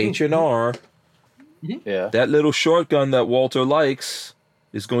got H&R. Yeah. That little shotgun that Walter likes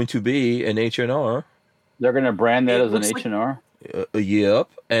is going to be an H&R. They're going to brand that as an H&R? Yep.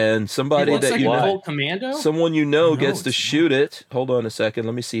 And somebody that you know, Commando? someone you know gets to shoot it. Hold on a second.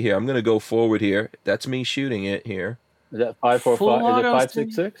 Let me see here. I'm going to go forward here. That's me shooting it here. Is that 545? Is it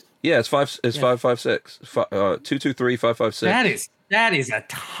 566? Yeah, it's 556. 223 556. That is a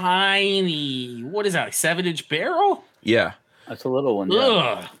tiny. What is that? Like 7-inch barrel? Yeah. That's a little one.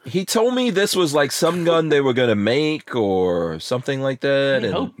 Yeah. He told me this was like some gun they were gonna make or something like that. I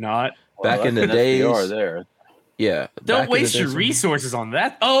hope not. Back in the days, there. Yeah. Don't waste your resources on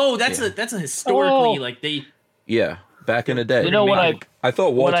that. Oh, that's a historically like they. Yeah, back in the day. You know what I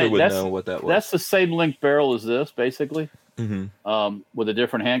thought Walter would know what that was. That's the same length barrel as this, basically, with a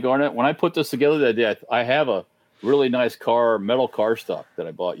different handguard in it. When I put this together that day, I have a really nice metal car stock that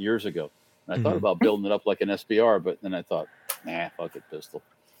I bought years ago. And I thought about building it up like an SBR, but then I thought, nah, fuck it, pistol.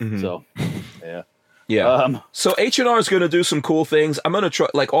 So, yeah. Yeah. So H&R is going to do some cool things. I'm going to try,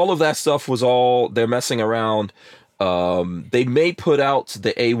 like, all of that stuff was all, they're messing around. They may put out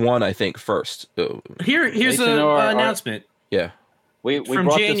the A1, I think, first. Here's an announcement. Yeah. We from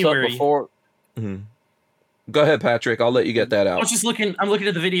brought January. this up before. Go ahead, Patrick. I'll let you get that out. I'm looking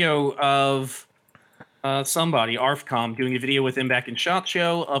at the video of somebody, ARFCOM, doing a video with them back in SHOT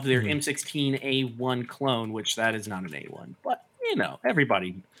Show of their M16A1 clone, which that is not an A1. But, you know,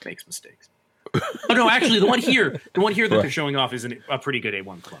 everybody makes mistakes. Oh, no, actually, the one here that they're showing off is a pretty good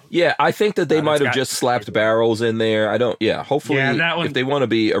A1 clone. Yeah, I think that they might have just slapped barrels in there. Hopefully, if they want to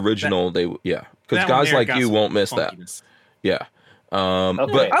be original, because guys like you won't miss funkiness. that. Yeah.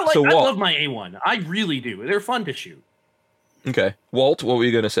 Okay. But I love my A1. I really do. They're fun to shoot. Okay. Walt, what were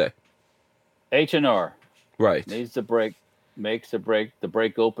you going to say? H&R. Right. Makes the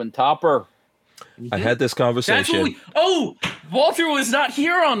break open topper. I had this conversation. Walter was not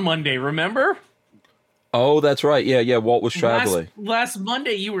here on Monday, remember? Oh, that's right. Yeah. Walt was traveling. Last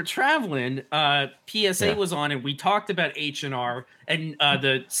Monday, you were traveling. PSA was on, and we talked about H&R, and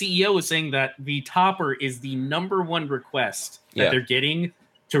the CEO was saying that the topper is the #1 request that they're getting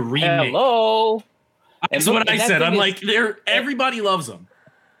to remake. Hello. That's what I said. I'm like, everybody loves them.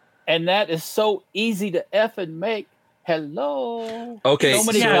 And that is so easy to effing make. Hello. Okay.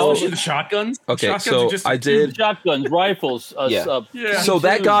 The shotguns. Okay, shotguns so are just I did shotguns, rifles. So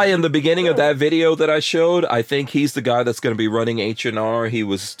that guy in the beginning of that video that I showed, I think he's the guy that's going to be running H&R. He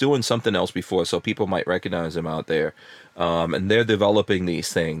was doing something else before, so people might recognize him out there. And they're developing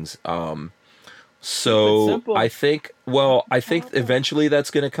these things. So I think eventually that's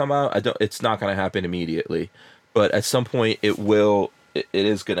going to come out. It's not going to happen immediately, but at some point it will. It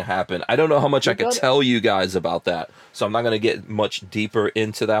is going to happen. I don't know how much I could tell you guys about that, so I'm not going to get much deeper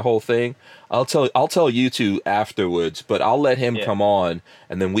into that whole thing. I'll tell you two afterwards, but I'll let him come on,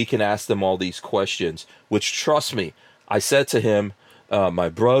 and then we can ask them all these questions. Which, trust me, I said to him, my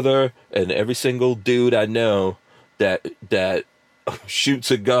brother and every single dude I know that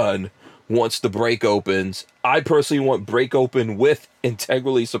shoots a gun wants the break opens. I personally want break open with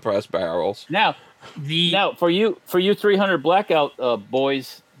integrally suppressed barrels. Now for you 300 blackout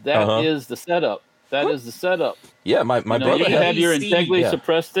boys, that is the setup. That is the setup. Yeah, my brother you have your integrally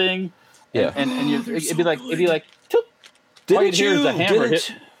suppressed thing. And it'd be like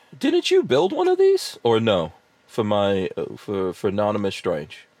didn't you build one of these or no for Anonymous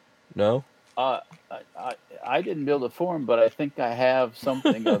Strange? No. I didn't build it for him, but I think I have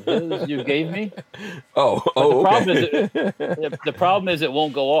something of his you gave me. The problem is it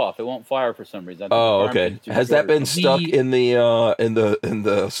won't go off. It won't fire for some reason. Okay. Has that been stuck in the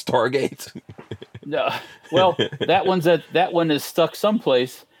Stargate? No. Well, that one is stuck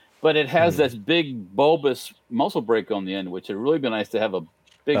someplace, but it has this big bulbous muzzle brake on the end, which would really be nice to have a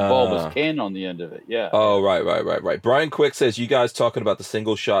big bulbous can on the end of it. Yeah. Oh, right. Brian Quick says, you guys talking about the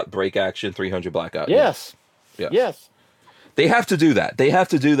single shot break action 300 blackout? Yes. They have to do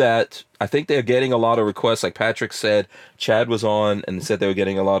that. I think they're getting a lot of requests. Like Patrick said, Chad was on and said they were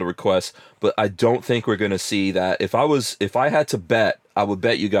getting a lot of requests, but I don't think we're going to see that. If I had to bet, I would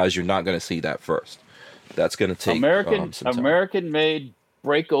bet you guys you're not going to see that first. That's going to take American made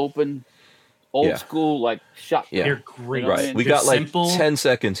break open old school like shotgun. They're great. Right. We got like 10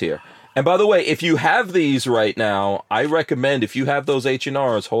 seconds here. And by the way, if you have these right now, I recommend if you have those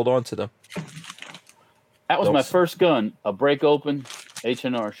H&Rs, hold on to them. That was my first gun, a break open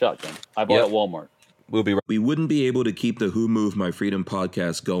H&R shotgun. I bought at Walmart. We'll be right. We wouldn't be able to keep the Who Moved My Freedom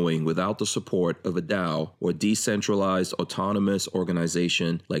podcast going without the support of a DAO, or decentralized autonomous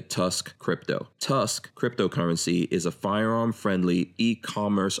organization like Tusk Crypto. Tusk cryptocurrency is a firearm-friendly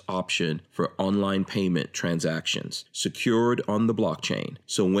e-commerce option for online payment transactions, secured on the blockchain.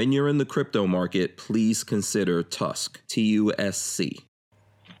 So when you're in the crypto market, please consider Tusk, T-U-S-C.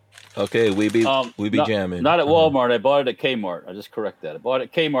 Okay, we be jamming. Not at Walmart. I bought it at Kmart. I just correct that. I bought it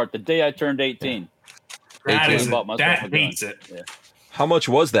at Kmart the day I turned 18. That beats it. Yeah. How much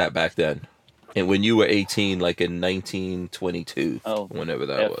was that back then? And when you were 18, like in 1922, whenever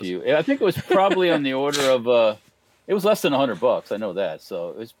that was. I think it was probably on the order of, it was less than $100. I know that.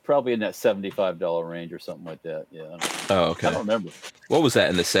 So it was probably in that $75 range or something like that. Yeah. Oh, okay. I don't remember. What was that,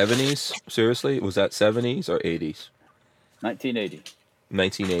 in the 70s? Seriously? Was that 70s or 80s? 1980.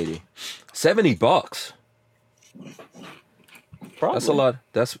 1980. $70. Probably. That's a lot.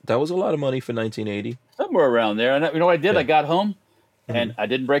 That was a lot of money for 1980. Somewhere around there. And you know what I did? I got home and I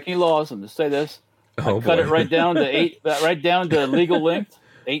didn't break any laws. I'm just say this. I cut it right down to legal length,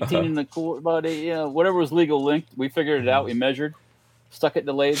 18 in the core, about whatever was legal length. We figured it out. We measured, stuck it in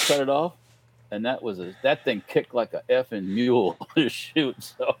the lathe, cut it off, and that thing kicked like a effing mule to shoot.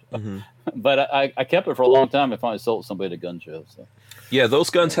 So, but I kept it for a long time. I finally sold somebody at a gun show. So. Yeah, those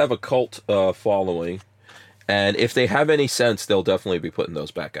guns have a cult following. And if they have any sense, they'll definitely be putting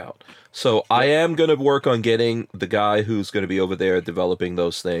those back out. So I am going to work on getting the guy who's going to be over there developing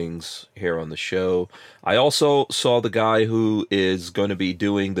those things here on the show. I also saw the guy who is going to be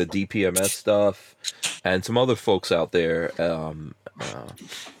doing the DPMS stuff and some other folks out there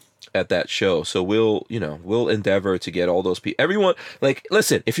at that show. So we'll endeavor to get all those people. Everyone, like,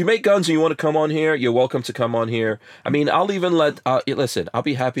 listen, if you make guns and you want to come on here, you're welcome to come on here. I mean, I'll even I'll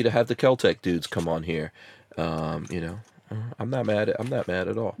be happy to have the Keltec dudes come on here. I'm not mad at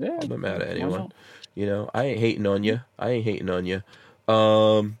all. Yeah, I'm not mad at anyone. I ain't hating on you.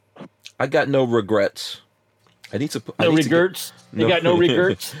 I got no regrets. I need to. No regrets. You got no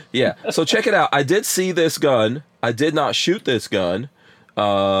regrets. Yeah. So check it out. I did see this gun. I did not shoot this gun,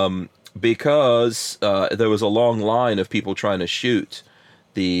 because there was a long line of people trying to shoot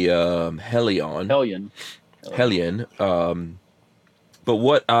the Hellion. But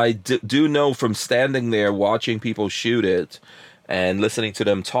what I do know from standing there watching people shoot it and listening to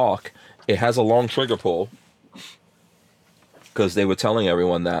them talk, it has a long trigger pull, because they were telling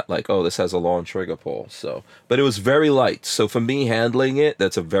everyone that, like, oh, this has a long trigger pull. So, but it was very light. So for me handling it,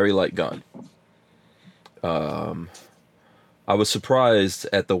 that's a very light gun. I was surprised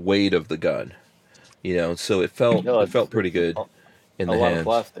at the weight of the gun, so it felt pretty good in the hands. A lot of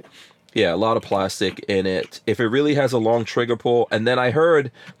plastic. Yeah, a lot of plastic in it. If it really has a long trigger pull, and then I heard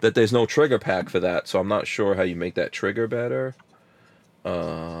that there's no trigger pack for that, so I'm not sure how you make that trigger better.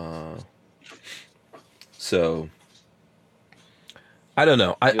 So I don't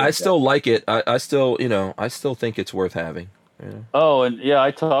know. I still like it. I still think it's worth having. Oh, and yeah,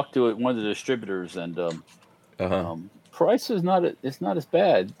 I talked to one of the distributors, and price is not as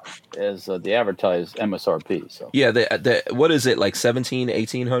bad as the advertised MSRP. So yeah, what is it, like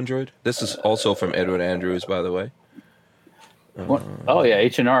 1,800? This is also from Edward Andrews, by the way. Oh yeah,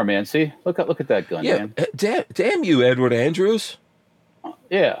 H&R, man. See, look at that gun. Yeah, man. Damn you, Edward Andrews.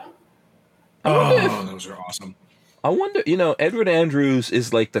 Yeah. Those are awesome. I wonder, Edward Andrews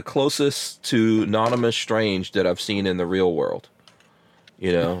is like the closest to Anonymous Strange that I've seen in the real world.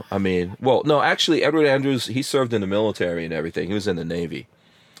 I mean, well, no, actually, Edward Andrews, he served in the military and everything. He was in the Navy.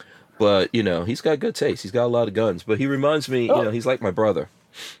 But, he's got good taste. He's got a lot of guns. But he reminds me, he's like my brother.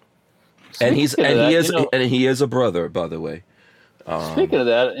 And he is a brother, by the way. Speaking of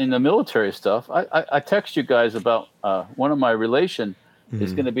that, in the military stuff, I text you guys about one of my relation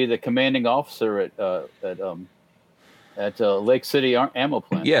is going to be the commanding officer at Lake City Ammo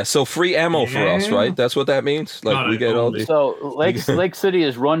Plant. Yeah, so free ammo for us, right? That's what that means. Like, we get all these. So Lake City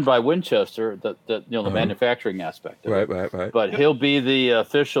is run by Winchester, the manufacturing aspect of it. Right. But he'll be the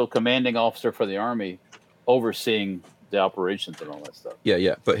official commanding officer for the Army, overseeing the operations and all that stuff.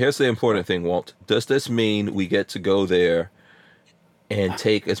 Yeah. But here's the important thing, Walt. Does this mean we get to go there and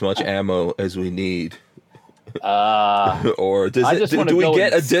take as much ammo as we need? Or do we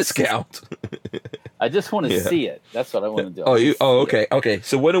get a discount? I just want to see it. That's what I want to do. Okay.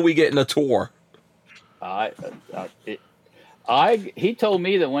 So when are we getting a tour? He told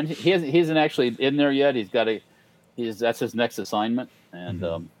me that when he isn't actually in there yet. That's his next assignment,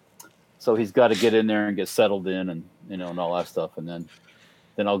 and so he's got to get in there and get settled in, and and all that stuff, and then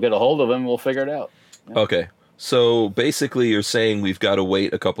then I'll get a hold of him and we'll figure it out. Yeah. Okay. So basically, you're saying we've got to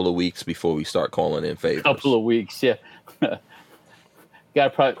wait a couple of weeks before we start calling in favors. A couple of weeks, yeah.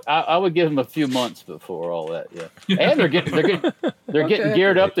 I would give them a few months before all that, yeah. And they're getting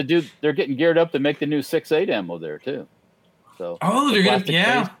geared up to do. They're getting geared up to make the new 6.8 ammo there too. So they're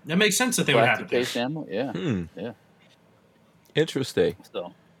gonna that makes sense that they would have it. Ammo, yeah, yeah. Interesting.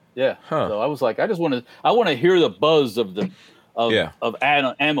 So, yeah. Huh. So I was like, I want to hear the buzz of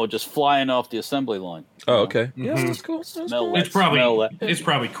ammo just flying off the assembly line. Oh, okay. Mm-hmm. Yeah, that's cool. It's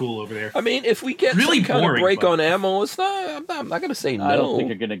probably cool over there. I mean, if we get really some kind of break on ammo, it's not. I'm not going to say no. I don't think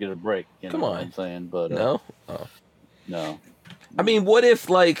you're going to get a break. Come on, what I'm saying, but no. No. I mean, what if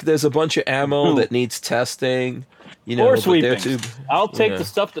like there's a bunch of ammo that needs testing? You know, or sweeping. I'll take the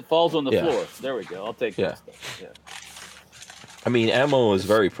stuff that falls on the floor. There we go. I'll take that stuff. Yeah. I mean, ammo is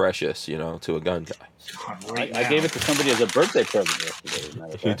very precious, to a gun guy. I gave it to somebody as a birthday present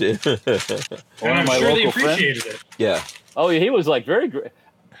yesterday. You did? And I'm sure they appreciated it. Yeah. Oh, yeah, he was like very great.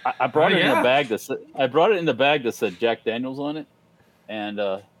 I brought it in a bag that said Jack Daniels on it, and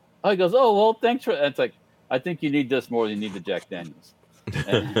he goes, "Oh, well, thanks for." It's like, I think you need this more than you need the Jack Daniels.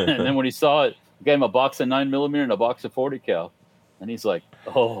 And then when he saw it, I gave him a box of 9mm and a box of 40 cal, and he's like,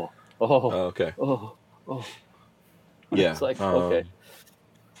 okay. Yeah. It's like, okay.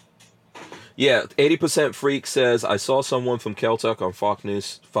 Yeah, 80% Freak says, I saw someone from Caltech on Fox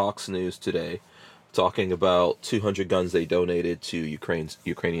News today talking about 200 guns they donated to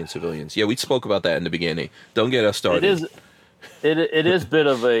Ukrainian civilians. Yeah, we spoke about that in the beginning. Don't get us started. It is a bit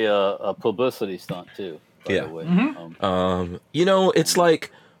of a publicity stunt, too, by the way. Mm-hmm. It's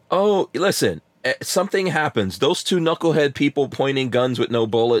like, listen, something happens. Those two knucklehead people pointing guns with no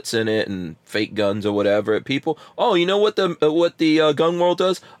bullets in it and fake guns or whatever at people. Oh, you know what the gun world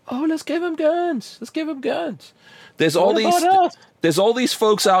does? Oh, let's give them guns. There's all these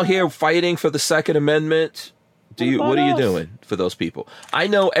folks out here fighting for the Second Amendment. What are you doing for those people? I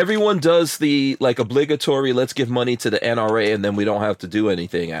know everyone does the obligatory let's give money to the NRA and then we don't have to do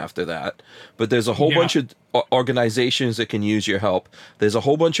anything after that. But there's a whole bunch of organizations that can use your help. There's a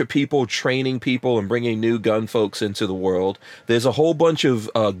whole bunch of people training people and bringing new gun folks into the world. There's a whole bunch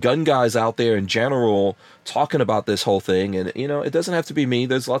of gun guys out there in general talking about this whole thing. And, it doesn't have to be me.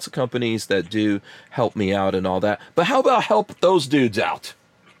 There's lots of companies that do help me out and all that. But how about help those dudes out?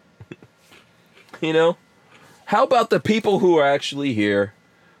 How about the people who are actually here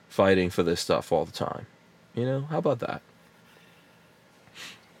fighting for this stuff all the time? How about that?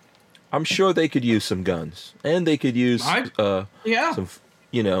 I'm sure they could use some guns, and they could use some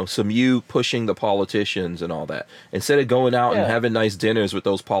you pushing the politicians and all that instead of going out and having nice dinners with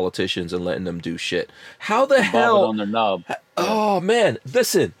those politicians and letting them do shit. How the hell on their knob? Oh man,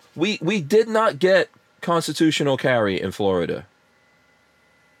 listen, we did not get constitutional carry in Florida.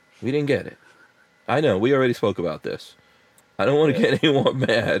 We didn't get it. I know, we already spoke about this. I don't want to get anyone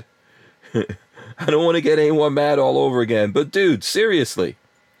mad. I don't want to get anyone mad all over again. But dude, seriously,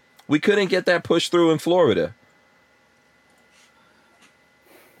 we couldn't get that pushed through in Florida.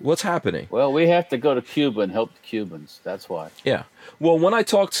 What's happening? Well, we have to go to Cuba and help the Cubans. That's why. Yeah. Well, when I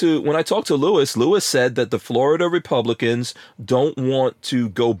talked to Lewis said that the Florida Republicans don't want to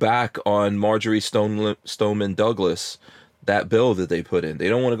go back on Marjorie Stoneman Douglas, that bill that they put in. They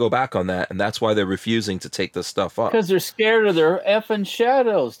don't want to go back on that, and that's why they're refusing to take this stuff up. Because they're scared of their effing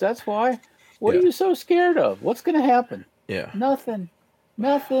shadows. That's why. What are you so scared of? What's going to happen? Yeah. Nothing.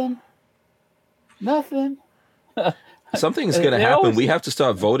 Something's going to happen. We have to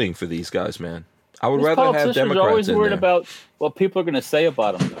start voting for these guys, man. I would rather have Democrats in there. Politicians are always worried about what people are going to say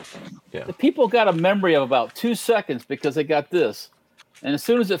about them. Yeah. The people got a memory of about 2 seconds because they got this. And as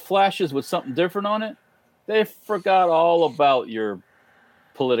soon as it flashes with something different on it, they forgot all about your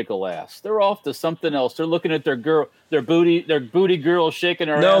political ass. They're off to something else. They're looking at their booty girl shaking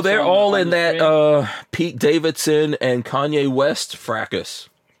her ass. No, they're all in that Pete Davidson and Kanye West fracas.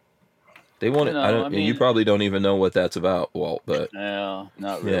 They want it. You probably don't even know what that's about, Walt. But no,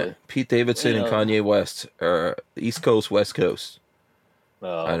 not really. Yeah, Pete Davidson and Kanye West are East Coast, West Coast.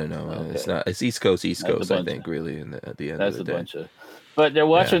 I don't know. Okay. It's not. It's East Coast, I think. Really, at the end of the day, bunch of. But they're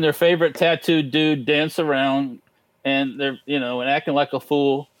watching their favorite tattooed dude dance around, and they're and acting like a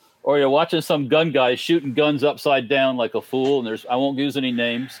fool. Or you're watching some gun guy shooting guns upside down like a fool. And I won't use any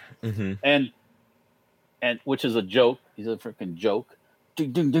names, and which is a joke. He's a freaking joke.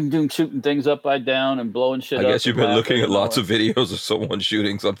 Ding, ding, ding, ding, shooting things upside down and blowing shit up. I guess you've been looking at lots of videos of someone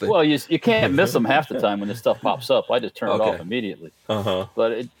shooting something. Well, you can't miss them half the time when this stuff pops up. I just turn it off immediately.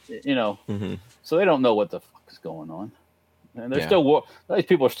 But so they don't know what the fuck is going on. And they're still these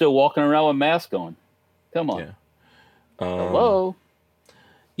people are still walking around with masks on. Come on. Yeah. Hello.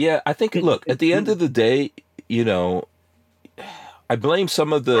 Yeah, I think. Look, at the end of the day, you know, I blame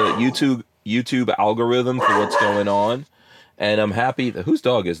some of the YouTube algorithm for what's going on, and I'm happy. Whose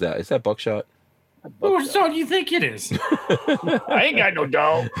dog is that? Is that Buckshot? Whose dog do you think it is? I ain't got no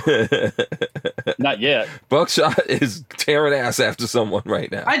dog. Not yet. Buckshot is tearing ass after someone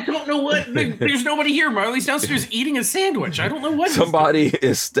right now. I don't know what. There's nobody here. Marley's downstairs eating a sandwich. I don't know what. Somebody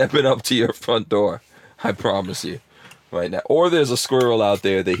is stepping up to your front door. I promise you, right now. Or there's a squirrel out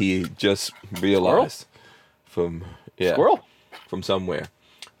there that he just realized from somewhere.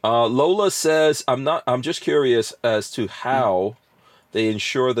 Lola says, I'm just curious as to how they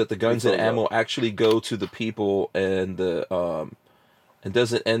ensure that the guns and ammo actually go to the people and the and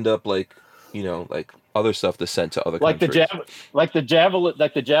doesn't end up like other stuff that's sent to other countries. Like the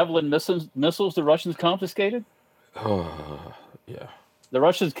javelin missiles the Russians confiscated. Oh, yeah. The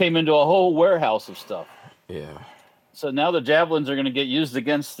Russians came into a whole warehouse of stuff. Yeah. So now the javelins are going to get used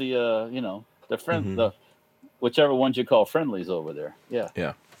against the the whichever ones you call friendlies over there. Yeah.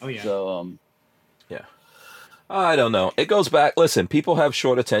 Yeah. Oh yeah. So yeah. I don't know. It goes back. Listen, people have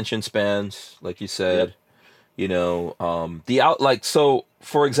short attention spans, like you said. Yeah. So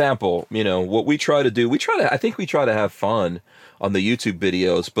for example, what we try to do, I think we try to have fun on the YouTube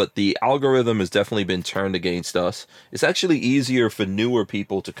videos, but the algorithm has definitely been turned against us. It's actually easier for newer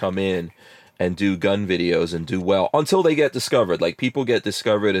people to come in and do gun videos and do well until they get discovered. Like people get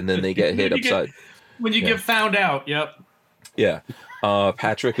discovered and then they get hit upside. When you get found out, yep. Yeah.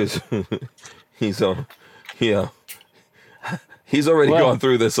 Patrick is he's already gone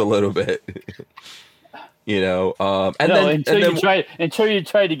through this a little bit. Until you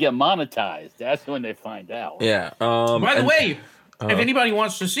try to get monetized, that's when they find out. Yeah. By the way, if anybody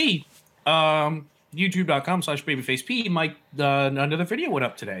wants to see, youtube.com/babyfacepea, Mike, another video went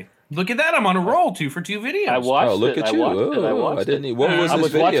up today. Look at that! I'm on a roll, 2 for 2 videos. I watched look at you! I didn't. What was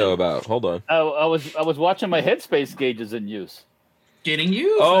this video about? Hold on. I was watching my headspace gauges in use. Getting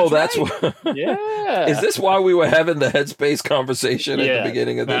used. Oh, that's right. What. Yeah. Is this why we were having the headspace conversation at the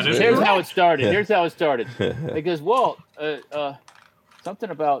beginning of this video? Here's how it started. It goes, Walt, something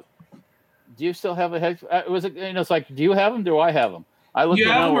about. Do you still have a head? It's like, do you have them? Do I have them? I looked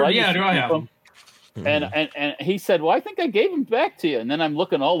around. Do I have them? And he said, well, I think I gave them back to you. And then I'm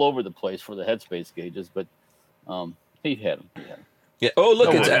looking all over the place for the headspace gauges, but he had them. Yeah. Oh,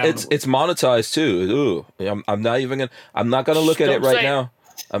 look, it's monetized too. Ooh, I'm not gonna look at it right now.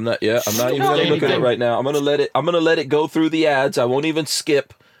 I'm not even gonna look at it right now. I'm gonna let it go through the ads. I won't even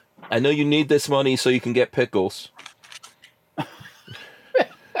skip. I know you need this money so you can get pickles.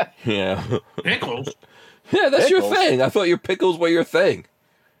 Yeah. Pickles? Yeah, that's your thing. I thought your pickles were your thing.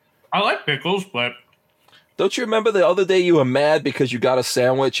 I like pickles, but... Don't you remember the other day you were mad because you got a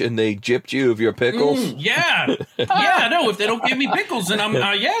sandwich and they gypped you of your pickles? Yeah. Yeah, no, if they don't give me pickles, then I'm...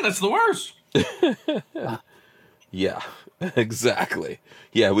 that's the worst. Yeah, exactly.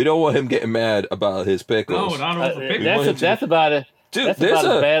 Yeah, we don't want him getting mad about his pickles. No, not over pickles. That's about it. Dude,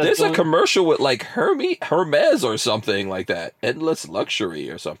 there's a commercial with like Hermes or something like that. Endless luxury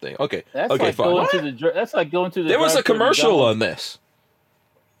or something. Okay. That's okay, like fine. That's like going to the. There was a commercial on this.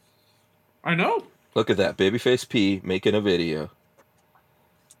 I know. Look at that. Babyface P making a video.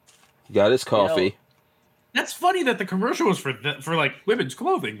 He got his coffee. That's funny that the commercial was for like women's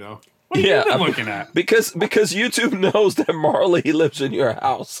clothing though. What have you been looking at? Because YouTube knows that Marley lives in your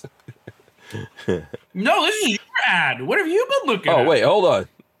house. No, this is your ad. What have you been looking at? Oh, wait, hold on.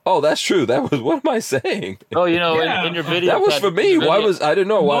 Oh, that's true. That was, what am I saying? Oh, in your video. That was for me. I didn't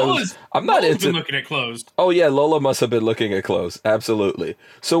know why I'm not into been looking at clothes. Oh, yeah, Lola must have been looking at clothes. Absolutely.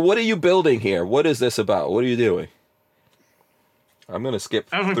 So what are you building here? What is this about? What are you doing? I'm going to skip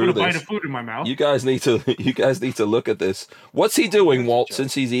through this. I was going to put a bite of food in my mouth. You guys need to look at this. What's he doing, Walt,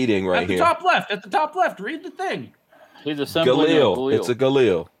 since he's eating right here? At the top left. Read the thing. He's assembling Galil. It's a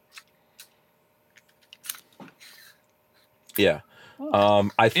Galil. Yeah.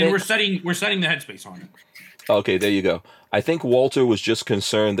 I think, and we're setting the headspace on it. Okay, there you go. I think Walter was just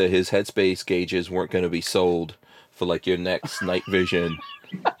concerned that his headspace gauges weren't going to be sold for like your next night vision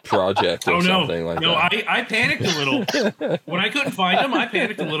project or something like that. No, I panicked a little. When I couldn't find them, I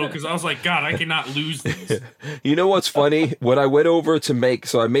panicked a little because I was like, God, I cannot lose these. You know what's funny? When I went over to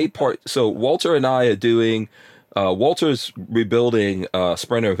so Walter and I are doing, Walter's rebuilding a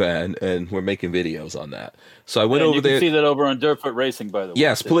Sprinter van and we're making videos on that. So I went over there. You can see that over on Dirtfoot Racing, by the way.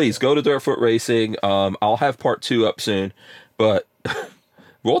 Yes, please go to Dirtfoot Racing. I'll have part 2 up soon, but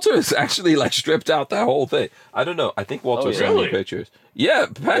Walter is actually like stripped out that whole thing. I don't know. I think Walter sent me pictures. Yeah,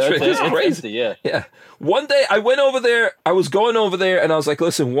 Patrick, it's crazy. Yeah. One day I went over there. I was going over there, and I was like,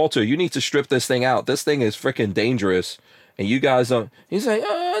 "Listen, Walter, you need to strip this thing out. This thing is freaking dangerous." and you guys don't. He's like,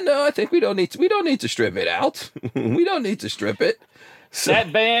 oh no, I think we don't need to strip it out. We don't need to strip it. So,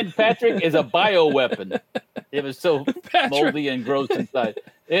 that band, Patrick, is a bioweapon. It was so moldy and gross inside.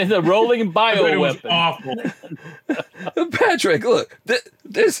 It's a rolling bioweapon. Awful. Patrick, look,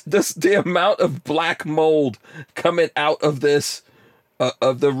 this the amount of black mold coming out of this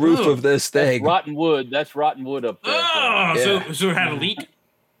of the roof of this thing. That's rotten wood. That's rotten wood up there. Oh, yeah. so it had a leak.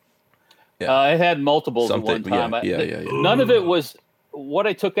 Yeah. It had multiples at one time. Yeah. None of it was. What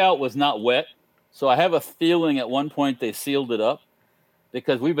I took out was not wet, so I have a feeling at one point they sealed it up.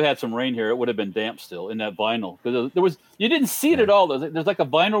 Because we've had some rain here, it would have been damp still in that vinyl. Because you didn't see it at all. There's like a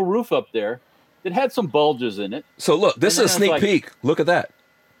vinyl roof up there that had some bulges in it. So look, this is a sneak peek. Look at that.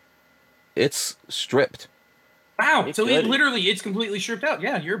 It's stripped. Wow. So it's completely stripped out.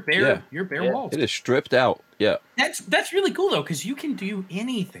 Yeah, you're bare. Yeah. You're bare walls. It is stripped out. Yeah. That's really cool though, because you can do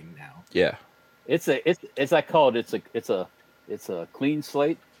anything now. Yeah. It's I call it. It's a clean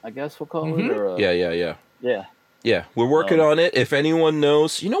slate. I guess we'll call it. Or Yeah. Yeah, we're working on it. If anyone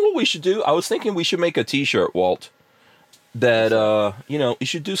knows, you know what we should do? I was thinking we should make a T-shirt, Walt. That you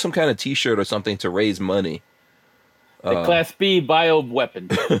should do some kind of T-shirt or something to raise money. The Class B bio weapon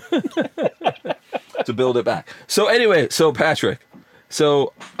to build it back. So anyway, Patrick,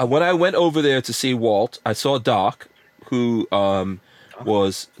 when I went over there to see Walt, I saw Doc, who Doc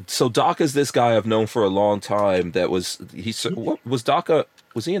is this guy I've known for a long time. Was he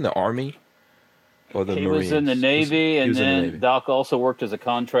in the Army? Or the Marines? Was in the Navy, and then Doc also worked as a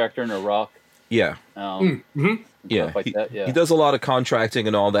contractor in Iraq. Yeah. Yeah. Like he does a lot of contracting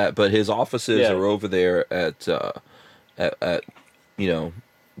and all that, but his offices are over there at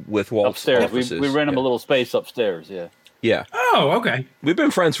with Walt's upstairs. Offices. We rent him a little space upstairs. Yeah. Yeah. Oh, okay. We've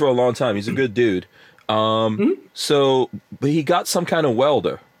been friends for a long time. He's a good dude. So, but he got some kind of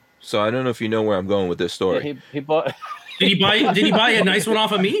welder. So I don't know if you know where I'm going with this story. Yeah, he bought. Did he buy a nice one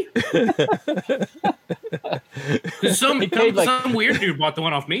off of me? Some weird dude bought the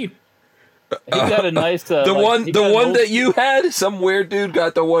one off me. He got a nice the one that you had. Some weird dude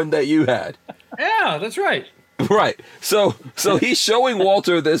got the one that you had. Yeah, that's right. Right. So he's showing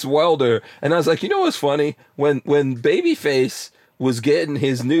Walter this welder, and I was like, you know what's funny? When Babyface was getting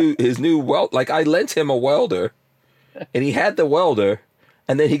his new weld, like I lent him a welder, and he had the welder.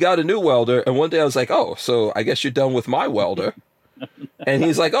 And then he got a new welder, and one day I was like, oh, so I guess you're done with my welder. And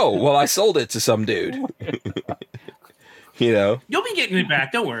he's like, oh, well, I sold it to some dude. You'll be getting it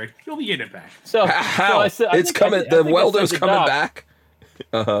back. Don't worry. You'll be getting it back. So how? It's coming. The welder's coming back.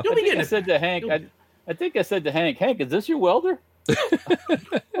 You'll be getting it. I said to Hank, I think I said to Hank, is this your welder?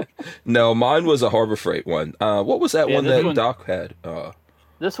 No, mine was a Harbor Freight one. What was that one that Doc had?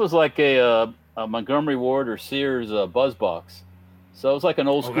 This was like a Montgomery Ward or Sears buzz box. So it was like an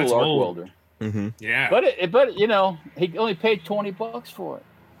old school arc welder. Mm-hmm. Yeah. But he only paid $20 for it.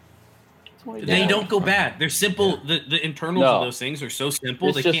 They don't go bad. They're simple. The internals of those things are so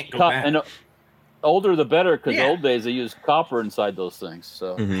simple they can't go bad. And older the better, because old days they used copper inside those things.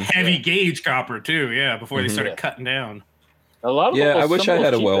 So heavy gauge copper too. Yeah, before they started cutting down. A lot of I wish I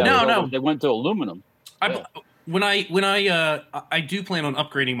had a welder. No, they went to aluminum. When I do plan on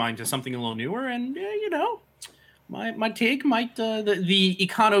upgrading mine to something a little newer, and my TIG might the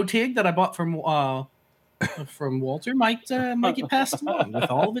Econo TIG that I bought from Walter might get passed along with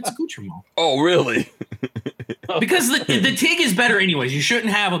all of its accoutrement. Oh, really? Because the TIG is better anyways. You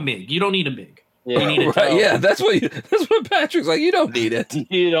shouldn't have a MiG. You don't need a MiG. Yeah, you need right. Yeah, that's what Patrick's like. You don't need it.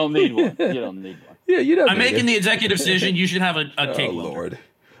 You don't need one. Yeah, you don't. I'm making the executive decision. You should have a TIG. Oh Lord.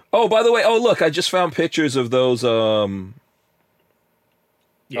 Oh, by the way. Oh, look. I just found pictures of those. Yeah,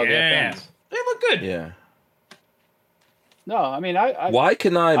 they look good. Yeah. No, I mean, why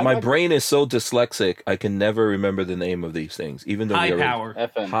can my brain is so dyslexic, I can never remember the name of these things, even though high power.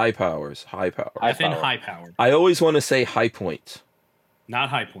 High power. FN high power. I always want to say High Point. Not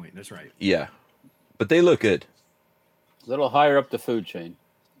High Point, that's right. Yeah. But they look good. A little higher up the food chain.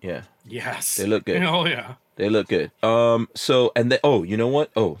 Yeah. Yes. They look good. Oh, yeah. They look good. You know what?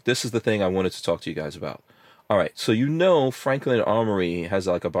 Oh, this is the thing I wanted to talk to you guys about. All right. So Franklin Armory has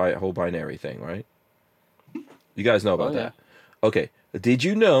like a whole binary thing, right? You guys know about that. Okay. Did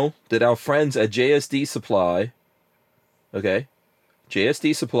you know that our friends at JSD Supply,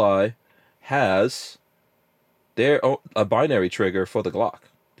 JSD Supply has a binary trigger for the Glock.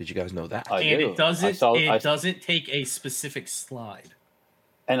 Did you guys know that? It doesn't take a specific slide.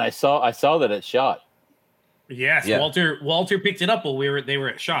 And I saw that it shot. Yes, yeah. Walter picked it up while they were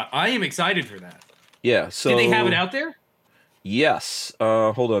at shot. I am excited for that. Yeah, so did they have it out there? Yes.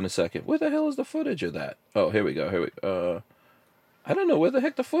 Hold on a second. Where the hell is the footage of that? Oh, here we go. I don't know where the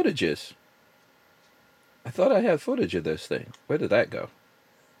heck the footage is. I thought I had footage of this thing. Where did that go?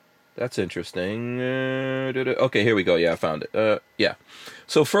 That's interesting. Okay, here we go. Yeah, I found it. Yeah.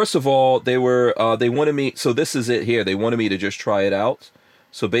 So first of all, they wanted me. So this is it here. They wanted me to just try it out.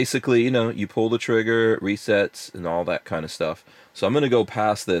 So basically, you pull the trigger, it resets, and all that kind of stuff. So I'm gonna go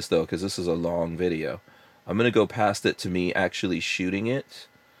past this though, because this is a long video. I'm gonna go past it to me actually shooting it,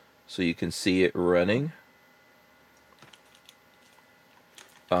 so you can see it running.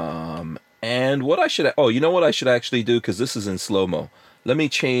 And what I should, you know what I should actually do, because this is in slow-mo. Let me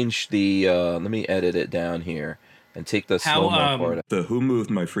change the, let me edit it down here and take the slow-mo part out. The Who Moved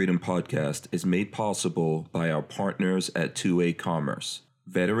My Freedom podcast is made possible by our partners at 2A Commerce.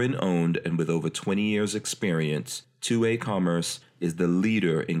 Veteran-owned and with over 20 years experience, 2A Commerce is the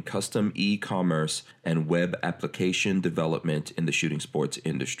leader in custom e-commerce and web application development in the shooting sports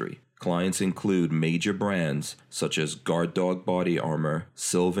industry. Clients include major brands such as Guard Dog Body Armor,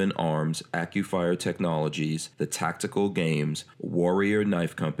 Sylvan Arms, AccuFire Technologies, The Tactical Games, Warrior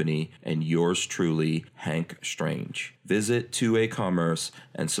Knife Company, and yours truly, Hank Strange. Visit 2A Commerce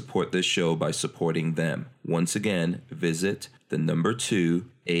and support this show by supporting them. Once again, visit the number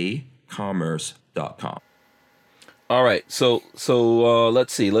 2acommerce.com. All right, so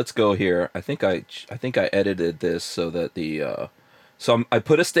let's see. Let's go here. I think I edited this so that the I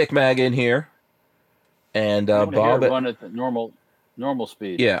put a stick mag in here, and Bob run at the normal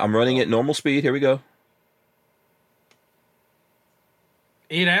speed. Yeah, I'm running at normal speed. Here we go.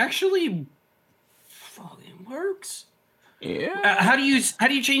 It actually fucking works. Yeah. How do you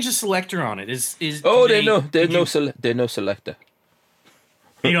change the selector on it? There's no selector.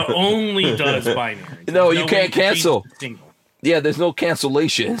 It only does binary. No, you can't cancel. Yeah, there's no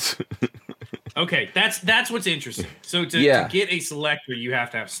cancellations. Okay, that's what's interesting. So to get a selector, you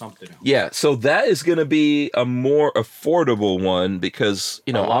have to have something else. Yeah, so that is going to be a more affordable one because,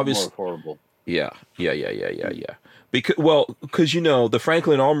 obviously more affordable. Yeah. Because the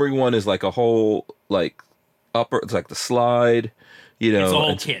Franklin Armory one is like a whole it's like the slide, It's a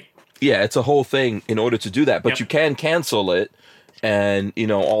whole kit. Yeah, it's a whole thing in order to do that, but you can cancel it. And,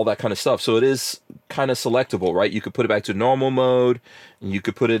 all that kind of stuff. So it is kind of selectable, right? You could put it back to normal mode, and you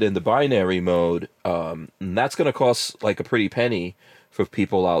could put it in the binary mode. And that's going to cost like a pretty penny for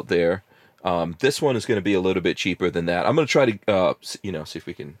people out there. This one is going to be a little bit cheaper than that. I'm going to try to, see if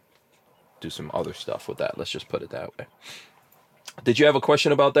we can do some other stuff with that. Let's just put it that way. Did you have a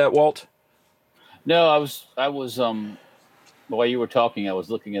question about that, Walt? No, I was while you were talking, I was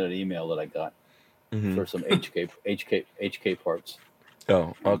looking at an email that I got. Mm-hmm. For some HK parts.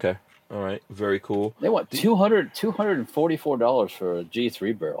 Oh, okay. All right. Very cool. They want $244 for a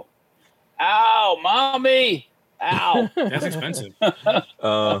G3 barrel. Ow, mommy! Ow! That's expensive.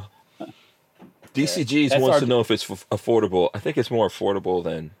 DCGs wants to know if it's affordable. I think it's more affordable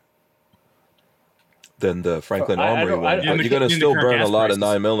than the Franklin Armory one. But you're going to still burn a lot of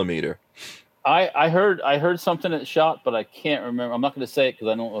 9mm. I heard something at shot, but I can't remember. I'm not going to say it because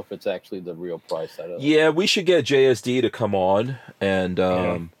I don't know if it's actually the real price. I don't know. Yeah, we should get JSD to come on and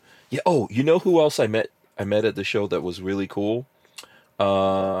Oh, you know who else I met at the show that was really cool?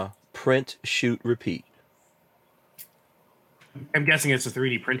 Print, Shoot, Repeat. I'm guessing it's a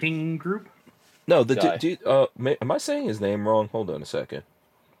 3D printing group. No, am I saying his name wrong? Hold on a second.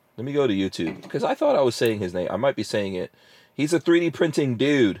 Let me go to YouTube because I thought I was saying his name. I might be saying it. He's a 3D printing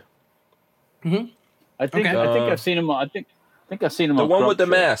dude. Mm-hmm. I think I've seen him. I think I've seen him. The on one Crump with the Show.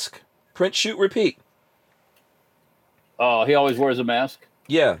 mask. Print, Shoot, Repeat. Oh, he always wears a mask.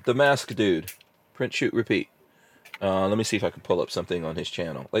 Yeah, the mask dude. Print, Shoot, Repeat. Let me see if I can pull up something on his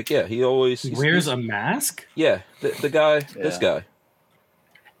channel. He always wears a mask. Yeah, the guy. Yeah. This guy.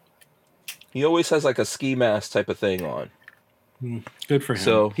 He always has like a ski mask type of thing on. Good for him.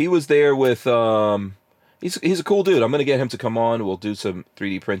 So he was there with. He's a cool dude. I'm gonna get him to come on. We'll do some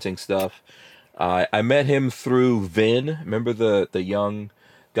 3D printing stuff. I met him through Vin. Remember the young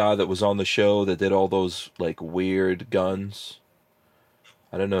guy that was on the show that did all those like weird guns?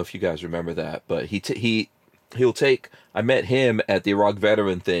 I don't know if you guys remember that, but he'll take. I met him at the Iraq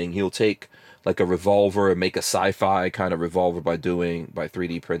Veteran thing. He'll take like a revolver and make a sci-fi kind of revolver by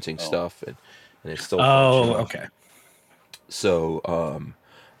 3D printing stuff, and it's still. Oh, okay. So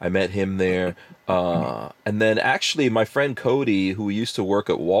I met him there, and then actually my friend Cody, who used to work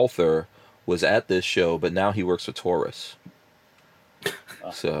at Walther, was at this show, but now he works for Taurus.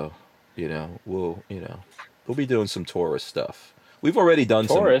 So, we'll be doing some Taurus stuff. We've already done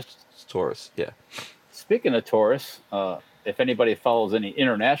Taurus. some Taurus, yeah. Speaking of Taurus, if anybody follows any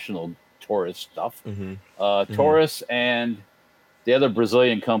international Taurus stuff, Taurus and the other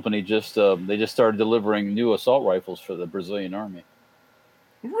Brazilian company just started delivering new assault rifles for the Brazilian army.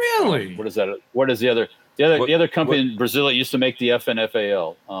 Really? What is that? What is the other? The other company in Brazil that used to make the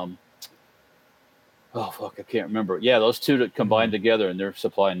FNFAL. Oh fuck, I can't remember. Yeah, those two that combined together, and they're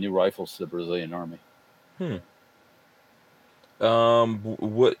supplying new rifles to the Brazilian army.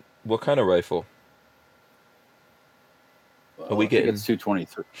 What kind of rifle? Are we getting? I think it's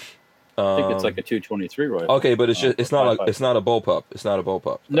 223. I think it's like a 223 rifle. Okay, but it's not it's not a bullpup. It's not a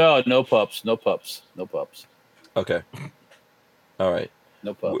bullpup. No pups. Okay. All right.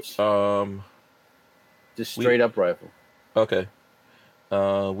 No pups. Just straight up rifle. Okay.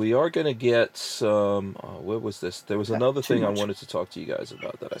 We are gonna get some. Where was this? There was another thing I wanted to talk to you guys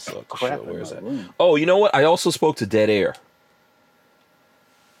about that I saw at the show. Where is that? Oh, you know what? I also spoke to Dead Air.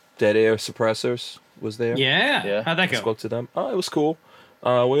 Dead Air Suppressors was there. Yeah. How'd that go? I spoke to them. Oh, it was cool.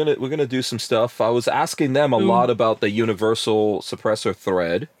 We're gonna do some stuff. I was asking them a lot about the Universal Suppressor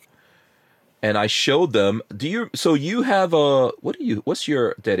thread, and I showed them. So you have what's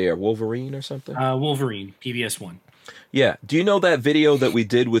your Dead Air Wolverine or something? Wolverine PBS1. Yeah. Do you know that video that we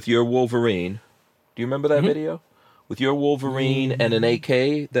did with your Wolverine? Do you remember that video? With your Wolverine and an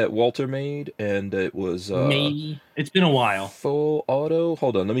AK that Walter made, and it was maybe it's been a while. Full auto.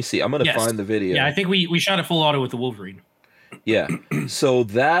 Hold on, let me see. I'm gonna find the video. Yeah, I think we shot it full auto with the Wolverine. Yeah. So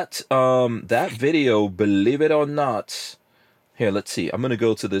that video, believe it or not, here, let's see. I'm gonna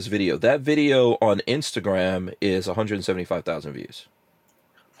go to this video. That video on Instagram is 175,000 views.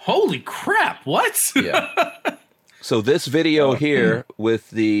 Holy crap! What? Yeah. So this video here with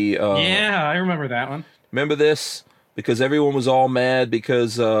the yeah, I remember that one. Remember this? Because everyone was all mad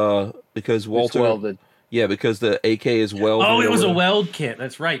because Walter welded. Yeah, because the AK is welded. Oh, it was a weld kit.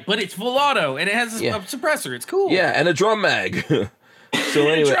 That's right. But it's full auto and it has a suppressor. It's cool. Yeah, and a drum mag. So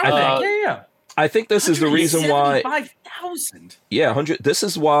anyway, I think this is the reason why 5,000. Yeah, 100. This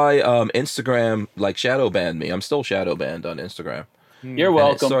is why Instagram like shadow banned me. I'm still shadow banned on Instagram. You're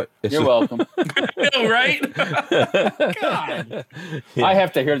welcome. You're welcome. Right? God. Yeah. I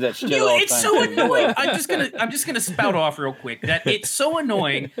have to hear that shit all the time. It's so annoying. I'm just gonna spout off real quick that it's so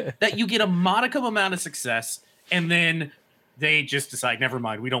annoying that you get a modicum amount of success and then they just decide, never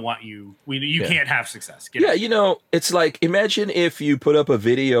mind, we don't want you. You can't have success. You know, it's like, imagine if you put up a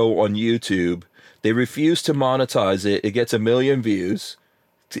video on YouTube, they refuse to monetize it, it gets 1 million views.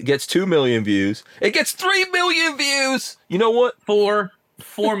 It gets 2 million views. It gets 3 million views. You know what? 4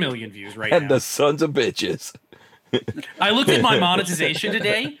 million views right now. And the sons of bitches. I looked at my monetization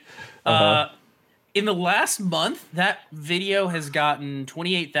today. In the last month, that video has gotten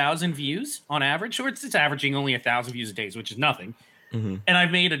 28,000 views on average. So it's averaging only 1,000 views a day, which is nothing. And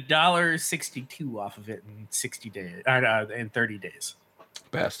I've made $1.62 off of it in 60 days, in 30 days.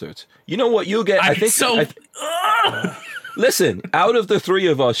 Bastards. You know what? You'll get. Listen, out of the three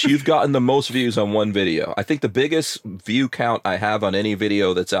of us, you've gotten the most views on one video. I think the biggest view count I have on any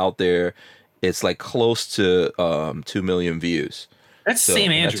video that's out there, it's like close to 2 million views. That's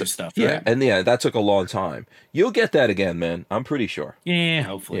Sam Andrews stuff, right? Yeah, and that took a long time. You'll get that again, man. I'm pretty sure. Yeah,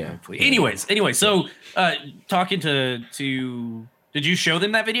 hopefully. Anyway, so talking to did you show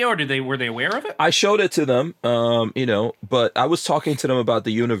them that video, or were they aware of it? I showed it to them, but I was talking to them about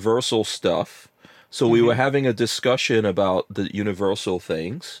the Universal stuff. So we were having a discussion about the Universal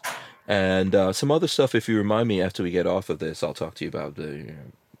things and some other stuff. If you remind me after we get off of this, I'll talk to you about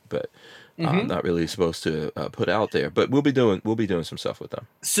but I'm not really supposed to put out there. But we'll be doing some stuff with them.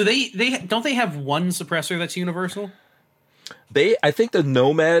 So they don't they have one suppressor that's Universal? I think the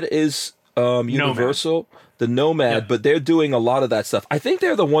Nomad is Universal. The Nomad, but they're doing a lot of that stuff. I think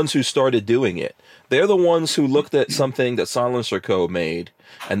they're the ones who started doing it. They're the ones who looked at something that Silencer Co. made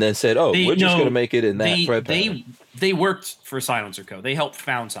and then said, we're just going to make it in that thread pattern. They worked for Silencer Co. They helped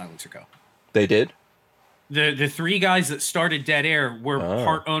found Silencer Co. They did? The three guys that started Dead Air were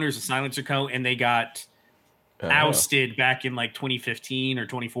part owners of Silencer Co. and they got ousted back in like 2015 or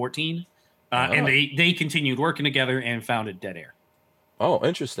 2014. And they continued working together and founded Dead Air. Oh,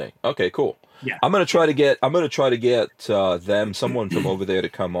 interesting. Okay, cool. Yeah. I'm gonna try to get someone from over there to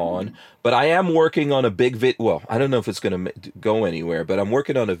come on. But I am working on a big Well, I don't know if it's gonna go anywhere, but I'm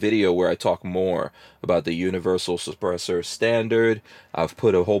working on a video where I talk more about the Universal Suppressor standard. I've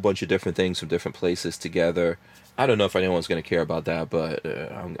put a whole bunch of different things from different places together. I don't know if anyone's gonna care about that, but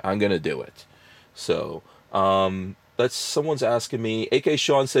I'm gonna do it. So, someone's asking me. AK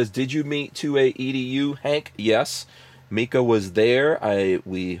Sean says, "Did you meet 2A EDU, Hank?" Yes. Mika was there.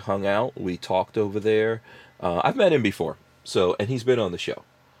 We hung out. We talked over there. I've met him before, and he's been on the show.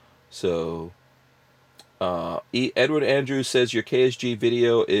 So, Edward Andrews says your KSG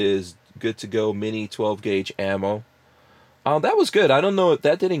video is good to go. Mini 12 gauge ammo. That was good. I don't know if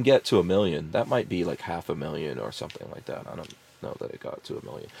that didn't get to 1 million. That might be like 500,000 or something like that. know that it got to 1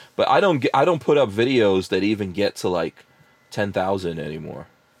 million. But I don't put up videos that even get to like 10,000 anymore.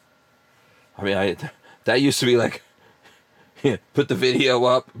 I mean, that used to be like, put the video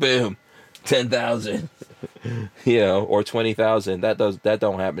up, boom, 10,000, or 20,000. That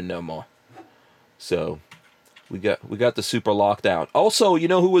don't happen no more. So we got the super lockdown. Also, you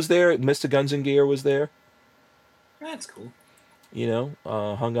know who was there? Mr. Guns and Gear was there. That's cool.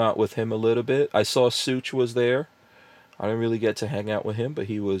 Hung out with him a little bit. I saw Such was there. I didn't really get to hang out with him, but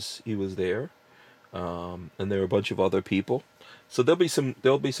he was there. And there were a bunch of other people. So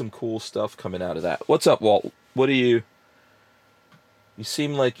there'll be some cool stuff coming out of that. What's up, Walt? What are you? You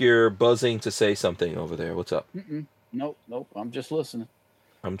seem like you're buzzing to say something over there. What's up? Nope. I'm just listening.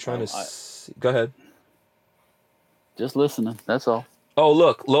 I'm trying to see. Go ahead. Just listening. That's all. Oh,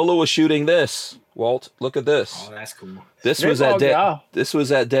 look, Lola was shooting this. Walt, look at this. Oh, that's cool. This was at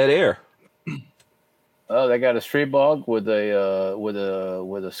Dead Air. Oh, they got a street bog with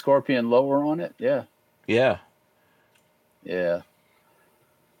a scorpion lower on it. Yeah. Yeah. Yeah.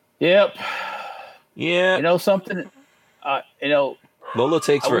 Yep. Yeah. You know something? Lola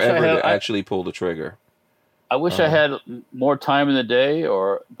takes forever to actually pull the trigger. I wish I had more time in the day,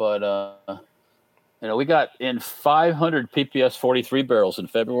 but we got in 500 PPS 43 barrels in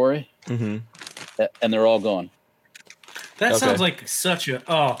February, and they're all gone. That sounds like such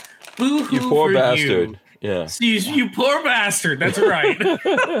a boo-hoo. You poor for bastard. You. Yeah. You poor bastard. That's right.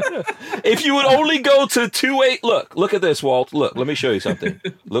 If you would only go to 2.8, look at this, Walt. Look, let me show you something.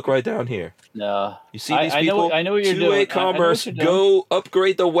 Look right down here. No. You see these people? I know what you're doing. 2.8 Commerce, go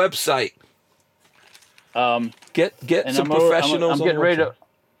upgrade the website. Get some professionals. I'm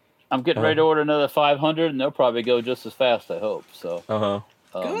getting ready to order another 500, and they'll probably go just as fast, I hope. So.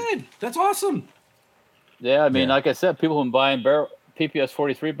 Good. That's awesome. Yeah, I mean, like I said, people have been buying PPS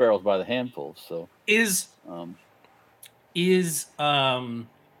 43 barrels by the handful. So is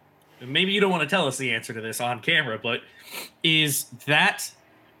maybe you don't want to tell us the answer to this on camera, but is that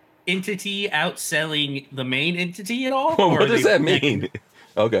entity outselling the main entity at all? What does that mean?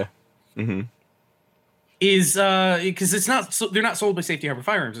 Okay. Is because it's not they're not sold by Safety Harbor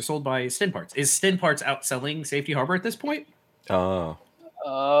Firearms, they're sold by Sten Parts. Is Sten Parts outselling Safety Harbor at this point?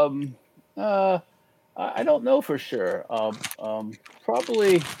 I don't know for sure.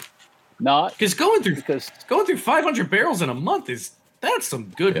 Probably not. Because going through 500 barrels in a month that's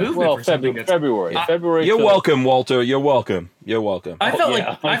some good movement. Well, for something February. You're welcome, Walter. You're welcome. I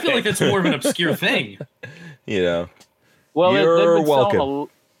feel like that's more of an obscure thing. Well, you're welcome.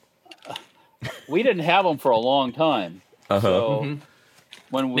 We didn't have them for a long time. So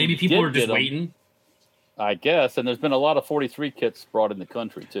when we people were just waiting. I guess, and there's been a lot of 43 kits brought in the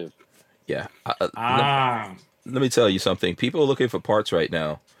country too. Yeah. Let me tell you something. People are looking for parts right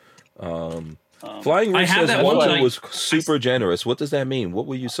now. Flying Rich says Walter was super generous. What does that mean? What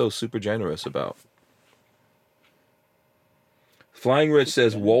were you so super generous about? Flying Rich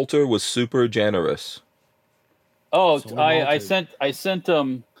says Walter was super generous. Oh, I sent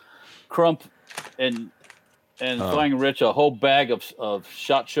Crump and Flying Rich a whole bag of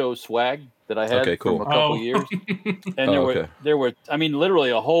SHOT Show swag that I had from a couple years, and there were I mean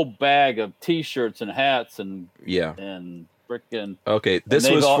literally a whole bag of T-shirts and hats and freaking. Okay, this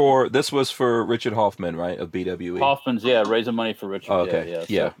was for Richard Hoffman, right, of BWE. Hoffman's raising money for Richard. Okay,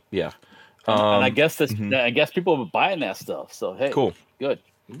 yeah. And I guess I guess people have been buying that stuff. So hey, cool, good,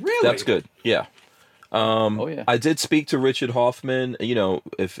 really, that's good. Yeah. I did speak to Richard Hoffman.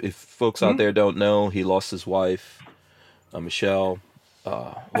 If folks out there don't know, he lost his wife, Michelle.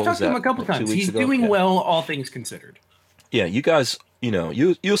 I've talked to him a couple times. He's doing well, all things considered. Yeah, you guys,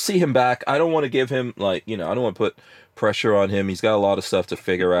 you'll see him back. I don't want to give him I don't want to put pressure on him. He's got a lot of stuff to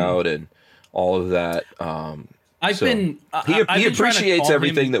figure out and all of that. He appreciates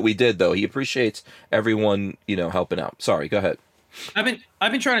everything that we did, though. He appreciates everyone, helping out. Sorry, go ahead. I've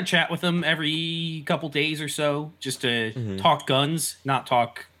been trying to chat with him every couple days or so, just to talk guns, not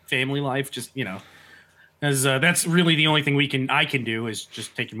talk family life. Just as that's really the only thing I can do is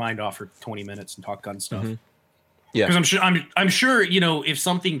just take your mind off for 20 minutes and talk gun stuff. Yeah, because I'm sure if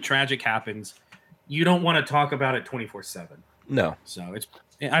something tragic happens, you don't want to talk about it 24/7. No. So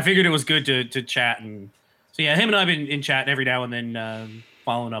I figured it was good to chat, and so him and I've been in chat every now and then,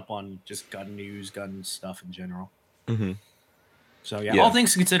 following up on just gun news, gun stuff in general. So all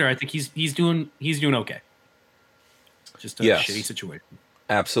things considered, I think he's doing okay. Just a shitty situation.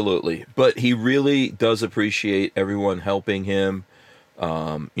 Absolutely, but he really does appreciate everyone helping him.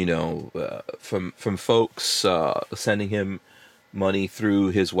 From folks sending him money through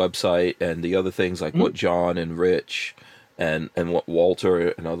his website and the other things like what John and Rich and what Walter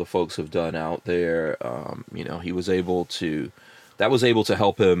and other folks have done out there. He was able to that was able to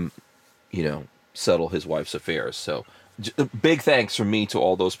help him, settle his wife's affairs. So big thanks from me to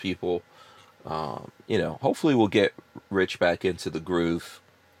all those people. Hopefully we'll get Rich back into the groove,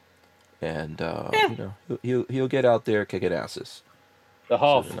 and he'll get out there kicking asses. The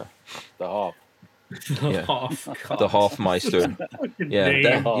Hoff. The Hoff. Yeah. The Hoffmeister.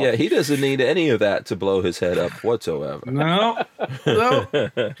 Yeah, he doesn't need any of that to blow his head up whatsoever. No.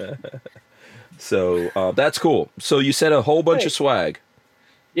 So that's cool. So you said a whole bunch of swag.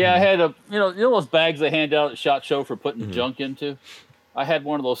 Yeah, I had those bags they hand out at SHOT Show for putting junk into. I had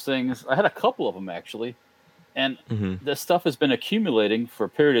one of those things. I had a couple of them actually, and this stuff has been accumulating for a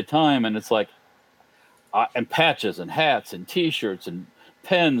period of time, and it's like, and patches and hats and T-shirts and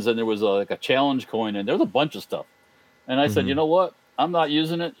pens, and there was a challenge coin, and there was a bunch of stuff. And I said, you know what? I'm not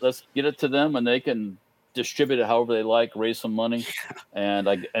using it. Let's get it to them, and they can distribute it however they like, raise some money, and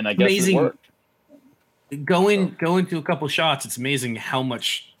I guess amazing. It worked. Going to a couple shots, it's amazing how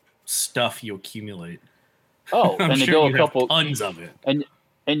much stuff you accumulate. Oh, I'm and sure you go you a couple have tons of it, and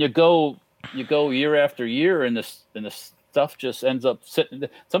you go year after year, and the stuff just ends up sitting.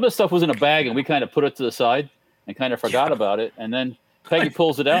 Some of the stuff was in a bag, and we kind of put it to the side and kind of forgot about it, and then Peggy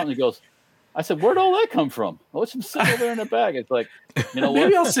pulls it out and he goes, I said, where'd all that come from? Oh, it's sitting over there in the bag. It's like, you know what?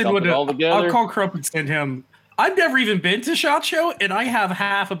 Maybe I'll send one all together. I'll call Crump and send him. I've never even been to SHOT Show, and I have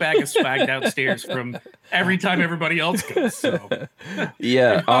half a bag of swag downstairs from every time everybody else goes. So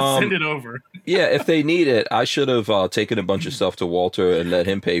yeah, I'll send it over. Yeah, if they need it, I should have taken a bunch of stuff to Walter and let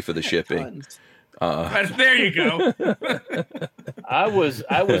him pay for the shipping. There you go. I was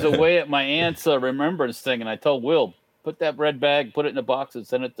away at my aunt's remembrance thing, and I told Will, put that red bag, put it in a box, and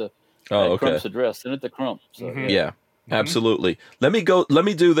send it to Crump's address. Send it to Crump. So, yeah. Absolutely. Let me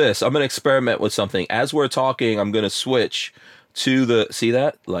do this. I'm going to experiment with something. As we're talking, I'm going to switch to see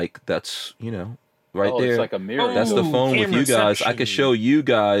that? Like, that's, right there. It's like a mirror. That's the phone with you guys. I can show you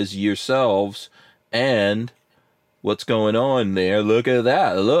guys yourselves and what's going on there. Look at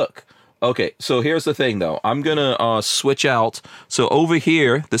that. Look. Okay, so here's the thing, though. I'm going to switch out. So over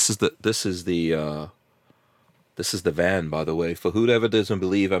here, this is the van, by the way. For whoever doesn't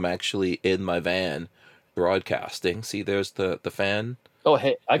believe I'm actually in my van broadcasting. See, there's the fan. Oh,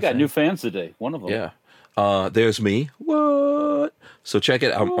 hey, I got new fans today. One of them. Yeah. There's me. What? So check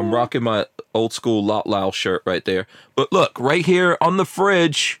it. I'm rocking my old school Lot Lao shirt right there. But look, right here on the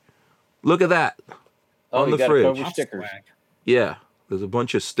fridge. Look at that. On the fridge. Stickers. Yeah. There's a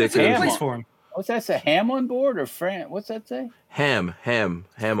bunch of stickers. That's a good place for him. What's that say? Ham on board or Fran? What's that say? Ham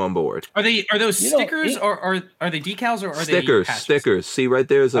on board. Are those stickers or are they decals or are stickers? They patches? Stickers. See right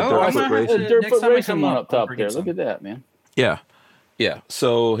there is a dirt foot racing. Dirt foot racing one up top there. Look at that, man. Yeah.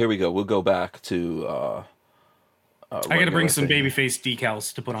 So here we go. We'll go back to. I got to bring some babyface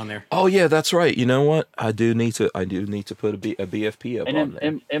decals to put on there. Oh yeah, that's right. You know what? I do need to put a BFP up on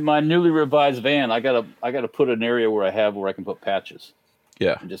there. In my newly revised van, I gotta put an area where I can put patches.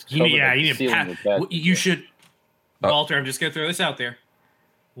 Yeah. And just you need you should. Walter, I'm just gonna throw this out there.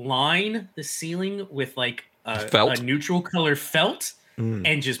 Line the ceiling with like a neutral color felt,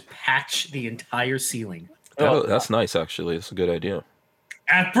 and just patch the entire ceiling. That's nice, actually. It's a good idea.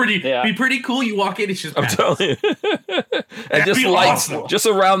 Be pretty cool. You walk in, it's just patches. I'm telling you. And just lights, awesome. Just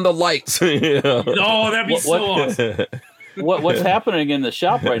around the lights. Oh, that'd be so awesome. What's happening in the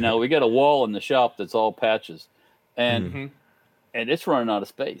shop right now? We got a wall in the shop that's all patches, and it's running out of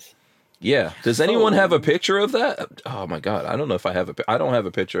space. Yeah. Does anyone have a picture of that? Oh my God. I don't know if I have I don't have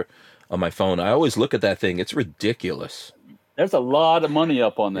a picture on my phone. I always look at that thing. It's ridiculous. There's a lot of money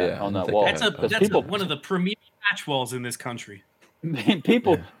up on that wall. That's one of the premier patch walls in this country.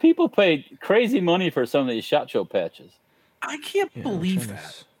 People pay crazy money for some of these SHOT Show patches. I can't believe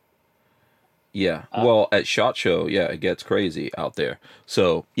that. Yeah. Well, at SHOT Show, it gets crazy out there.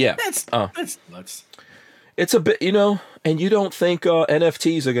 So that's nuts. It's a bit, and you don't think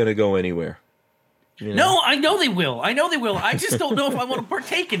NFTs are going to go anywhere. No, I know they will. I just don't know if I want to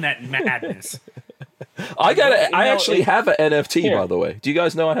partake in that madness. I actually have an NFT, by the way. Do you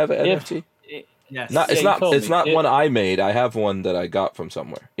guys know I have an NFT? Yes. It's not one I made. I have one that I got from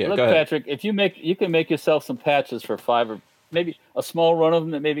somewhere. Yeah, look, go ahead. Patrick, if you can make yourself some patches for $5 or maybe a small run of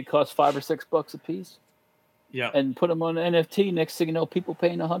them that maybe cost $5 or $6 a piece. Yeah. And put them on an NFT. Next thing you know, people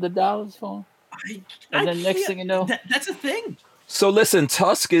paying $100 for them. And then next thing you know, that's a thing. So listen,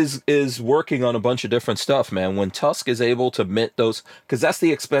 Tusk is working on a bunch of different stuff, man. When Tusk is able to mint those, because that's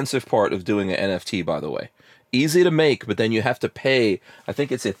the expensive part of doing an NFT, by the way. Easy to make, but then you have to pay. I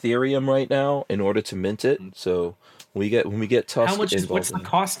think it's Ethereum right now in order to mint it. So when we get Tusk, how much what's the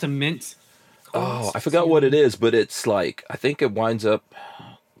cost to mint? Oh, I forgot what it is, but it's like I think it winds up.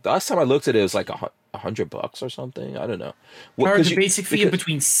 The last time I looked at it, it was like $100 $100 or something. I don't know. Charge a basic fee of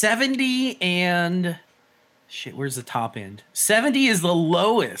between 70 and shit. Where's the top end? 70 is the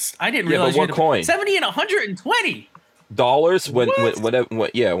lowest. I didn't realize. But what coin? 70 and $120 when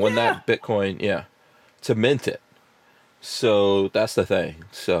that Bitcoin to mint it. So that's the thing.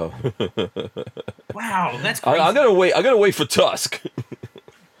 So wow, that's crazy. I gotta wait for Tusk.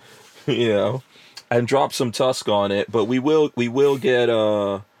 And drop some Tusk on it, but we will get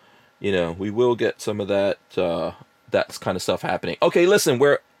we will get some of that that kind of stuff happening. Okay, listen,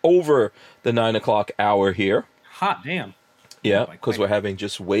 we're over the 9 o'clock hour here. Hot damn. Yeah, because we're having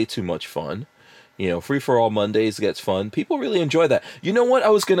just way too much fun. Free for all Mondays gets fun. People really enjoy that. You know what?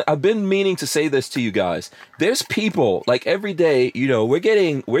 I've been meaning to say this to you guys. There's people like every day, we're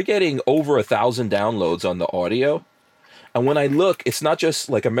getting over 1,000 downloads on the audio. And when I look, it's not just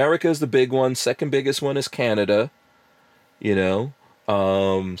like America is the big one. Second biggest one is Canada,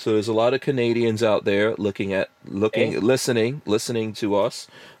 So there's a lot of Canadians out there listening to us.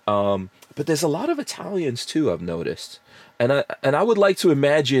 But there's a lot of Italians too, I've noticed. And I would like to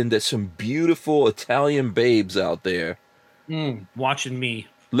imagine there's some beautiful Italian babes out there watching me,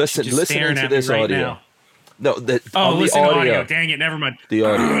 listening to this audio. Now. No, listen to audio. Dang it, never mind. The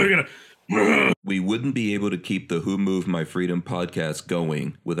audio. We wouldn't be able to keep the Who Moved My Freedom podcast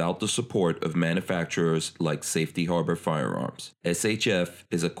going without the support of manufacturers like Safety Harbor Firearms. SHF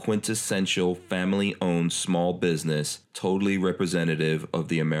is a quintessential family-owned small business, totally representative of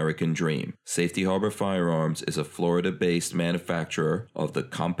the American dream. Safety Harbor Firearms is a Florida-based manufacturer of the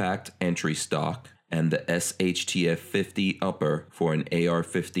compact entry stock and the SHTF 50 upper for an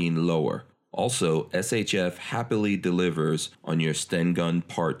AR-15 lower. Also, SHF happily delivers on your Sten gun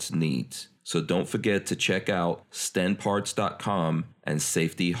parts needs. So don't forget to check out stenparts.com and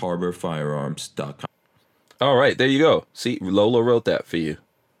safetyharborfirearms.com. All right, there you go. See, Lola wrote that for you.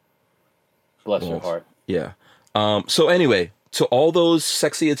 Bless your heart. Yeah. So anyway, to all those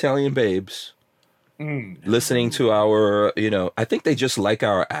sexy Italian babes listening to our, I think they just like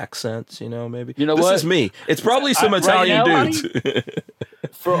our accents, maybe. You know this what? is me. It's probably some Italian dudes.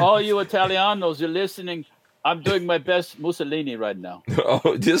 For all you Italianos, you're listening. I'm doing my best Mussolini right now.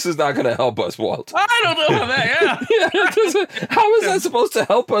 Oh, this is not going to help us, Walt. I don't know about that. Yeah. How is that supposed to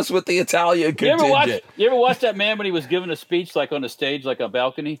help us with the Italian contingent? You ever watch that man when he was giving a speech, like on a stage, like a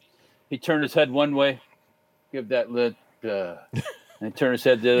balcony? He turned his head one way, give that lit, and he turned his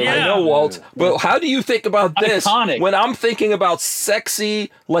head the other way. I know, Walt. But how do you think about this? Iconic. When I'm thinking about sexy,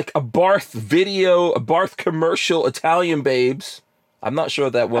 like a Barth commercial Italian babes. I'm not sure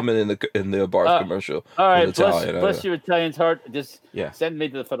that woman in the Barth commercial. All right, bless your Italian's heart. Just send me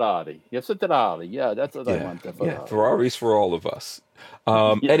to the Ferrari. Yes, a Ferrari. Yeah, that's what I want. The Ferrari. Yeah, Ferraris for all of us.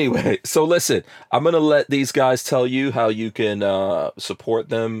 Anyway, so listen, I'm gonna let these guys tell you how you can support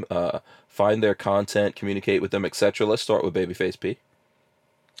them, find their content, communicate with them, etc. Let's start with Babyface P.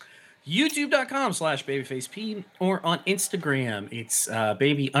 YouTube.com/babyfaceP or on Instagram. It's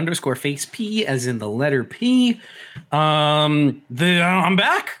baby_face_P as in the letter P. I'm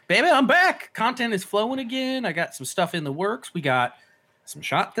back, baby. I'm back. Content is flowing again. I got some stuff in the works. We got some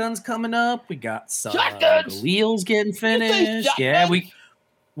shotguns coming up. We got some wheels getting finished. Yeah,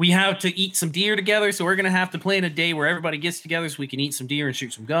 we have to eat some deer together, so we're gonna have to plan a day where everybody gets together so we can eat some deer and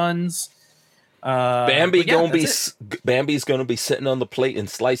shoot some guns. Bambi's gonna be sitting on the plate in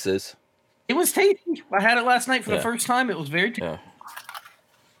slices. It was tasty. I had it last night for the first time. It was very tasty. Yeah.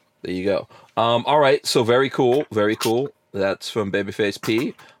 There you go. All right, so very cool. That's from Babyface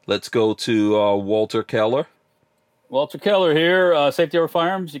P. Let's go to Walter Keller. Walter Keller here, Safety Harbor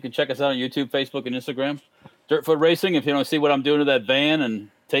Firearms. You can check us out on YouTube, Facebook, and Instagram. Dirtfoot Racing. If you want to see what I'm doing to that van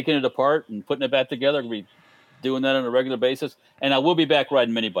and taking it apart and putting it back together, we'll be doing that on a regular basis. And I will be back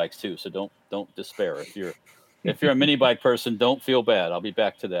riding mini bikes too, so don't despair. If you're a mini bike person, don't feel bad. I'll be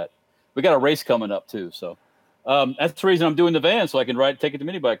back to that. We got a race coming up too, so that's the reason I'm doing the van, so I can take it to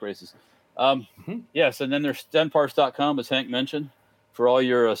mini bike races. Yes, and then there's stenparts.com, as Hank mentioned, for all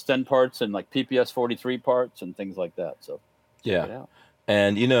your Sten parts and like PPS 43 parts and things like that. So check it out.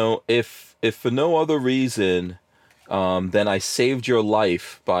 And if for no other reason then I saved your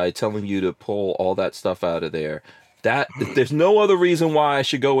life by telling you to pull all that stuff out of there. That if there's no other reason why I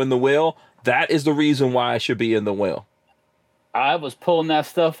should go in the wheel. That is the reason why I should be in the wheel. I was pulling that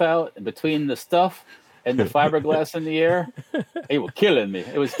stuff out, and between the stuff and the fiberglass in the air, it was killing me.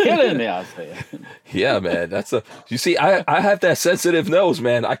 It was killing me, I'll say. Yeah, man. You see, I have that sensitive nose,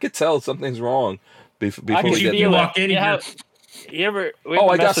 man. I could tell something's wrong before we get you walk in here. I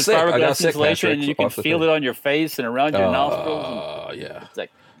got sick. And you can feel it on your face and around your nostrils. Yeah. It's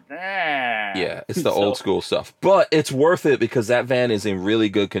like, yeah, it's the old school stuff. But it's worth it because that van is in really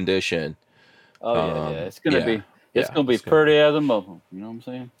good condition. Oh yeah. It's gonna be. It's gonna be pretty as a mother. You know what I'm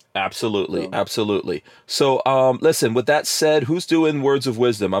saying? Absolutely, absolutely. So, listen. With that said, who's doing words of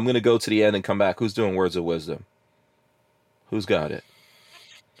wisdom? I'm gonna go to the end and come back. Who's doing words of wisdom? Who's got it?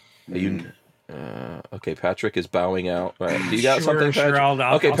 Are you? Okay, Patrick is bowing out. Right. Do you got something, Patrick? I'll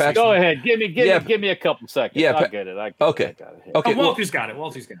Patrick. Go ahead. Give me a couple seconds. Yeah, I'll get it. Okay. Okay. Walter's got it.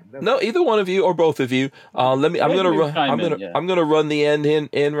 Walter's got it. No, either one of you or both of you. I'm gonna run the end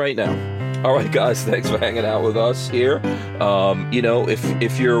in right now. All right, guys. Thanks for hanging out with us here.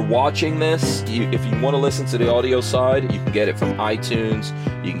 If you're watching this, if you want to listen to the audio side, you can get it from iTunes.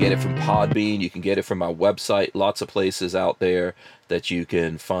 You can get it from Podbean. You can get it from my website. Lots of places out there that you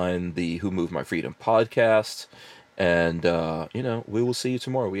can find the Who Moved My Freedom podcast. And, we will see you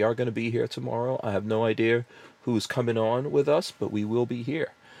tomorrow. We are going to be here tomorrow. I have no idea who's coming on with us, but we will be here.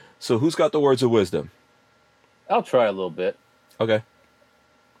 So who's got the words of wisdom? I'll try a little bit. Okay.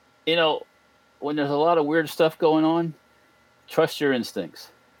 When there's a lot of weird stuff going on, trust your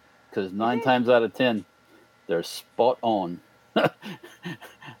instincts. Because 9 times out of 10, they're spot on.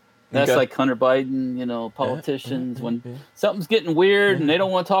 That's like Hunter Biden, politicians. When something's getting weird and they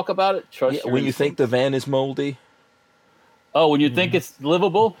don't want to talk about it, trust your when you think the van is moldy? Oh, when you think it's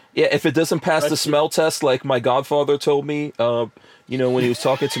livable? Yeah, if it doesn't pass the smell test, like my godfather told me, when he was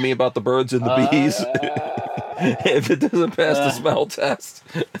talking to me about the birds and the bees. If it doesn't pass the smell test.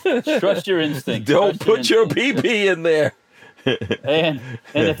 Trust your instinct. Don't put your pee-pee in there. and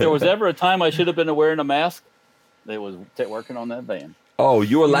if there was ever a time I should have been wearing a mask, they was working on that van. Oh,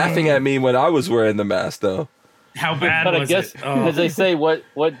 you were laughing at me when I was wearing the mask, though. How bad was it? But I guess, as they say, what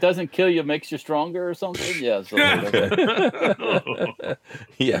doesn't kill you makes you stronger or something? Yeah. So, okay.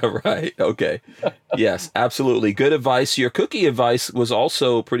 Yeah, right. Okay. Yes, absolutely. Good advice. Your cookie advice was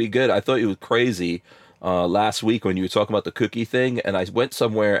also pretty good. I thought it was crazy last week when you were talking about the cookie thing, and I went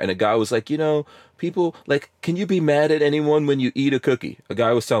somewhere and a guy was like, people, can you be mad at anyone when you eat a cookie? A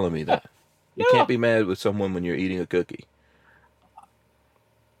guy was telling me that. You can't be mad with someone when you're eating a cookie.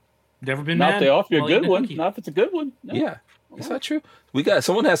 Never been mad? Not if you're a good one. Cookie. Not if it's a good one. No. Yeah. Is that true?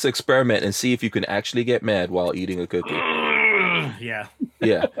 Someone has to experiment and see if you can actually get mad while eating a cookie. Yeah.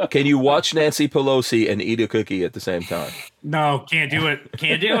 Yeah. Can you watch Nancy Pelosi and eat a cookie at the same time? No, can't do it.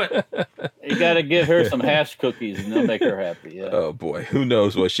 Can't do it. You got to give her some hash cookies and they'll make her happy. Yeah. Oh, boy. Who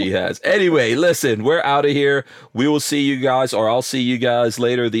knows what she has? Anyway, listen, we're out of here. We will see you guys, or I'll see you guys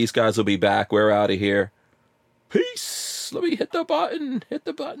later. These guys will be back. We're out of here. Peace. Let me hit the button. Hit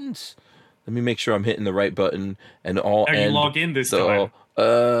the buttons. Let me make sure I'm hitting the right button and all. Are you logged in this time?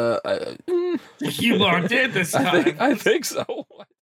 You logged in this time. I think so.